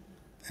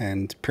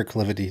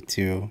proclivity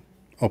to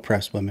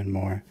oppress women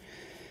more.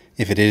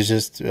 If it is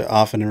just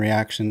often a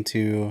reaction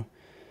to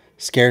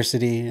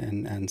scarcity,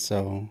 and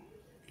so,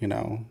 you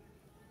know,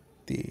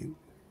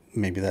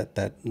 maybe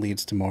that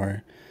leads to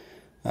more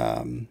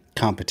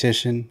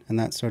competition and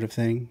that sort of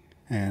thing,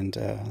 and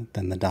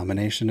then the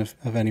domination of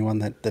anyone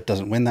that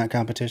doesn't win that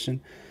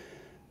competition.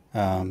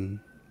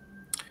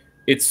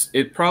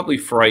 It probably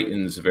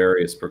frightens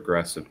various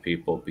progressive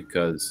people,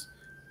 because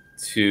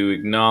to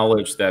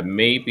acknowledge that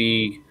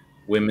maybe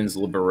women's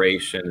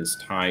liberation is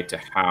tied to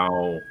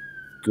how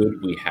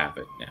good we have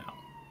it now,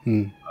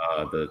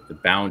 the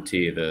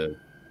bounty, the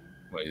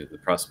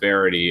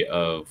prosperity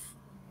of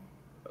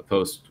a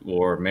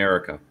post-war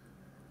America,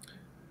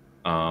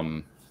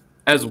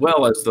 as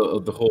well as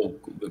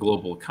the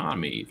global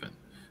economy, even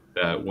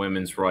that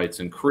women's rights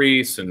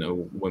increase and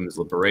women's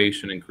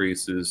liberation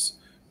increases,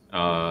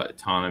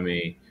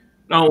 autonomy,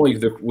 not only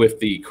with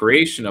the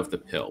creation of the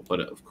pill, but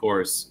of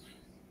course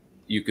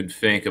you could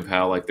think of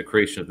how like the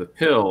creation of the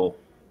pill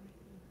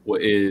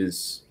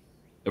is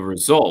a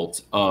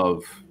result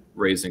of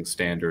raising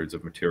standards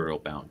of material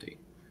bounty.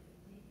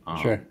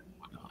 Sure.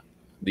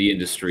 The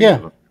industry of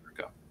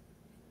America.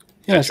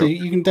 Yeah, so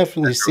you can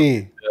definitely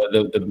see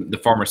the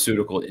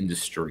pharmaceutical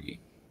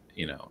industry,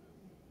 you know,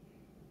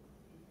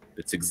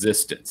 its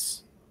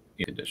existence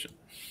in addition.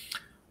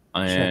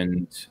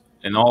 And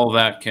all of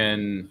that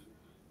can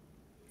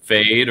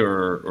fade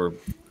or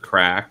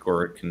crack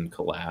or it can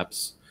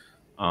collapse.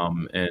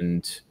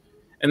 And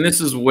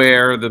this is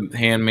where The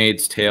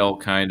Handmaid's Tale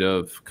kind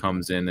of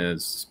comes in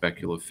as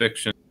speculative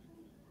fiction,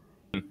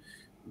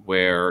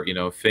 where, you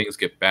know, things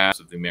get bad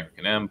of the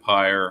American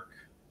Empire.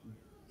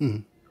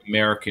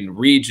 American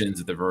regions,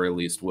 at the very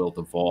least, will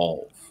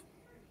devolve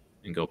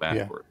and go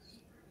backwards.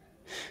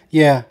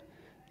 Yeah.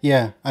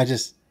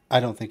 I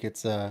don't think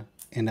it's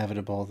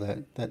inevitable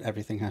that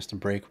everything has to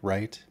break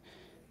right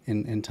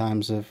in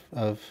times of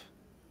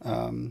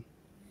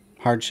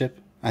hardship.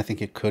 I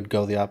think it could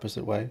go the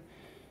opposite way.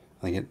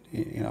 I think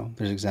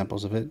there's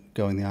examples of it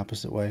going the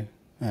opposite way,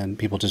 and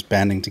people just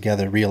banding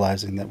together,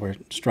 realizing that we're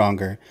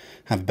stronger,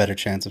 have a better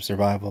chance of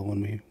survival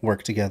when we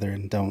work together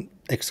and don't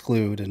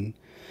exclude and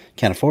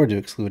can't afford to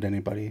exclude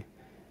anybody.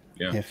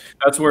 Yeah,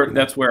 that's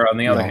where on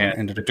the other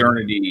hand,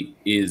 modernity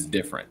is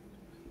different.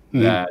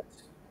 That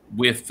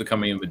with the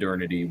coming of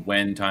modernity,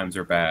 when times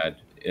are bad,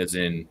 as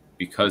in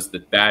because the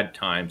bad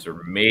times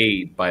are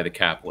made by the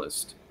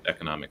capitalist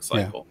economic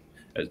cycle.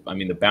 I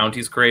mean, the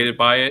bounty's created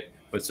by it,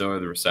 but so are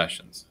the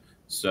recessions.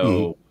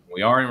 So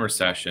we are in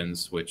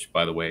recessions, which,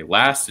 by the way,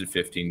 lasted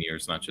 15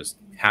 years, not just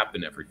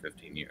happened every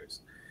 15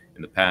 years.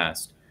 In the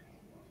past,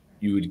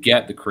 you would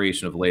get the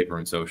creation of labor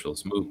and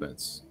socialist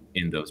movements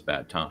in those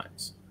bad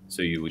times.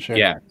 So you would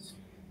get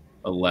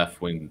a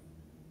left-wing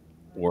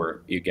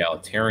or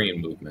egalitarian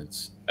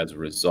movements as a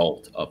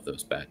result of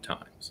those bad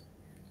times.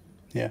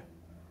 Yeah.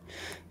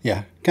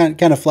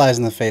 Kind of flies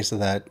in the face of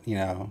that,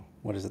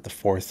 what is it, the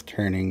fourth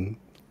turning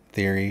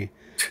theory?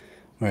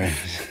 Where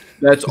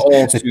that's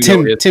all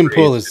Tim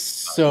Pool is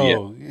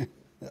so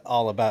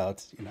all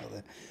about,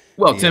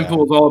 Tim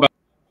Pool is all about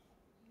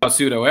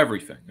pseudo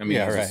everything. I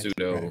mean, he's a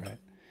pseudo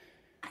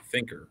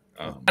thinker.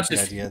 Not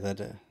just the idea that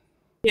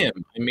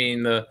him. I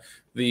mean,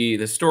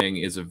 the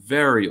story is a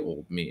very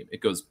old meme.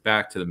 It goes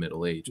back to the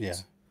Middle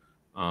Ages.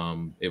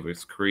 It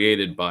was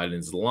created by an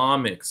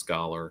Islamic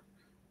scholar.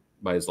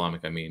 By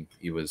Islamic, I mean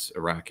he was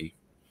Iraqi,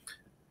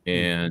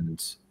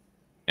 and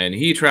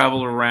he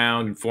traveled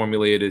around and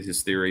formulated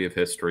his theory of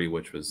history,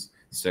 which was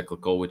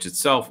cyclical, which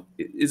itself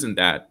isn't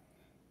that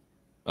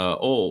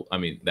old. I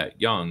mean, that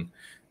young.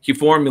 He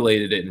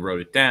formulated it and wrote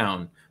it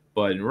down.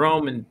 But in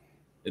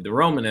the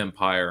Roman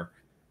Empire,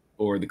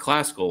 or the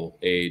classical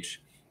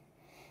age,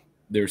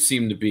 there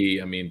seemed to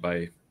be, I mean,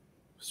 by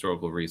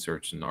historical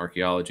research and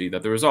archaeology,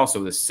 that there was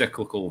also this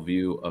cyclical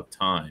view of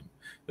time.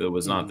 That it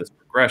was not this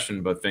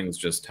progression, but things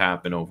just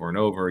happen over and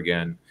over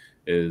again.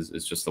 Is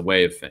just the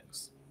way of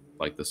things,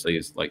 like the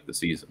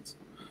seasons.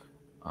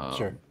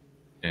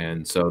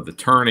 And so the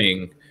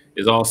turning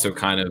is also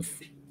kind of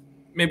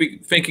maybe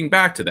thinking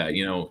back to that,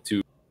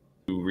 to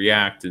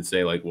react and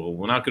say, like, well,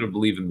 we're not going to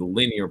believe in the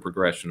linear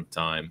progression of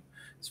time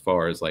as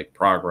far as like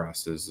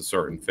progress is a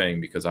certain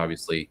thing, because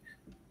obviously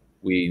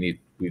we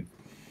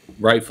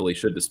rightfully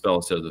should dispel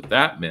ourselves of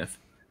that myth,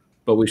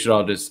 but we should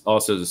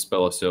also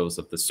dispel ourselves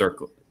of the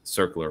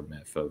circular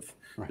myth of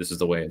this is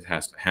the way it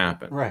has to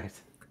happen.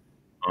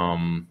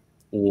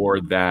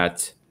 Or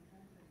that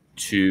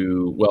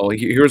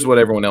here's what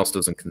everyone else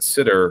doesn't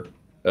consider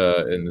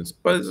in this,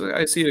 but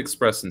I see it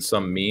expressed in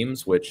some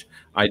memes, which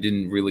I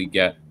didn't really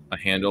get a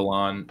handle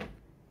on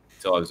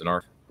until I was in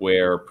art,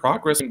 where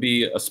progress can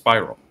be a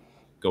spiral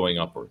going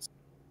upwards.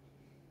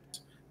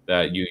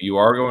 That you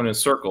are going in a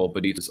circle,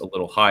 but each is a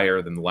little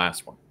higher than the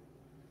last one.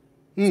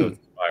 So it's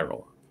a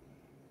spiral.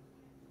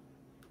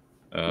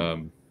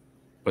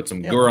 Put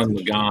some Gurren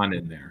Lagann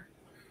in there.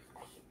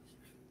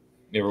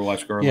 You ever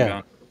watch Gurren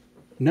Lagann?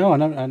 No,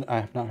 I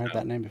have not heard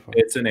that name before.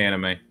 It's an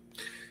anime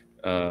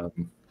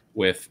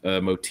with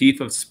a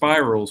motif of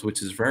spirals,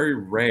 which is very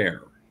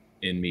rare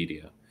in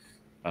media.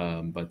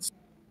 But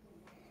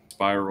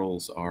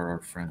spirals are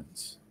our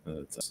friends.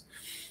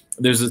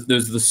 There's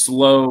the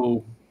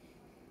slow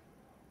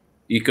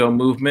eco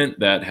movement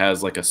that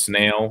has like a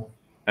snail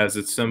as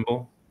its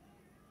symbol.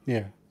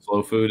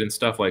 Slow food and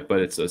stuff but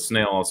it's a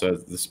snail also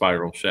has the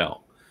spiral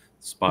shell.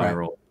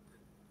 Spiral,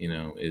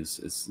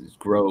 is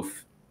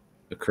growth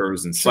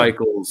occurs in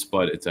cycles,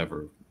 but it's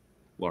ever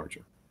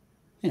larger.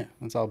 Yeah,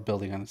 it's all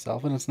building on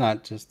itself, and it's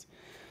not just,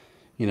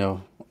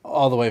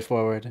 all the way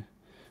forward,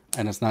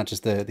 and it's not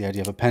just the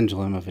idea of a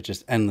pendulum of it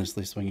just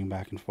endlessly swinging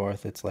back and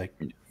forth. It's like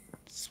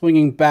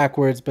swinging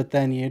backwards, but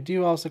then you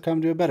do also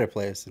come to a better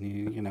place,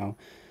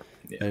 and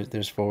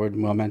there's forward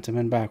momentum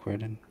and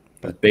backward,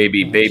 but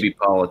baby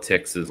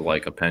politics is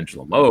like a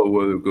pendulum. Oh,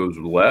 well, it goes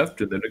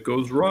left and then it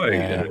goes right,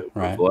 and it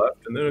goes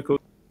left and then it goes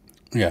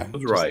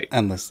right.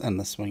 Endless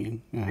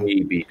swinging.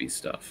 Baby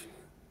stuff.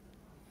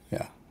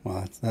 Yeah,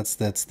 well, that's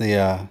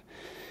the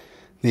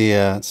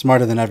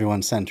smarter than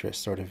everyone centrist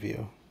sort of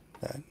view.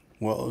 That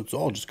it's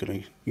all just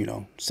gonna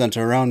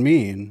center around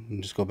me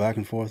and just go back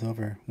and forth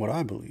over what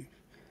I believe.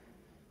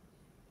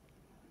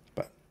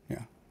 But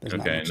there's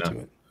not much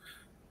to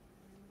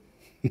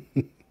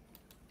it.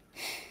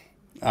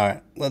 All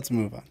right, let's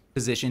move on.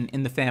 Position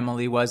in the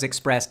family was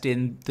expressed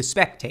in The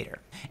Spectator,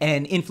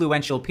 an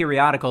influential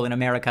periodical in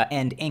America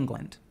and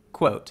England.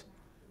 Quote,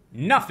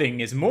 "Nothing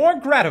is more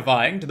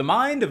gratifying to the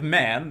mind of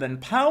man than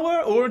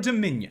power or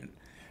dominion.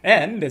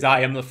 And as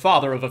I am the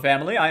father of a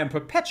family, I am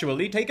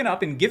perpetually taken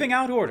up in giving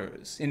out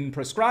orders, in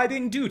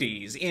prescribing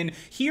duties, in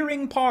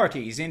hearing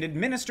parties, in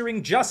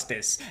administering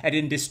justice, and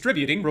in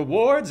distributing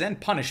rewards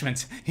and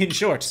punishments. In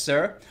short,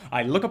 sir,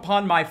 I look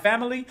upon my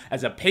family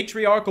as a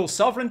patriarchal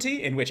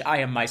sovereignty in which I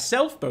am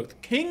myself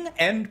both king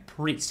and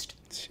priest.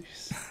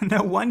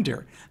 No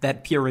wonder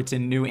that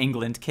Puritan New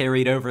England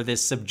carried over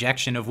this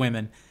subjection of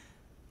women.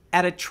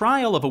 At a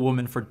trial of a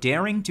woman for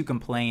daring to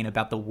complain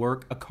about the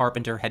work a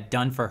carpenter had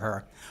done for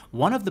her,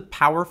 one of the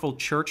powerful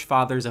church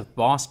fathers of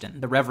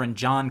Boston, the Reverend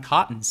John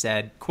Cotton,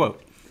 said,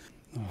 quote,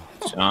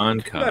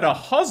 John Cotton. That a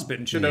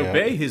husband should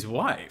obey his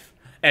wife,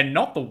 and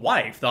not the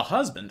wife the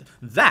husband,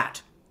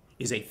 that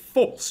is a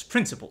false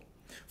principle.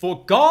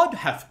 For God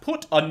hath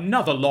put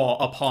another law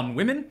upon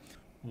women.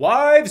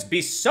 Wives,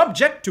 be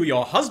subject to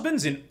your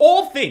husbands in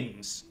all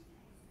things.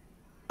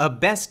 A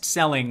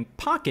best-selling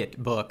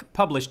pocket book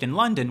published in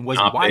London was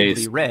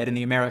widely read in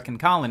the American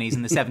colonies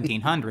in the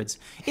 1700s.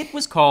 It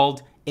was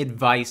called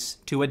Advice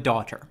to a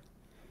Daughter.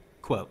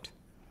 Quote,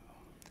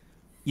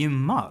 You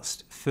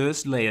must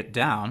first lay it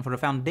down for a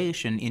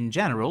foundation in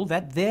general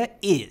that there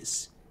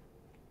is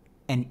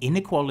an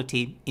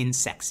inequality in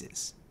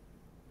sexes,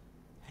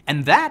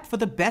 and that for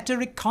the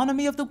better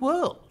economy of the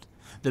world.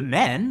 The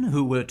men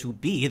who were to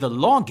be the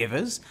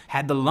lawgivers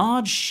had the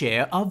large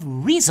share of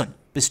reason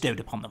bestowed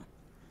upon them,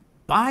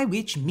 by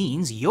which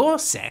means your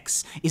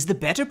sex is the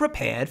better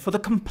prepared for the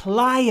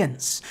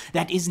compliance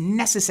that is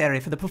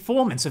necessary for the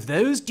performance of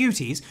those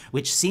duties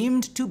which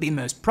seemed to be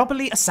most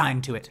properly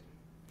assigned to it.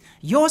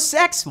 Your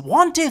sex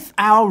wanteth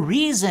our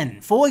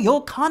reason for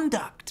your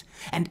conduct,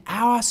 and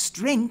our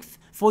strength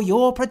for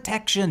your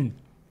protection.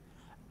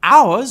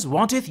 Ours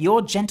wanteth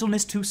your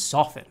gentleness to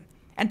soften,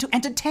 and to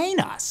entertain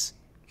us.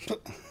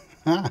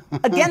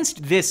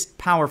 Against this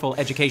powerful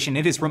education,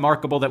 it is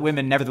remarkable that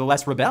women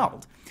nevertheless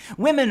rebelled.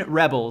 Women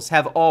rebels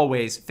have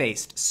always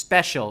faced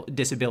special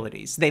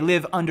disabilities. They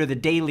live under the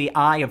daily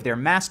eye of their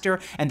master,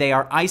 and they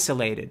are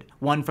isolated,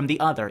 one from the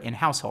other, in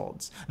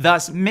households,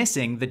 thus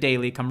missing the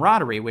daily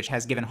camaraderie which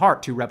has given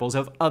heart to rebels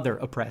of other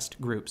oppressed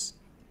groups.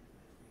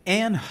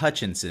 Anne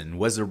Hutchinson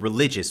was a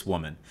religious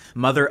woman,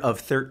 mother of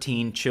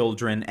 13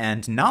 children,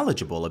 and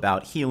knowledgeable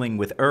about healing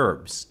with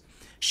herbs.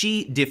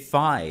 She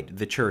defied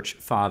the church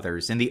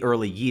fathers in the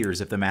early years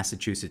of the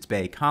Massachusetts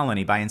Bay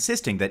Colony by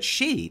insisting that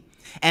she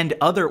and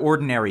other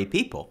ordinary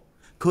people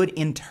could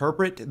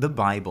interpret the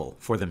Bible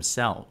for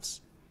themselves.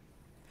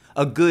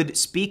 A good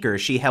speaker,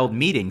 she held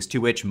meetings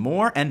to which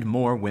more and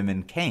more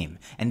women came,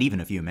 and even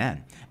a few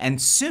men. And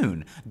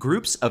soon,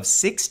 groups of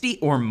 60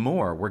 or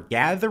more were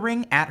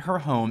gathering at her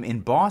home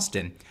in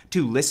Boston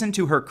to listen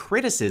to her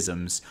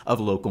criticisms of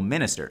local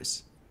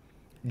ministers.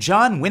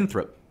 John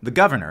Winthrop, the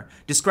governor,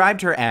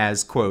 described her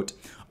as, quote,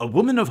 a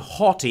woman of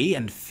haughty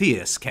and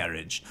fierce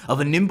carriage,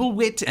 of a nimble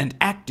wit and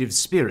active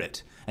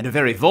spirit, and a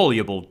very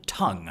voluble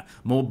tongue,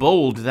 more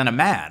bold than a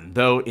man,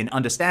 though in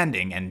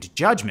understanding and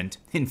judgment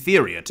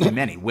inferior to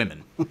many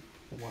women.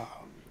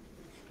 Wow.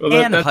 Well,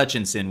 Anne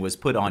Hutchinson was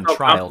put on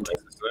trial.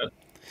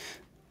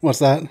 What's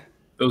that?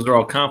 Those are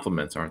all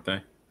compliments, aren't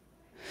they?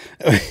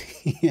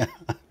 Yeah.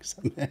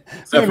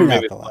 Except for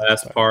maybe the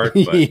last part,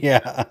 but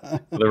yeah.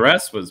 The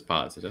rest was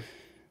positive.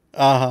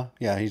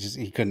 Yeah,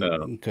 he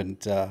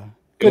couldn't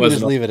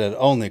just leave it at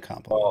only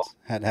compliments.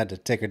 Had to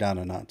take her down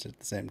a notch at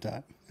the same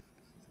time.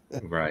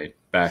 Right,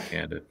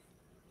 backhanded.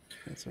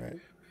 That's right.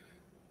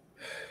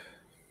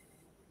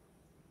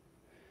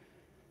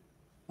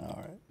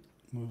 All right,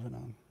 moving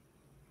on.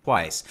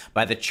 Twice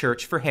by the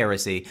church for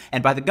heresy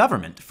and by the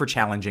government for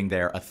challenging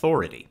their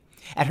authority.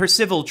 At her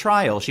civil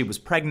trial, she was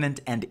pregnant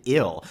and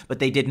ill, but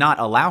they did not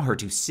allow her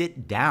to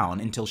sit down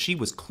until she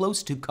was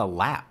close to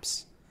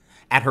collapse.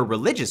 At her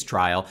religious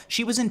trial,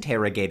 she was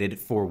interrogated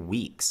for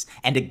weeks,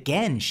 and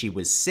again she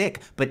was sick,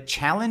 but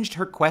challenged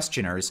her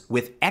questioners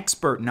with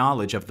expert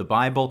knowledge of the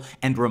Bible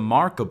and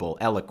remarkable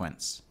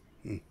eloquence.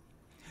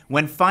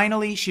 When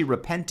finally she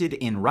repented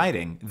in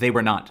writing, they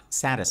were not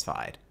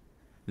satisfied.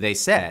 They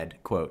said,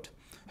 quote,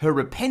 her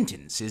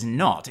repentance is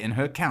not in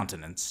her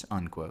countenance,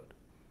 unquote.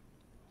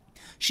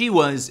 She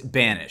was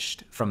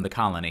banished from the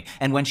colony,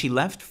 and when she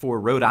left for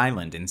Rhode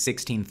Island in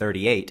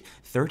 1638,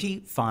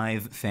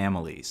 35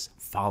 families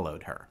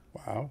followed her.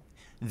 Wow.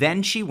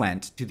 Then she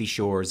went to the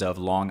shores of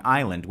Long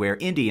Island, where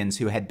Indians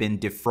who had been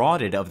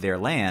defrauded of their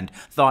land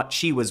thought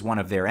she was one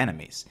of their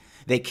enemies.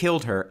 They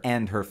killed her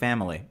and her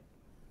family.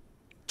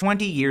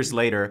 20 years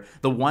later,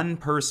 the one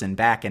person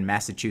back in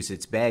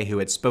Massachusetts Bay who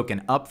had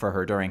spoken up for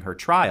her during her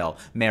trial,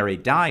 Mary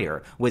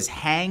Dyer, was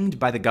hanged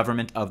by the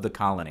government of the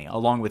colony,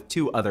 along with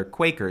 2 other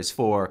Quakers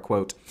for,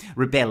 quote,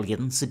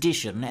 rebellion,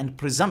 sedition, and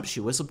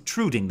presumptuous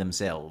obtruding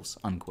themselves,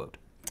 unquote.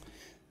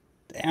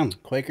 Damn,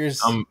 Quakers.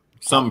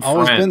 Some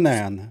always friends. been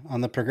there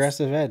on the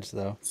progressive edge,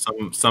 though.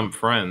 Some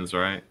friends,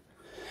 right?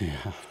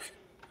 Yeah.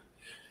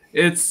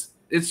 It's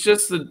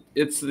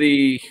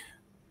the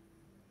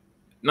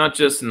not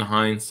just in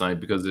hindsight,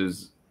 because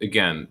there's,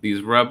 again,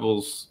 these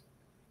rebels,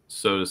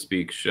 so to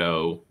speak,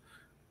 show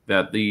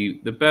that the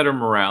better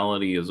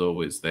morality is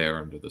always there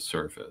under the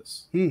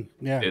surface.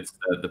 Yeah. It's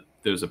that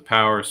there's a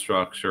power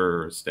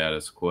structure or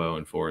status quo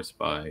enforced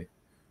by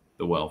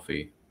the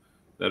wealthy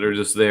that are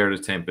just there to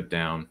tamp it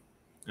down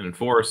and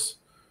enforce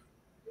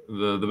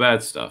the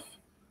bad stuff.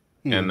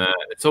 And that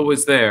it's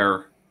always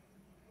there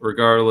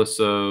regardless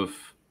of,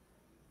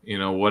 you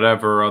know,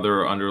 whatever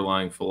other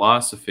underlying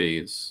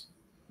philosophies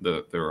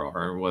that there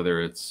are,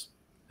 whether it's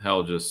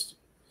hell just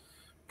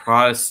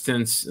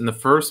Protestants in the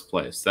first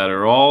place that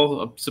are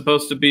all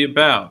supposed to be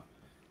about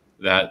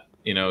that,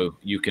 you know,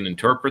 you can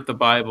interpret the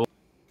Bible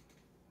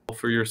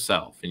for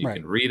yourself and you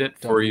can read it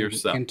for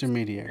yourself.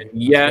 Intermediary.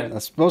 And yet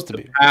that's supposed to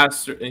the be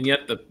pastor, and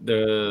yet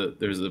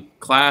there's a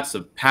class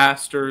of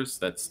pastors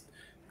that's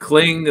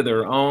cling to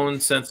their own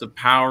sense of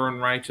power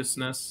and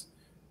righteousness.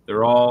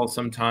 They're all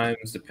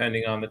sometimes,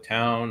 depending on the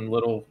town,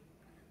 little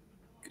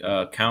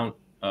count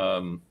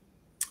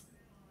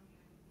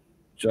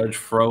Judge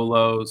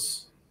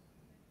Frollos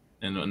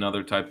and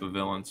another type of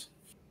villains.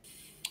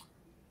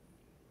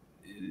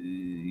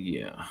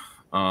 Yeah.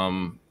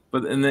 But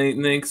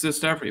they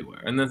exist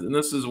everywhere. And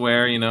this is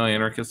where, you know,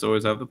 anarchists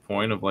always have the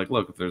point of like,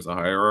 look, if there's a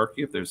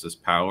hierarchy, if there's this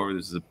power,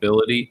 there's this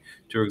ability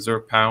to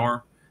exert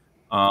power.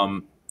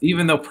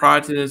 Even though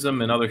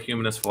Protestantism and other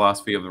humanist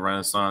philosophy of the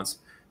Renaissance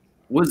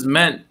was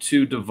meant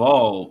to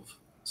devolve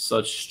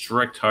such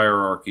strict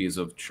hierarchies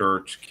of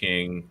church,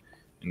 king,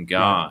 and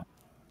God,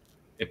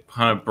 it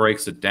kind of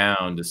breaks it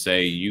down to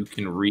say you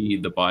can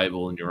read the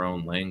Bible in your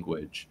own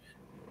language.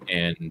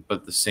 But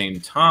at the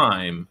same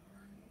time,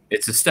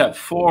 it's a step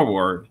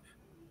forward,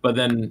 but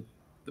then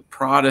the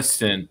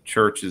Protestant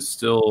churches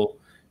still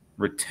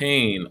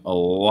retain a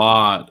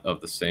lot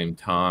of the same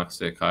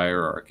toxic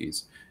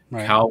hierarchies.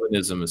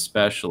 Calvinism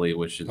especially,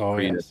 which is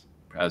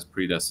has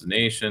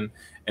predestination,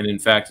 and in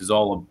fact is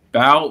all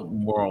about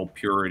moral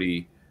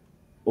purity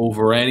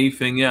over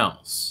anything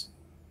else.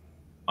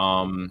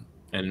 And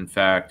in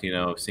fact, you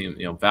know,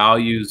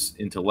 values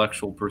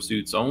intellectual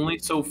pursuits only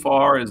so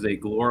far as they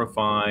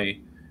glorify,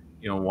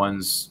 you know,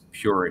 one's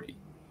purity.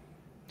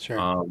 Sure.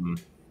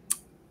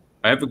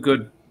 I have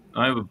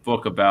a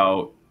book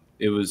about,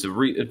 it was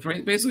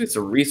basically it's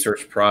a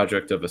research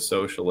project of a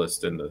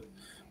socialist in the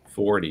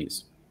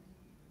 40s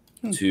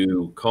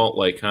to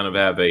kind of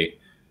have a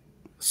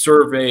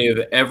survey of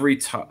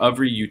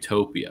every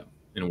utopia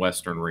in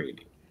Western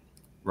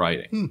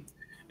writing.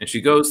 And she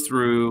goes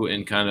through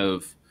and kind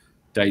of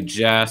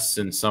digests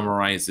and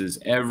summarizes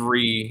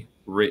every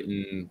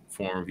written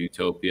form of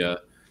utopia,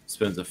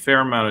 spends a fair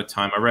amount of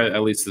time. I read,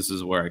 at least this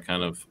is where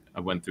I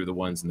went through the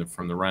ones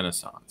from the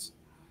Renaissance.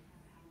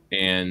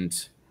 And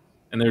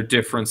there are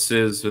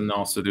differences and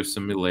also there's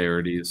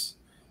similarities.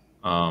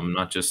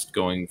 Not just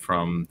going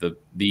from the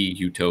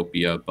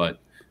utopia,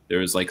 but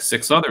there's like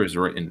 6 others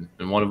written,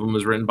 and one of them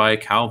was written by a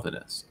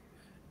Calvinist.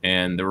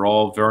 And they're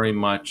all very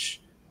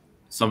much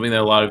something that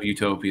a lot of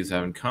utopias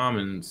have in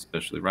common,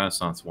 especially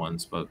Renaissance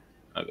ones, but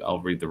I'll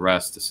read the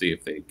rest to see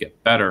if they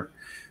get better.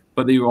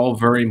 But they all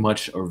very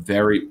much are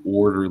very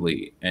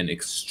orderly and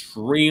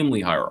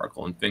extremely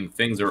hierarchical, and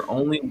things are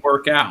only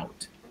work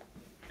out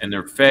and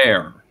they're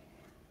fair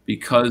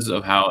because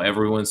of how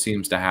everyone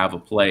seems to have a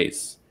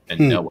place and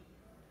know it.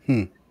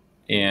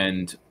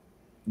 And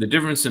the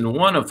difference in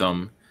one of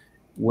them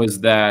was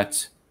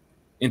that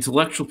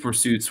intellectual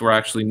pursuits were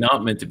actually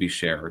not meant to be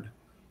shared,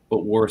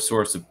 but were a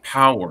source of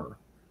power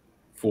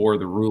for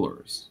the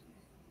rulers.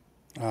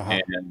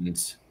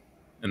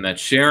 And that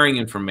sharing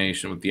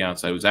information with the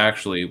outside was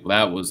actually,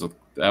 that was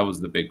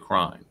the big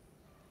crime.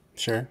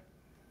 Sure.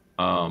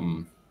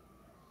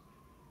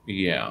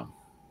 Yeah.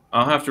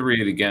 I'll have to read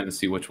it again to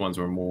see which ones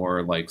were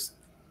more like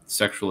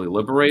sexually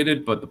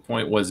liberated, but the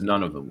point was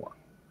none of them were.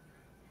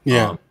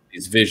 Yeah.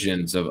 These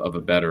visions of a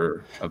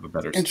better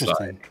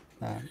society.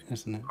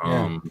 Isn't it?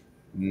 Yeah.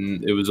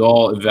 It was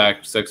all, in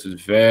fact, sex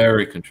was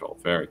very controlled,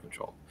 very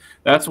controlled.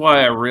 That's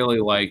why I really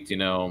liked, you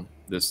know,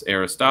 this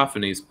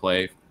Aristophanes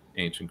play,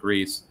 ancient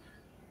Greece,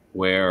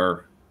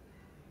 where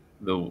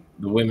the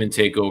women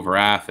take over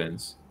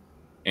Athens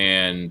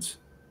and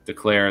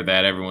declare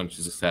that everyone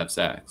should just have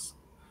sex,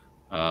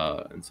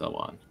 and so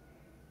on,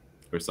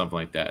 or something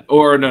like that.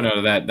 Or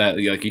no, that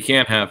like you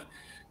can't have,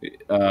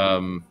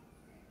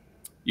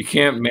 you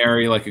can't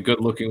marry like a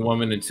good-looking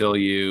woman until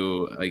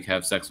you like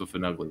have sex with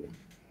an ugly woman,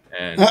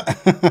 and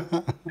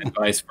and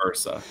vice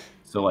versa.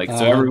 So like,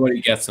 so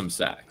everybody gets some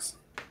sex,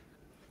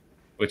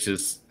 which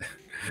is,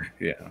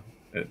 yeah,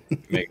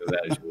 make of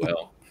that as you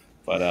will.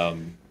 But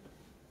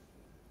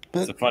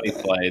it's a funny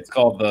play. It's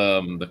called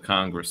the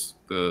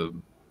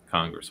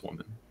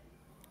Congresswoman.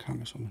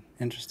 Congresswoman.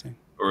 Interesting.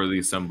 Or the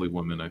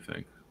Assemblywoman, I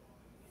think.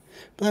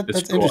 But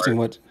that's interesting.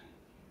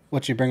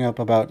 What you bring up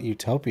about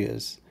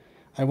utopias.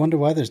 I wonder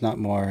why there's not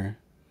more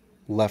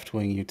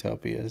left-wing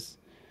utopias.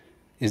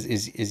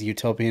 Is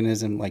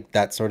utopianism like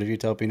that sort of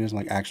utopianism,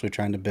 like actually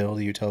trying to build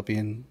a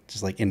utopian,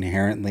 just like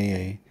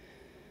inherently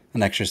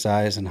an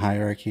exercise in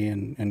hierarchy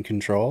and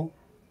control,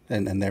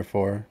 and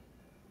therefore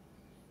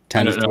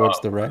tends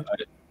towards the right?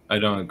 I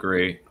don't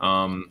agree.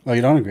 Oh,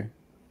 you don't agree?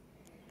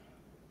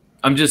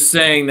 I'm just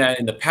saying that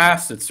in the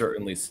past it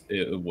certainly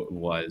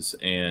was,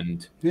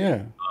 and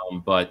Yeah.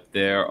 but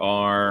there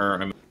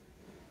are. I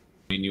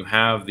mean, you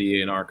have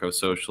the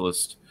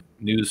anarcho-socialist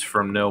News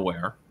from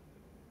Nowhere,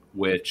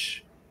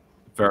 which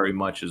very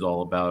much is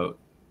all about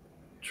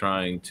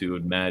trying to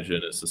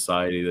imagine a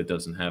society that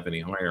doesn't have any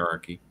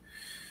hierarchy.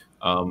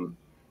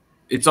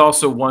 It's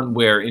also one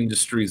where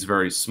industry is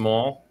very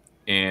small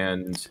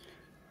and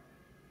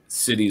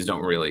cities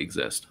don't really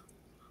exist.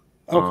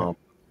 Okay.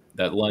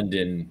 That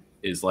London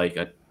is like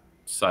a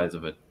size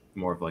of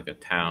more of like a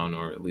town,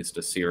 or at least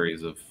a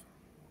series of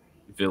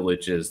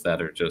villages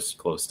that are just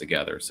close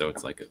together. So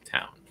it's like a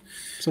town.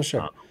 So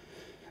sure. Um,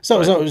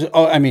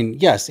 I mean,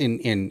 yes,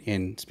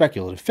 in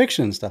speculative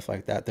fiction and stuff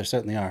like that, there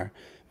certainly are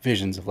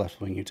visions of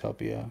left wing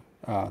utopia.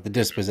 The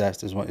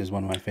Dispossessed is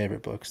one of my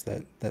favorite books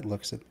that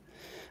looks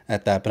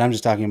at that. But I'm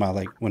just talking about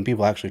like when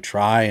people actually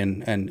try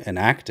and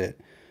enact it.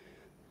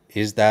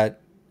 Is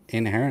that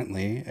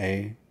inherently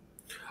a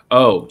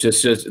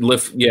just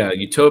lift? Yeah,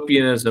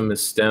 utopianism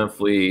is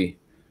definitely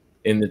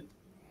in the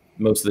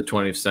most of the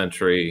 20th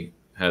century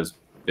has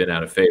been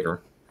out of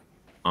favor.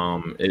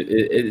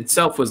 It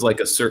itself was like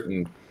a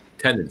certain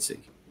tendency,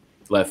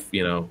 left,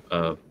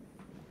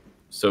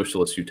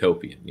 socialist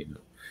utopian,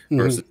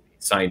 versus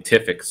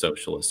scientific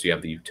socialist. You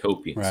have the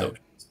utopian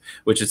socialist,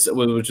 which is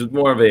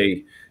more of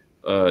a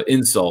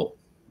insult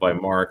by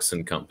Marx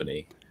and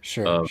company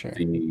of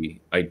the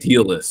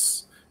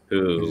idealists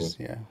who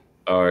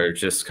are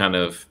just kind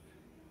of,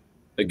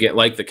 again,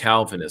 like the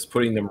Calvinists,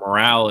 putting the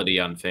morality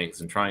on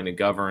things and trying to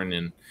govern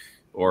and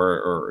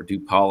or do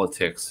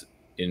politics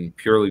in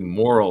purely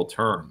moral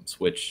terms,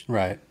 which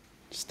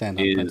stand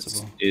on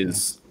principle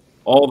is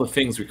all the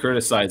things we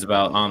criticize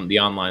about on the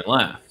online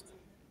left,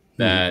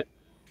 that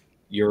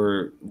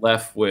you're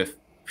left with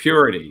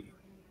purity,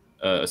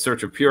 a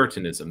search of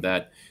puritanism,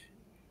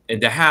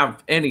 and to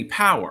have any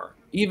power,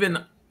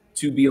 even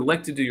to be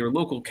elected to your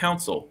local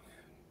council,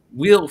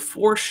 will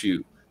force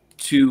you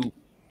to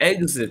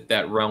exit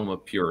that realm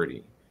of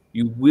purity.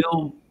 You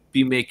will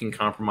be making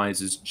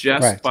compromises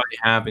just by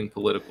having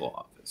political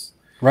office.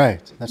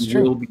 That's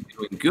true. You will be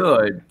doing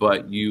good,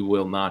 but you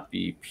will not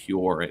be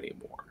pure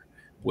anymore,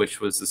 which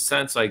was the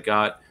sense I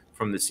got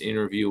from this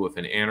interview with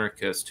an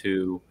anarchist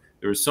who,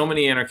 there were so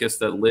many anarchists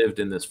that lived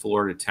in this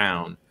Florida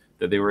town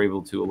that they were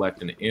able to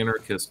elect an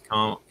anarchist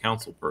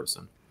council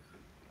person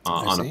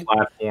on a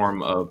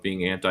platform of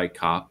being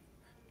anti-cop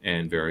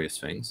and various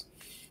things.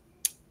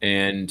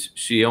 And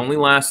she only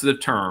lasted a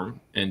term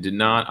and did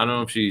not, I don't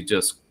know if she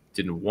just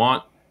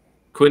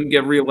couldn't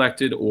get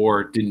reelected,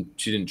 or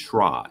she didn't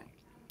try.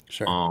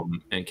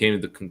 And came to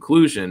the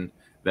conclusion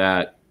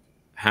that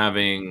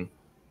having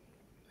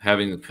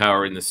the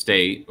power in the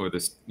state, or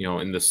this,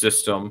 in the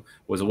system,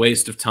 was a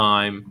waste of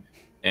time,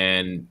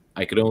 and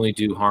I could only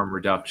do harm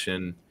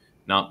reduction,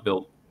 not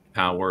build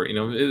power.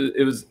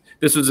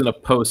 This was in a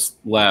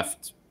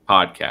post-left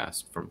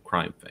podcast from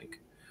Crime Think.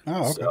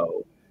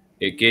 So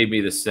it gave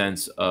me the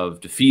sense of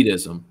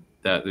defeatism,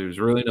 that there's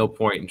really no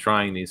point in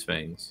trying these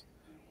things.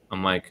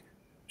 I'm like,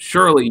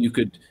 surely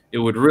it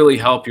would really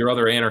help your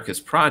other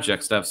anarchist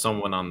projects to have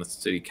someone on the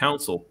city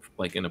council,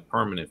 like in a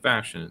permanent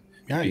fashion.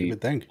 Yeah, you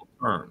would think.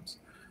 Terms.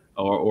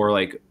 Or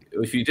like,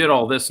 if you did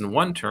all this in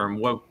one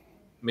term,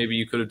 maybe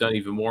you could have done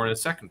even more in a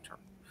second term.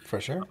 For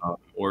sure.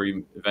 Or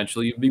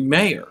eventually you'd be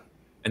mayor,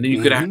 and then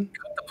you could actually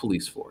cut the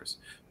police force.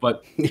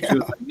 But she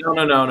was like,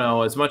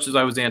 no. As much as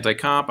I was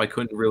anti-cop, I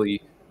couldn't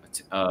really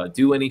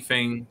do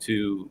anything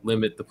to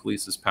limit the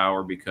police's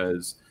power,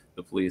 because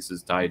the police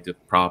is tied to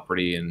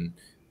property, and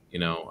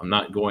I'm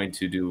not going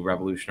to do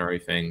revolutionary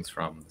things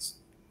from the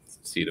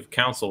seat of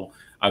council.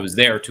 I was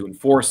there to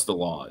enforce the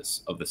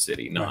laws of the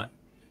city, not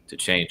to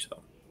change them,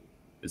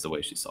 is the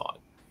way she saw it.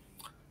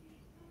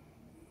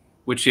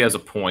 Which she has a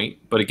point,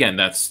 but again,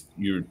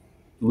 you're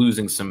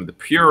losing some of the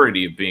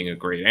purity of being a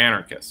great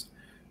anarchist.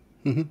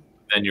 Then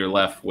you're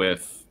left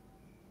with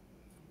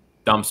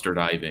dumpster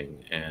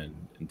diving and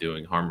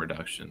doing harm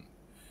reduction,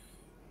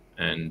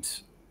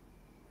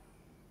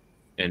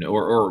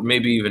 or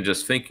maybe even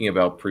just thinking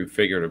about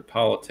prefigurative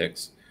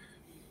politics.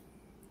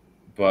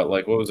 But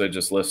like, what was I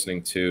just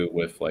listening to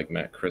with like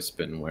Matt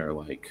Crispin, where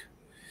like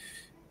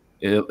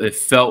it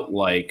felt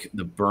like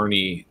the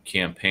Bernie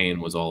campaign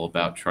was all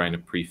about trying to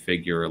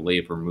prefigure a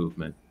labor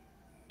movement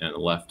and the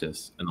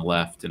leftists and the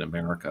left in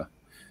America,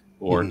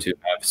 or to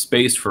have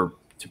space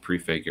to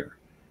prefigure,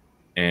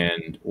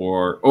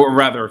 or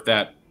rather,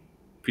 that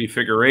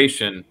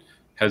prefiguration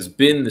has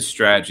been the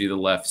strategy of the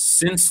left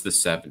since the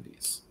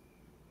 70s,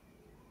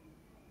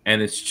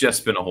 and it's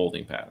just been a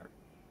holding pattern.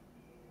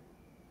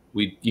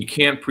 You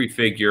can't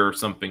prefigure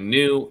something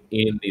new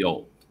in the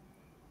old.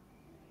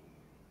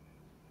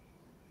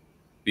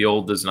 The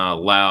old does not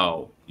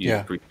allow you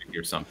to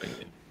prefigure something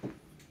new.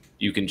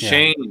 You can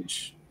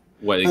change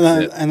what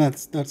exists, and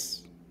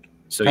that's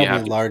so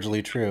probably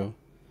largely true.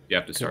 You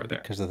have to start there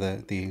because of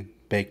the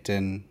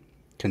baked-in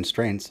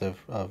constraints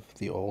of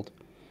the old.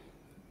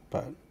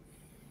 But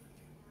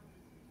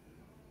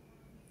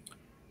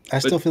I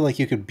still feel like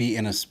you could be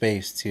in a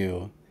space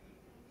to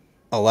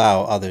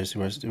allow others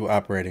who are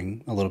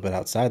operating a little bit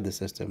outside the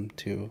system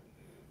to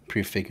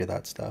prefigure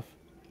that stuff.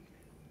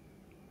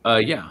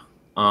 Yeah.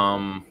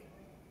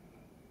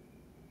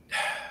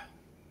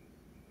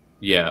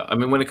 Yeah. I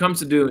mean, when it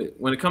comes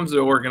to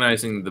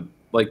organizing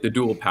the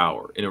dual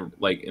power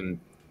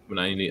when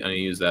I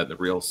use that in the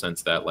real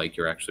sense that like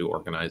you're actually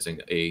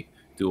organizing a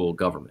dual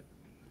government,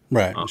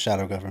 Right.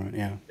 Shadow government.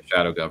 Yeah.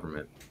 shadow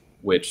government,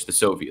 which the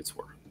Soviets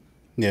were.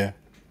 Yeah.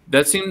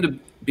 That seemed to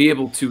be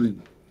able to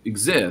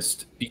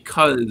exist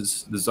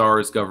because the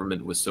Tsar's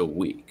government was so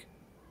weak.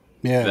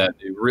 Yeah. That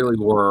they really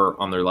were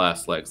on their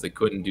last legs. They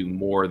couldn't do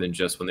more than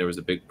just when there was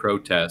a big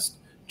protest,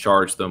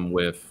 charge them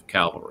with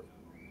cavalry.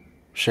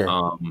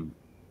 Sure.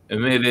 And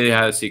maybe they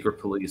had a secret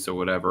police or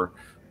whatever,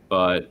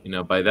 but you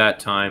know, by that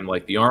time,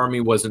 like the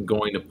army wasn't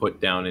going to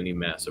put down any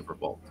massive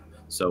revolt.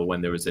 So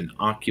when there was an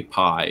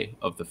occupy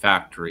of the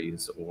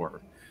factories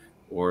or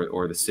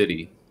the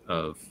city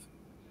of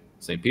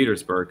St.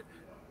 Petersburg,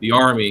 the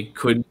army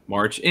couldn't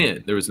march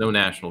in. There was no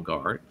National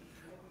Guard.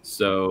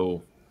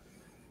 So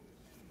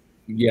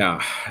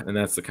yeah, and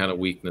that's the kind of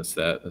weakness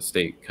that a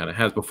state kind of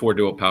has before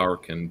dual power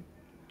can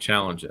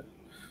challenge it.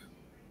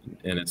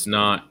 And it's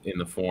not in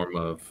the form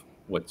of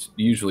what's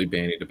usually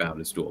bandied about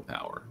as dual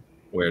power,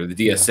 where the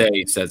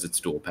DSA says it's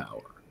dual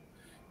power.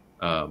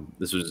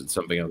 This was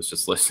something I was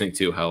just listening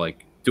to, how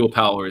like dual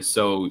power is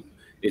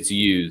it's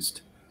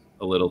used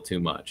a little too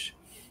much.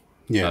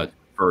 Yeah.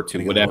 For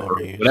to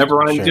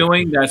whatever I'm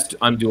doing,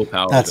 I'm dual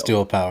power. That's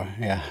dual power.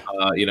 Yeah.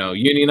 You know,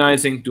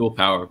 unionizing, dual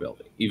power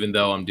building, even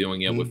though I'm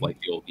doing it with like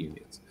the old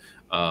unions.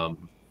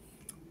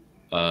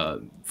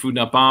 Food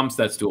not bombs,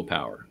 that's dual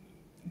power.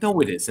 No,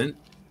 it isn't.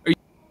 Are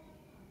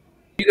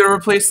you going to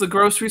replace the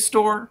grocery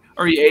store?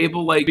 Are you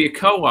able, like, be a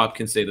co-op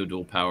can say the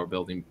dual power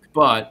building,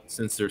 but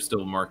since they're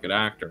still a market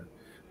actor,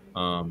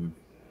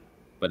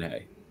 but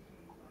hey,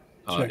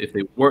 Sure.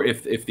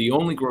 if the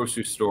only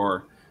grocery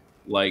store,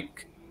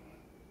 like,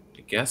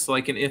 I guess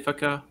like in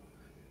Ithaca,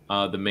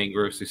 the main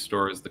grocery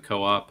store is the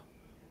co-op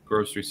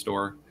grocery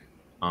store,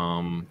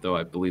 though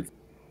I believe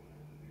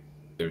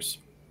there's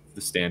the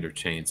standard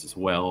chains as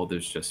well.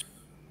 There's just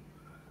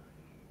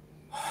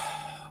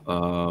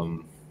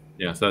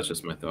yeah, so that's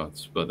just my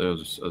thoughts, but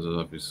there's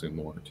obviously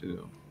more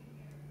too.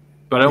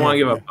 But I don't want to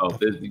give up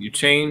hope. You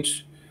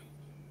change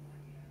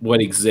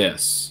what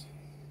exists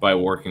by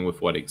working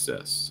with what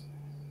exists,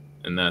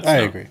 and that's I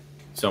agree.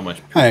 So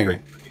much. I agree.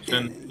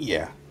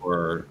 Yeah.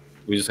 Or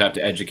we just have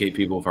to educate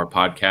people with our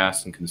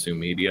podcasts and consume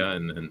media,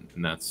 and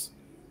that's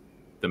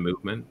the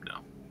movement. No.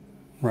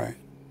 Right.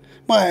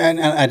 Well, and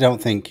I don't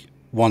think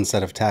one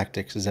set of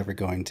tactics is ever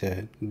going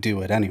to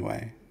do it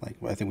anyway. Like,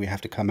 I think we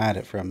have to come at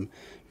it from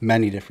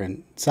many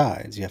different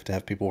sides. You have to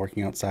have people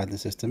working outside the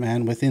system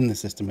and within the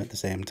system at the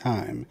same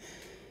time.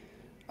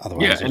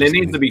 Otherwise, yeah, and it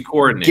needs to be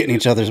coordinated. Get in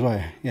each other's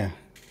way. Yeah.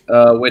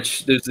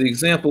 Which there's the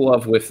example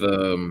of with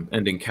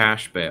ending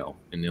cash bail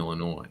in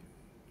Illinois.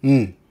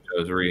 I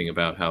was reading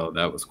about how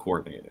that was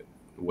coordinated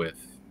with.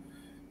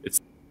 It's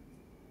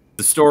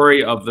the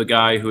story of the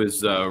guy who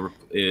is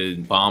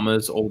in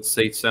Obama's old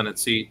state Senate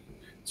seat.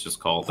 It's just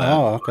called that.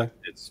 Oh, okay.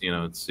 It's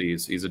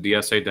he's a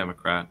DSA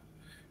Democrat,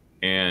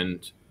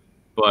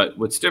 but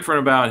what's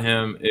different about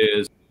him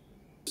is,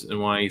 and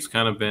why he's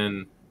kind of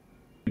been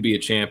to be a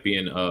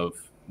champion of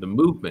the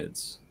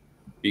movements,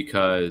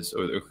 because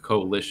or the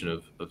coalition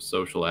of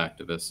social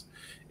activists,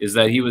 is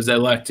that he was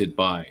elected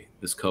by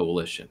this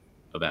coalition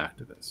of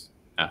activism,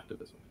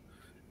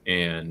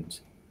 and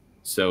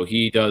so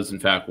he does in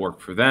fact work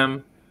for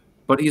them,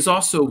 but he's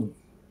also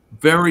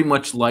very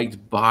much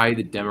liked by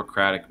the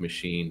Democratic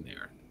machine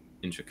there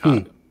in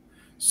Chicago.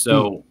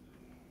 So,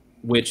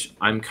 which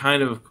I'm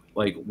kind of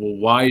like, well,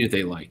 why do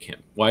they like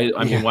him? Why?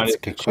 I mean, why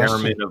did the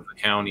chairman of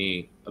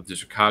the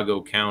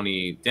Chicago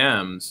County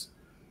Dems,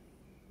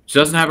 which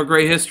doesn't have a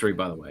great history,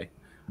 by the way,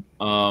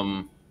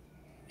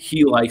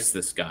 he likes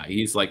this guy.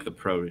 He's like the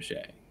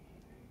protege,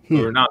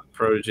 or not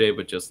protege,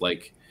 but just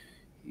like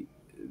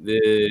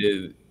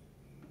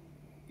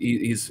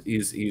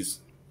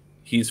he's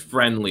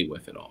friendly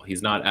with it all.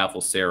 He's not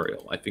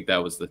adversarial. I think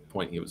that was the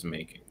point he was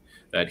making,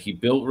 that he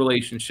built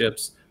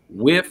relationships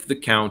with the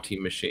county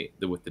machine,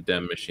 with the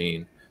Dem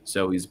machine.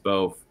 So he's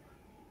both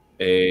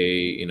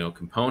a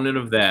component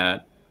of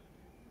that,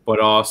 but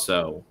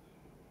also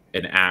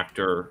an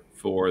actor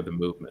for the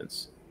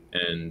movements,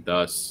 and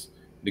thus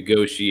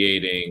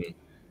negotiating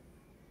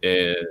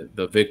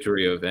the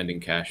victory of ending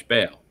cash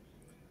bail.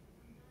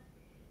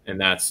 And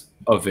that's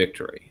a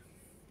victory,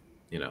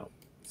 Yeah,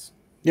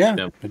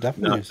 it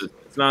definitely is.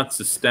 It's not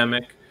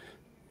systemic.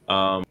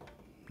 No,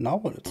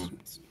 but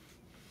it's.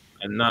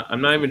 I'm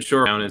not even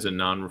sure how is a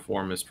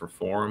non-reformist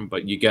reform,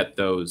 but you get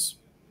those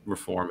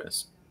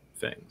reformist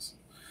things.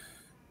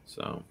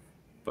 So,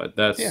 but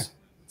it's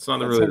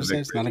not really the victory.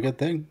 It's not a good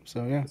thing.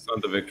 So yeah, it's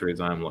not the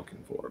victories I'm looking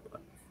for. But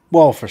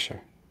well, for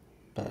sure.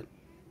 But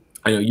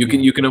I know you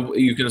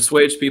can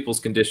assuage people's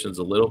conditions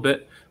a little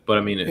bit, but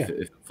I mean, if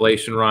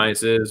inflation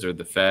rises or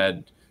the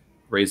Fed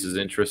raises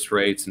interest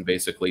rates and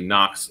basically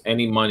knocks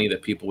any money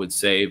that people would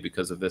save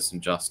because of this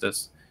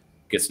injustice,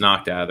 gets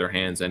knocked out of their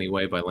hands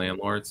anyway by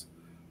landlords,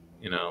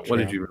 You know, True. what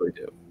did you really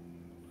do?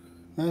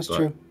 That's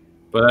true.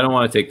 But I don't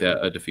want to take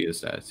that a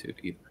defeatist attitude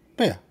either.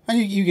 But yeah, and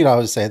you could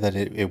always say that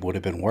it would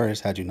have been worse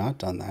had you not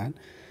done that.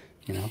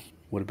 You know,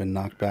 would have been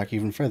knocked back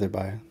even further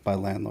by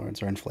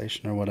landlords or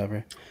inflation or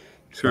whatever.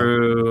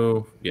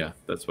 True. So, yeah,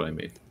 that's what I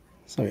mean.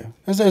 So yeah,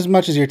 as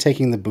much as you're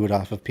taking the boot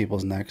off of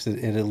people's necks,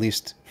 it at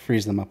least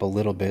frees them up a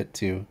little bit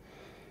to,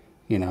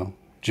 you know,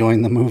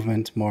 join the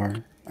movement more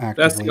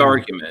actively. That's the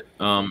argument,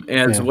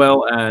 as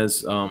well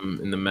as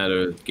in the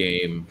meta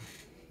game,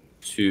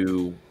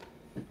 to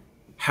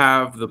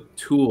have the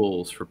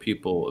tools for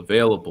people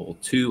available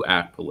to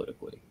act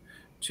politically,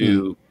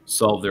 to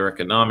solve their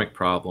economic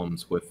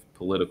problems with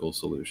political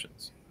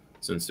solutions,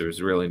 since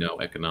there's really no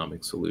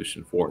economic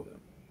solution for them,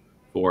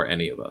 for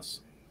any of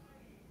us.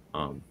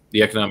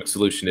 The economic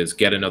solution is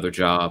get another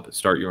job,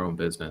 start your own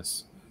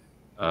business,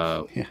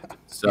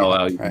 sell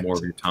out even more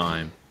of your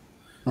time.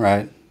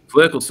 Right.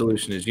 Political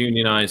solution is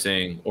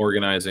unionizing,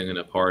 organizing in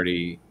a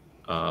party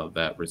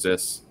that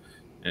resists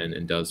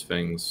and does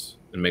things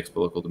and makes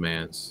political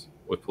demands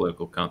with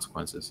political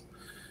consequences.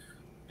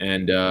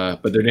 And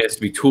but there needs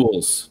to be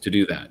tools to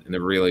do that, and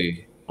there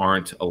really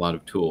aren't a lot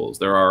of tools.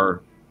 There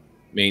are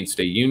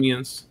mainstay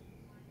unions,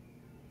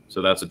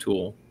 so that's a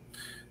tool.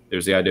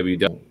 There's the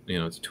IWW, you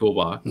know, it's a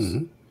toolbox.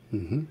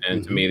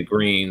 And to me, the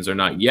Greens are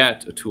not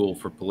yet a tool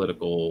for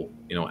political,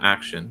 you know,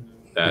 action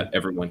that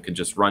everyone can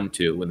just run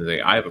to when they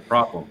say, I have a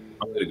problem,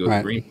 I'm going to go to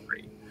the Green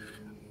Party.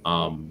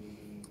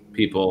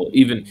 People,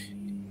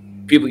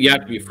 you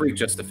have to be a freak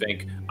just to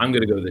think, I'm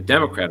going to go to the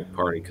Democratic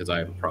Party because I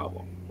have a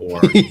problem. Or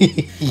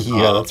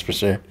yeah, that's for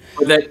sure.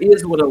 But that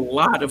is what a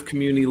lot of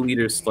community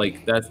leaders,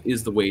 like, that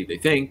is the way they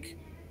think.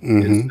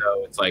 And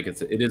so it's like,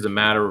 it is a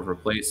matter of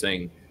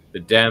replacing the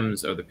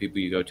Dems are the people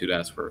you go to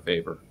ask for a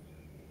favor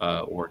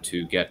or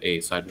to get a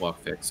sidewalk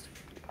fixed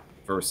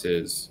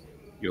versus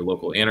your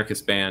local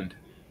anarchist band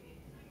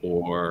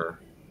or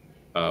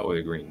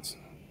the Greens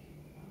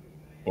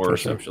or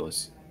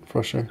socialists.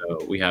 For sure.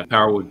 So we have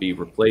power would be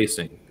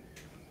replacing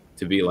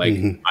to be like,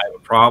 I have a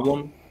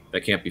problem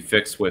that can't be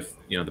fixed with,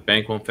 you know, the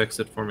bank won't fix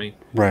it for me.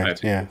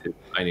 Right.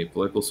 I need a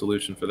political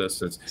solution for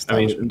this. I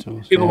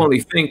mean, people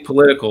only think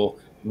political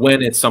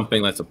when it's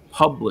something that's a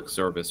public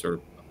service or a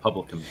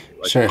public community.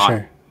 Like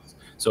sure.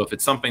 So if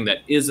it's something that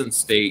isn't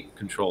state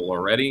control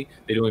already,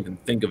 they don't even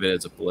think of it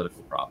as a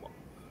political problem.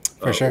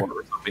 For sure.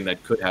 Or something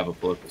that could have a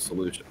political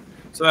solution.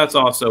 So that's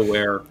also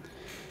where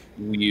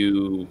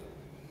you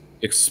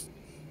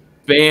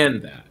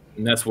expand that.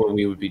 And that's where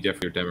we would be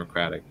different from your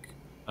Democratic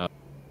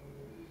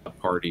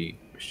Party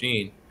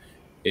machine,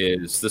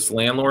 is this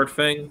landlord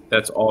thing.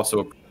 That's also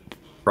a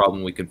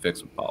problem we can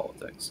fix with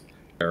politics.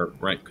 Or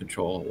rent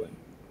control and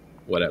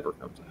whatever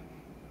comes out.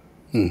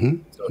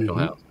 Social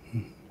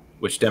housing,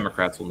 which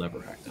Democrats will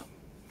never act on.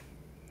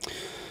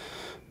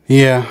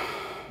 Yeah.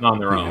 On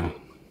their own.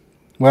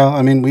 Well,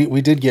 I mean,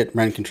 we did get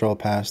rent control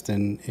passed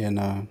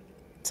in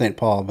St.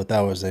 Paul, but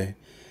that was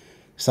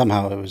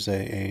somehow it was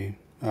a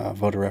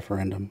voter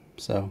referendum.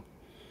 So,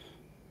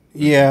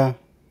 yeah,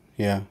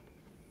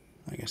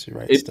 I guess you're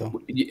right.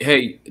 Still,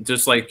 hey,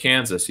 just like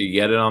Kansas, you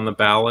get it on the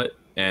ballot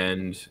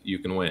and you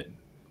can win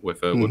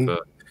with a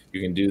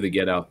you can do the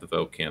get out the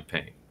vote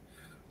campaign,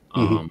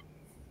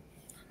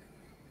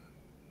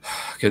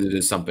 because it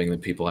is something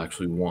that people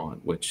actually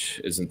want,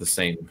 which isn't the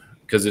same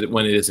because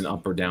when it isn't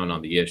up or down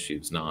on the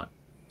issues, not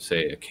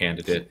say a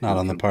candidate not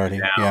on the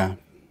party,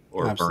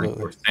 or Bernie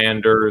or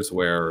Sanders,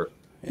 where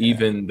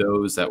even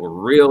those that were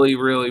really,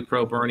 really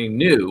pro Bernie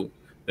knew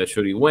that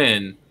should he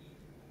win,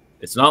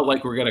 it's not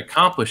like we're going to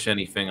accomplish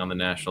anything on the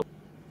national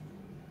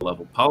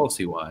level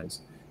policy wise.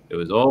 It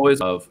was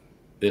always of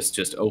this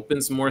just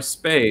opens more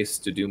space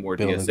to do more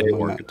DSA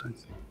organizing.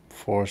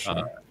 For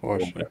sure.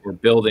 We're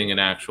building an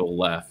actual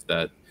left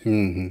that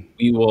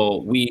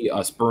we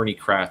us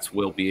Bernie-crats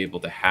will be able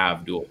to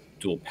have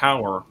dual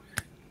power.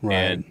 Right.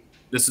 And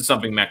this is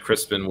something Matt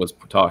Crispin was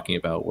talking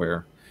about,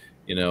 where,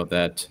 you know,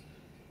 that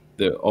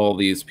all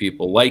these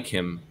people like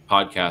him,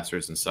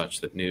 podcasters and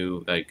such, that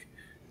knew, like,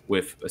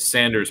 with a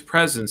Sanders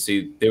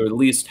presidency, they would at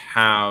least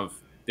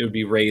they would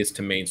be raised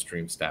to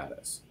mainstream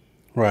status.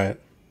 Right.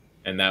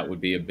 And that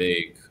would be a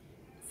big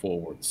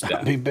forward step.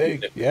 That'd be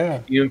big,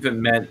 Even if it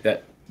meant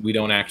that we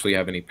don't actually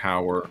have any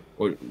power,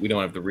 or we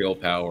don't have the real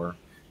power,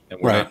 and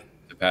we're not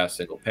to pass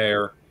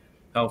single-payer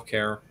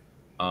healthcare,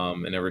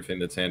 and everything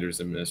that Sanders'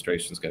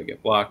 administration's got to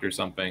get blocked or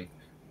something,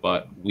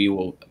 but we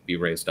will be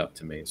raised up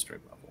to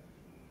mainstream level.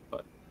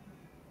 But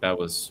that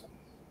was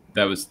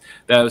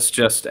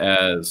just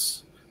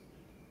as,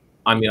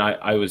 I mean,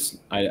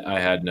 I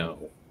had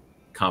no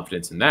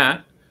confidence in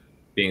that,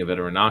 being a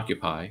veteran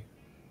Occupy,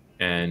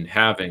 and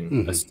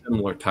having a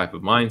similar type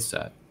of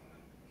mindset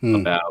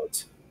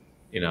about,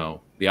 you know,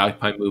 the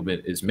Occupy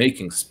movement is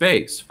making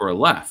space for a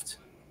left.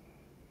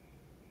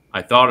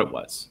 I thought it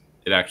was.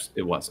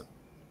 It wasn't.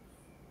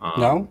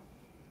 No?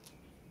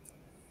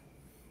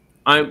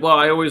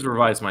 I always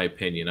revise my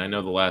opinion. I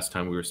know the last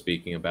time we were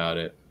speaking about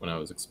it, when I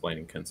was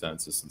explaining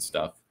consensus and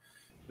stuff,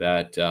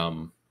 that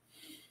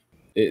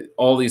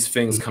all these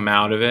things come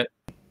out of it,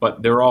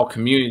 but they're all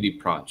community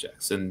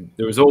projects, and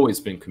there has always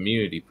been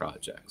community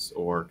projects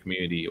or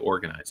community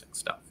organizing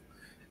stuff.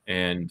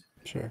 And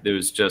there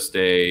was just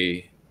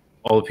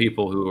all the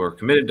people who are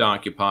committed to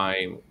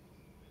Occupy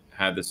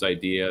had this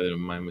idea, that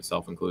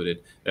myself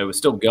included, that it was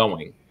still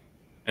going,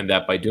 and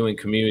that by doing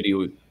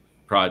community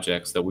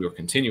projects that we were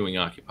continuing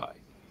Occupy.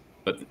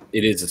 But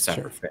it is a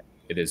separate thing.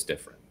 It is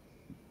different.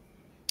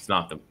 It's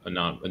not a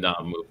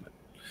movement.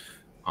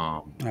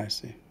 I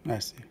see.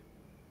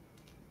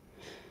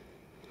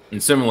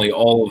 And similarly,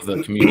 all of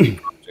the community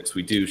projects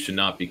we do should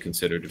not be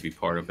considered to be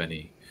part of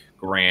any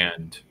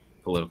grand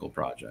political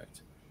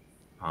project,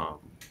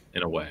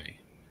 in a way,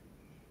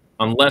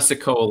 unless it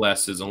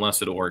coalesces,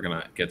 unless it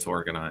gets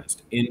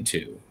organized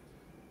into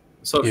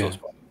a socialist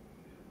party,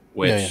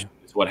 which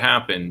is what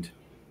happened.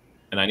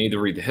 And I need to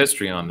read the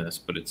history on this,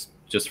 but it's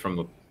just from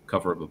the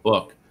cover of a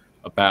book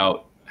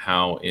about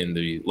how in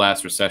the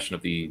last recession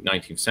of the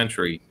 19th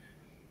century,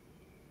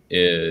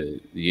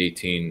 the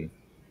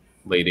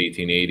late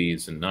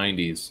 1880s and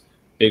 90s,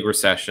 big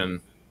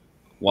recession,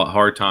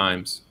 hard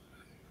times,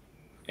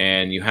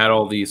 and you had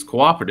all these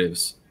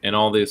cooperatives and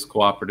all this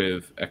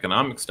cooperative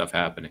economic stuff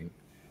happening,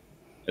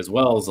 as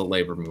well as the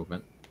labor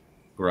movement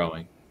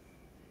growing,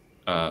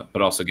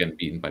 but also getting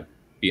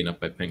beaten up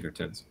by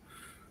Pinkertons.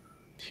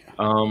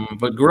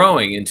 But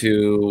growing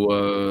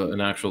into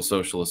an actual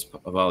socialist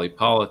volley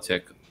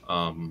politic.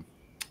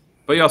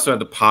 But you also had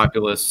the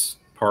Populist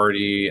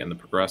Party and the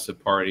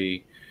Progressive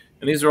Party.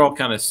 And these are all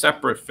kind of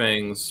separate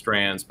things,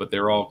 strands, but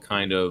they're all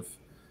kind of,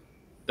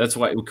 that's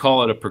why we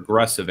call it a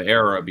progressive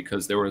era,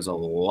 because there was a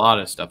lot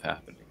of stuff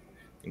happening,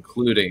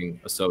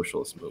 including a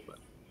socialist movement.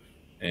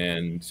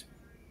 And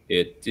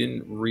it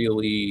didn't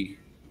really,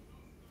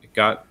 it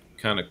got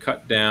kind of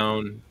cut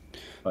down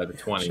by the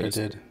 20s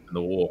and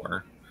the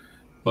war.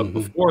 But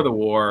before the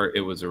war,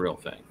 it was a real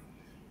thing.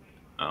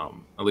 At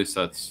least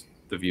that's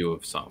the view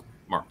of some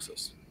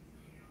Marxists.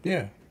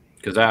 Yeah.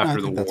 Because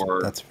after the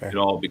war, it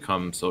all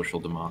becomes social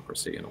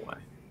democracy in a way.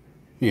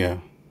 Yeah.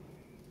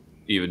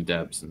 Even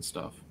Debs and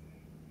stuff.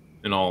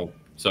 And all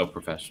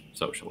professional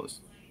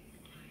socialists.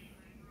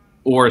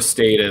 Or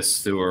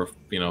statists who are,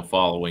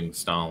 following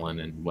Stalin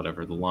and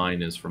whatever the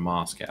line is for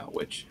Moscow,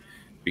 which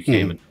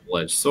became a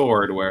double-edged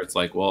sword, where it's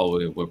like, well,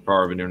 we're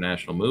part of an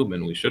international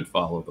movement, we should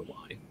follow the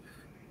line.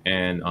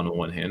 And on the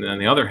one hand, and on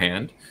the other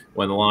hand,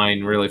 when the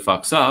line really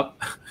fucks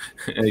up,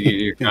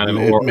 you're kind of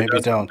maybe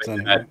don't.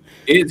 That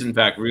is in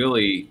fact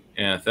really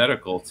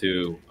antithetical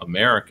to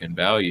American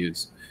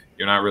values.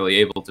 You're not really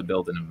able to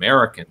build an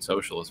American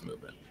socialist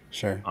movement,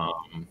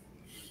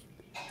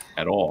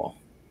 at all,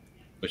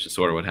 which is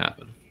sort of what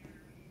happened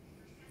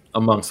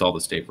amongst all the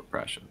state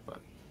repression. But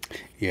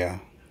you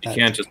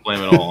can't just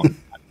blame it all on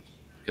that,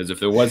 because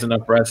if there was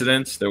enough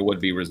residents, there would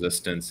be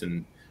resistance,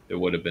 and there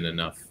would have been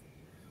enough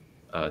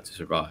to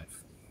survive.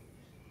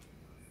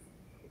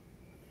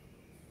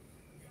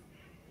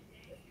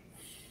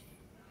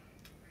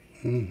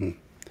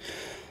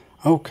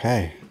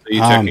 Okay. So you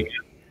checking in?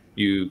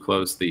 You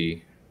closed the.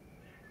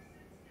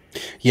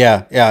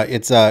 Yeah.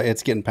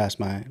 It's getting past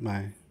my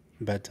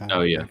bedtime.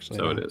 Oh yeah, actually,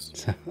 so it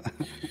is.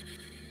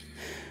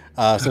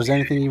 So is there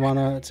anything you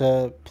want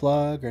to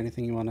plug, or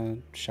anything you want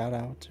to shout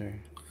out or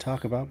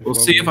talk about? We'll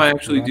see if I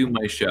actually do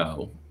my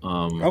show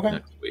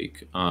next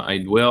week.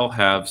 I will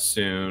have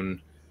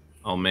soon.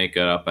 I'll make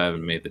it up. I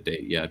haven't made the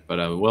date yet, but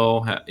I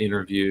will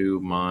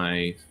interview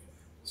my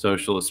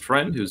socialist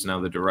friend, who's now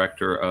the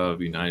director of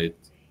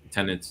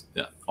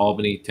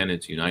Albany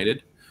Tenants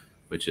United,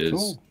 which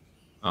is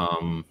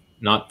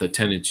not the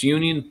tenants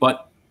union,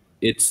 but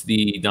it's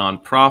the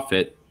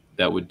nonprofit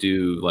that would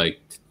do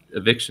like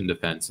eviction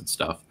defense and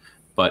stuff.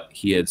 But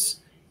he has,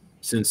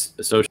 since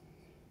a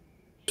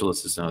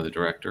socialist is now the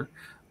director,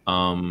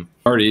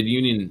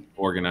 started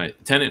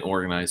tenant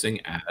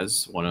organizing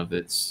as one of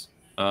its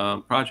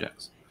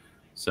projects.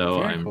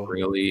 So I'm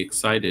really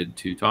excited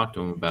to talk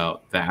to him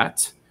about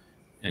that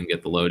and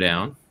get the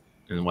lowdown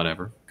and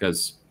whatever,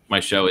 because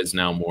my show is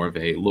now more of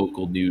a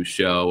local news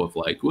show of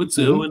like, what's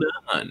going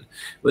on?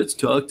 Let's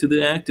talk to the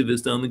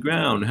activist on the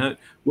ground.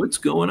 What's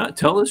going on?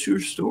 Tell us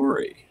your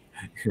story.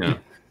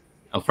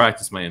 I'll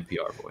practice my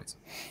NPR voice.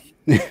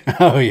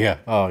 Oh yeah.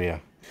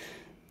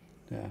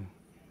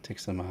 Take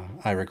some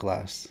Ira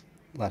Glass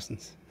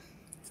lessons.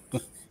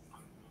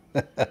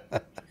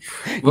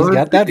 He's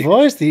got that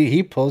voice.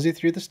 He pulls you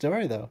through the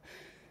story, though.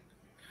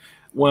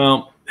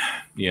 Well,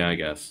 yeah, I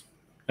guess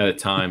at a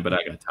time, but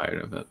I got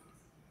tired of it.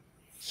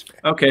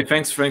 Okay,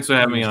 thanks for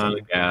having me on,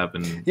 Gab,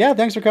 and yeah,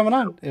 thanks for coming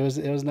on. It was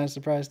a nice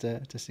surprise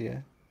to see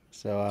you.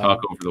 So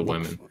talk over the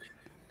women.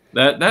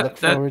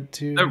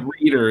 That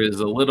reader is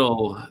a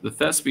little, the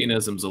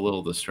thespianism's a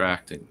little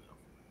distracting.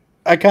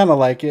 I kind of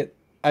like it.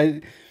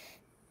 It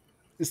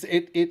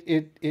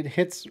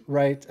hits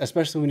right,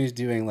 especially when he's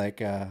doing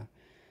like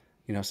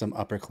some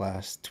upper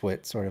class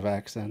twit sort of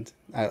accent.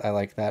 I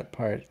like that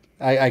part.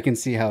 I can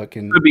see how it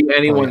can. Could be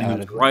anyone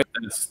who's right.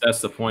 That's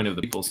the point of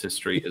the People's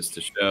History, is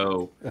to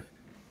show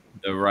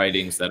the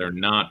writings that are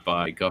not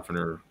by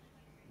Governor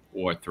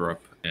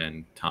Winthrop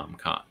and Tom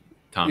Cotton.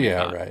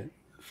 Right.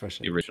 For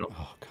sure. The original.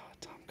 Oh God,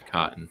 Tom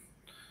Cotton.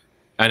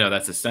 I know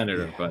that's a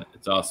senator, but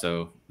it's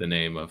also the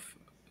name of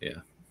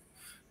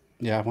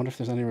Yeah, I wonder if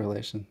there's any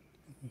relation.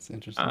 It's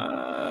interesting.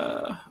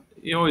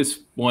 You always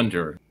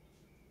wonder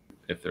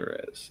if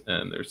there is,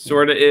 and there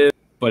sort of is,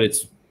 but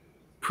it's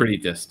pretty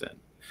distant.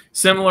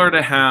 Similar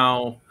to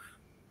how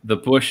the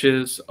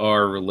Bushes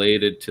are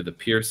related to the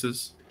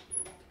Pierces.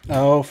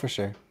 Oh, for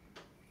sure.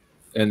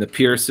 And the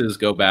Pierces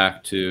go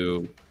back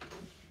to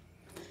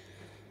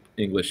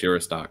English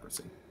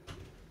aristocracy.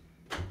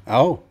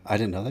 Oh, I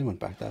didn't know they went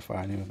back that far.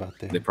 I knew about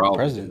the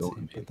presidency.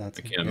 Do. But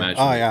I can't imagine.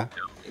 Oh, yeah.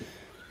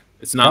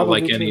 It's not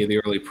like any of the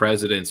early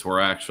presidents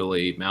were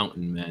actually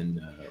mountain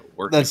men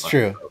working. That's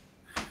true.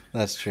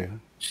 That's true.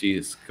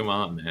 Jeez, come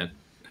on, man.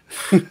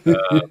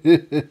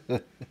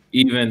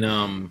 Even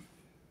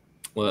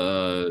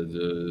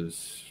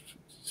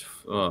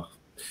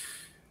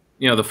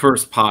the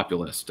first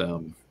populist,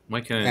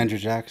 Andrew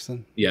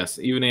Jackson. Yes,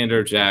 even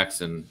Andrew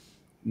Jackson,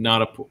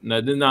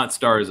 did not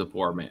start as a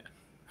poor man.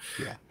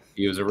 Yeah,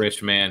 he was a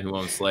rich man who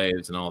owned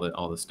slaves and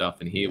all the stuff,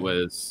 and he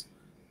was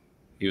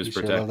protecting.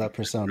 Sure love that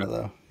persona,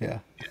 though. Yeah,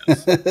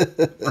 yes.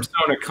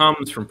 Persona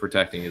comes from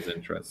protecting his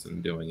interests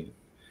and doing it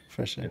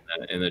for sure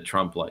in a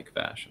Trump-like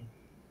fashion.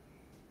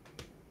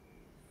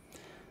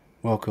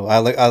 Well, cool. I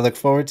look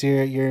forward to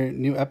your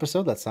new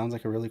episode. That sounds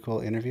like a really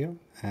cool interview,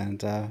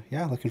 and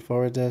looking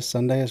forward to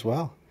Sunday as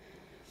well.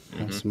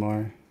 Some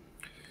more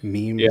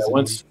memes. Yeah,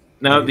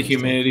 now that the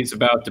humidity's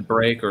about to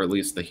break, or at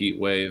least the heat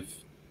wave,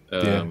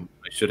 I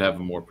should have a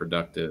more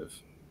productive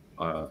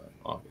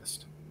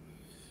August.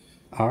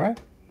 All right,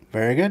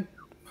 very good.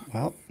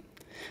 Well,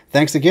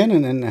 thanks again,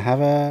 and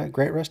have a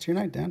great rest of your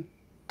night, Dan.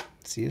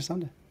 See you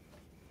Sunday.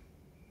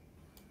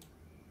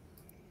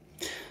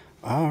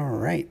 All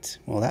right.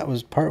 Well, that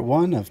was part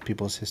 1 of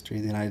People's History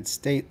of the United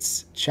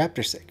States,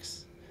 Chapter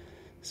 6.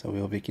 So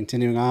we'll be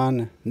continuing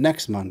on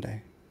next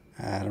Monday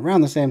at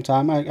around the same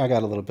time. I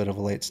got a little bit of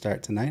a late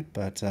start tonight,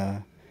 but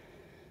I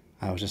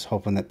was just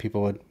hoping that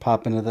people would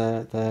pop into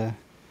the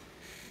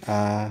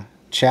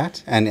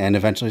chat, and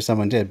eventually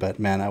someone did. But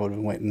man, I would have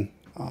been waiting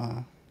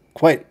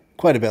quite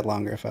a bit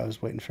longer if I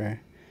was waiting for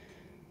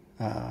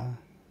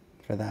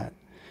that.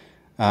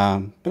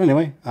 But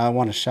anyway, I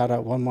want to shout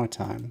out one more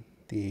time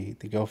the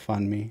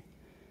GoFundMe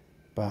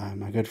by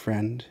my good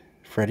friend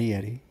Freddie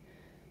Eddy,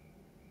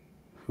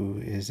 who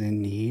is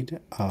in need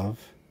of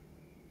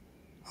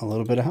a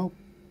little bit of help.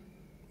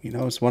 You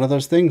know, it's one of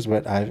those things,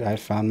 but I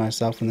found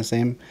myself in the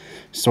same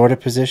sort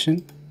of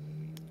position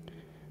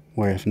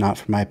where if not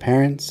for my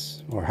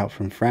parents or help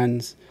from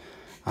friends,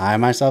 I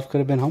myself could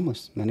have been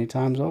homeless many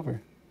times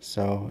over.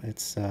 So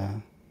it's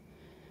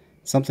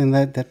something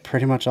that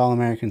pretty much all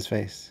Americans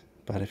face.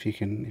 But if you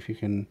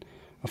can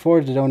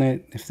afford to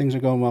donate, if things are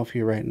going well for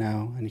you right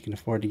now and you can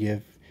afford to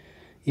give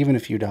even a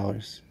few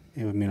dollars,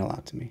 it would mean a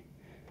lot to me.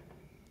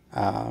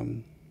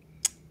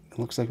 It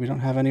looks like we don't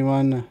have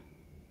anyone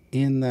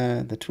in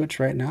the Twitch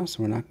right now,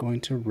 so we're not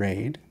going to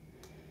raid.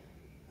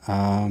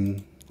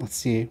 Let's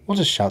see. We'll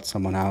just shout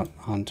someone out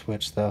on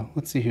Twitch, though.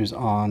 Let's see who's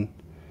on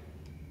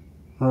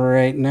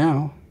right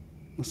now.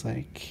 Looks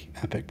like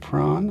Epic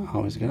Prawn.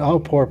 Always good. Oh,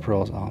 Poor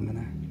Pearl's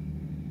Almanac.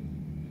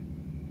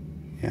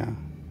 Yeah.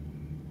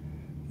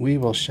 We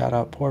will shout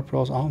out Poor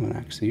Pearl's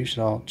Almanac, so you should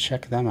all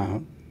check them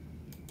out.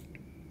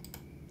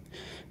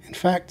 In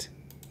fact,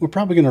 we're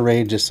probably going to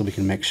raid just so we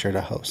can make sure to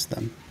host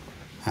them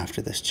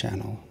after this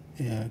channel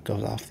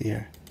goes off the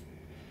air.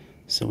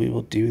 So we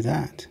will do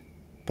that.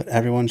 But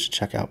everyone should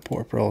check out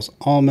Poor Pearl's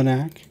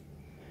Almanac.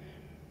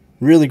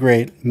 Really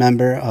great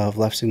member of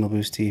Left Signal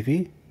Boost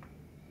TV.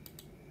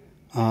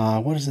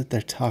 What is it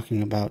they're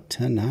talking about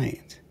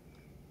tonight?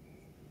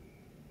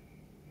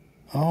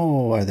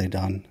 Oh, are they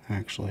done?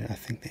 Actually, I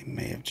think they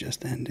may have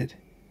just ended.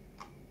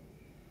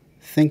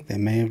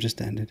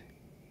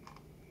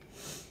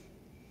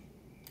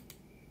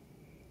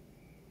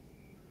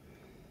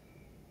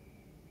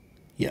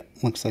 Yep,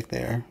 looks like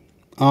they are.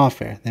 Oh,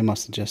 fair. They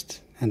must have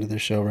just ended their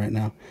show right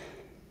now.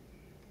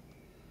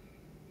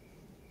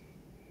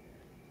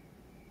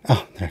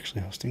 Oh, they're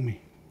actually hosting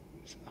me.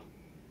 So.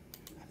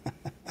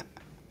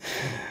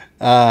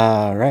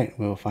 Right,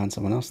 we will find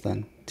someone else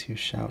then to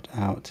shout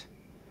out.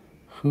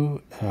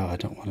 Who? Oh, I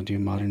don't want to do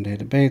modern day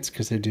debates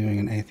because they're doing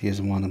an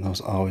atheism one, and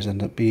those always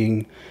end up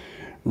being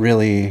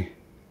really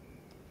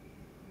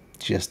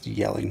just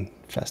yelling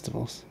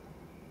festivals.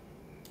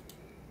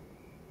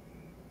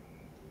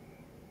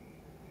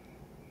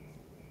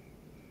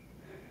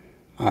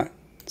 Alright,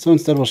 so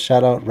instead we'll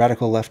shout out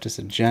Radical Leftist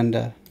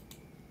Agenda.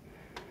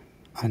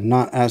 I'm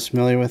not as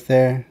familiar with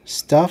their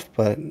stuff,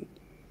 but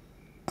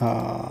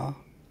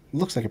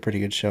looks like a pretty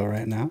good show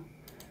right now.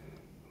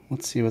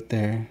 Let's see what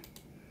they're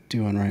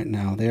doing right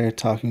now. They're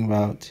talking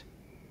about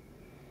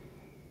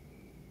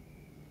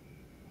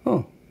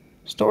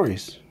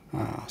stories.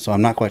 So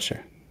I'm not quite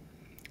sure.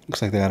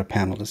 Looks like they got a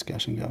panel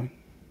discussion going,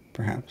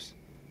 perhaps.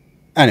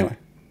 Anyway,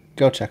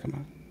 go check them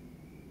out.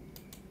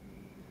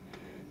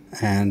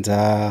 And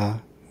my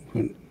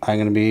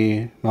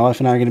wife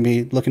and I are going to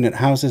be looking at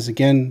houses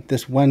again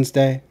this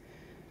Wednesday.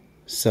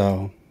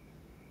 So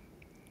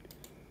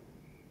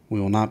we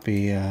will not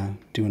be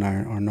doing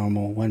our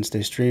normal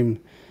Wednesday stream.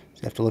 So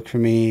you have to look for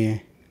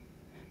me.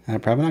 And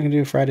I'm probably not going to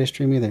do a Friday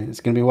stream either.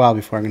 It's going to be a while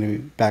before I'm going to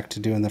be back to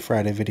doing the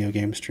Friday video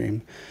game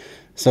stream.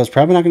 So it's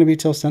probably not going to be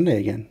till Sunday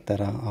again that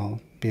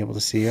I'll be able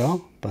to see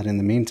y'all. But in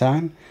the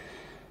meantime,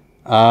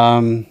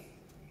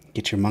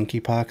 get your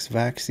monkeypox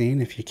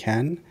vaccine if you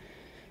can.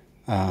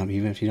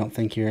 Even if you don't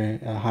think you're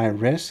at high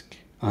risk,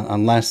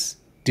 unless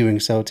doing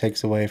so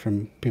takes away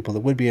from people that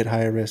would be at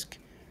higher risk.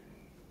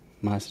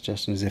 My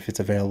suggestion is if it's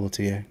available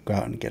to you, go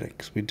out and get it,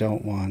 because we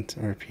don't want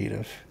a repeat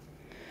of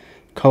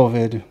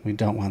COVID. We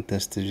don't want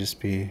this to just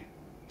be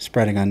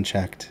spreading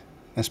unchecked,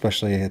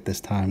 especially at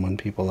this time when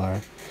people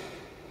are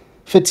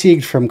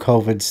fatigued from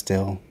COVID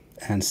still,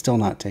 and still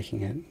not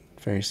taking it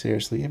very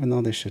seriously, even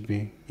though they should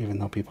be, even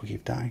though people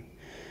keep dying.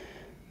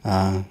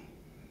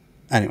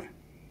 Anyway,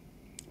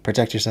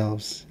 protect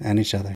yourselves and each other.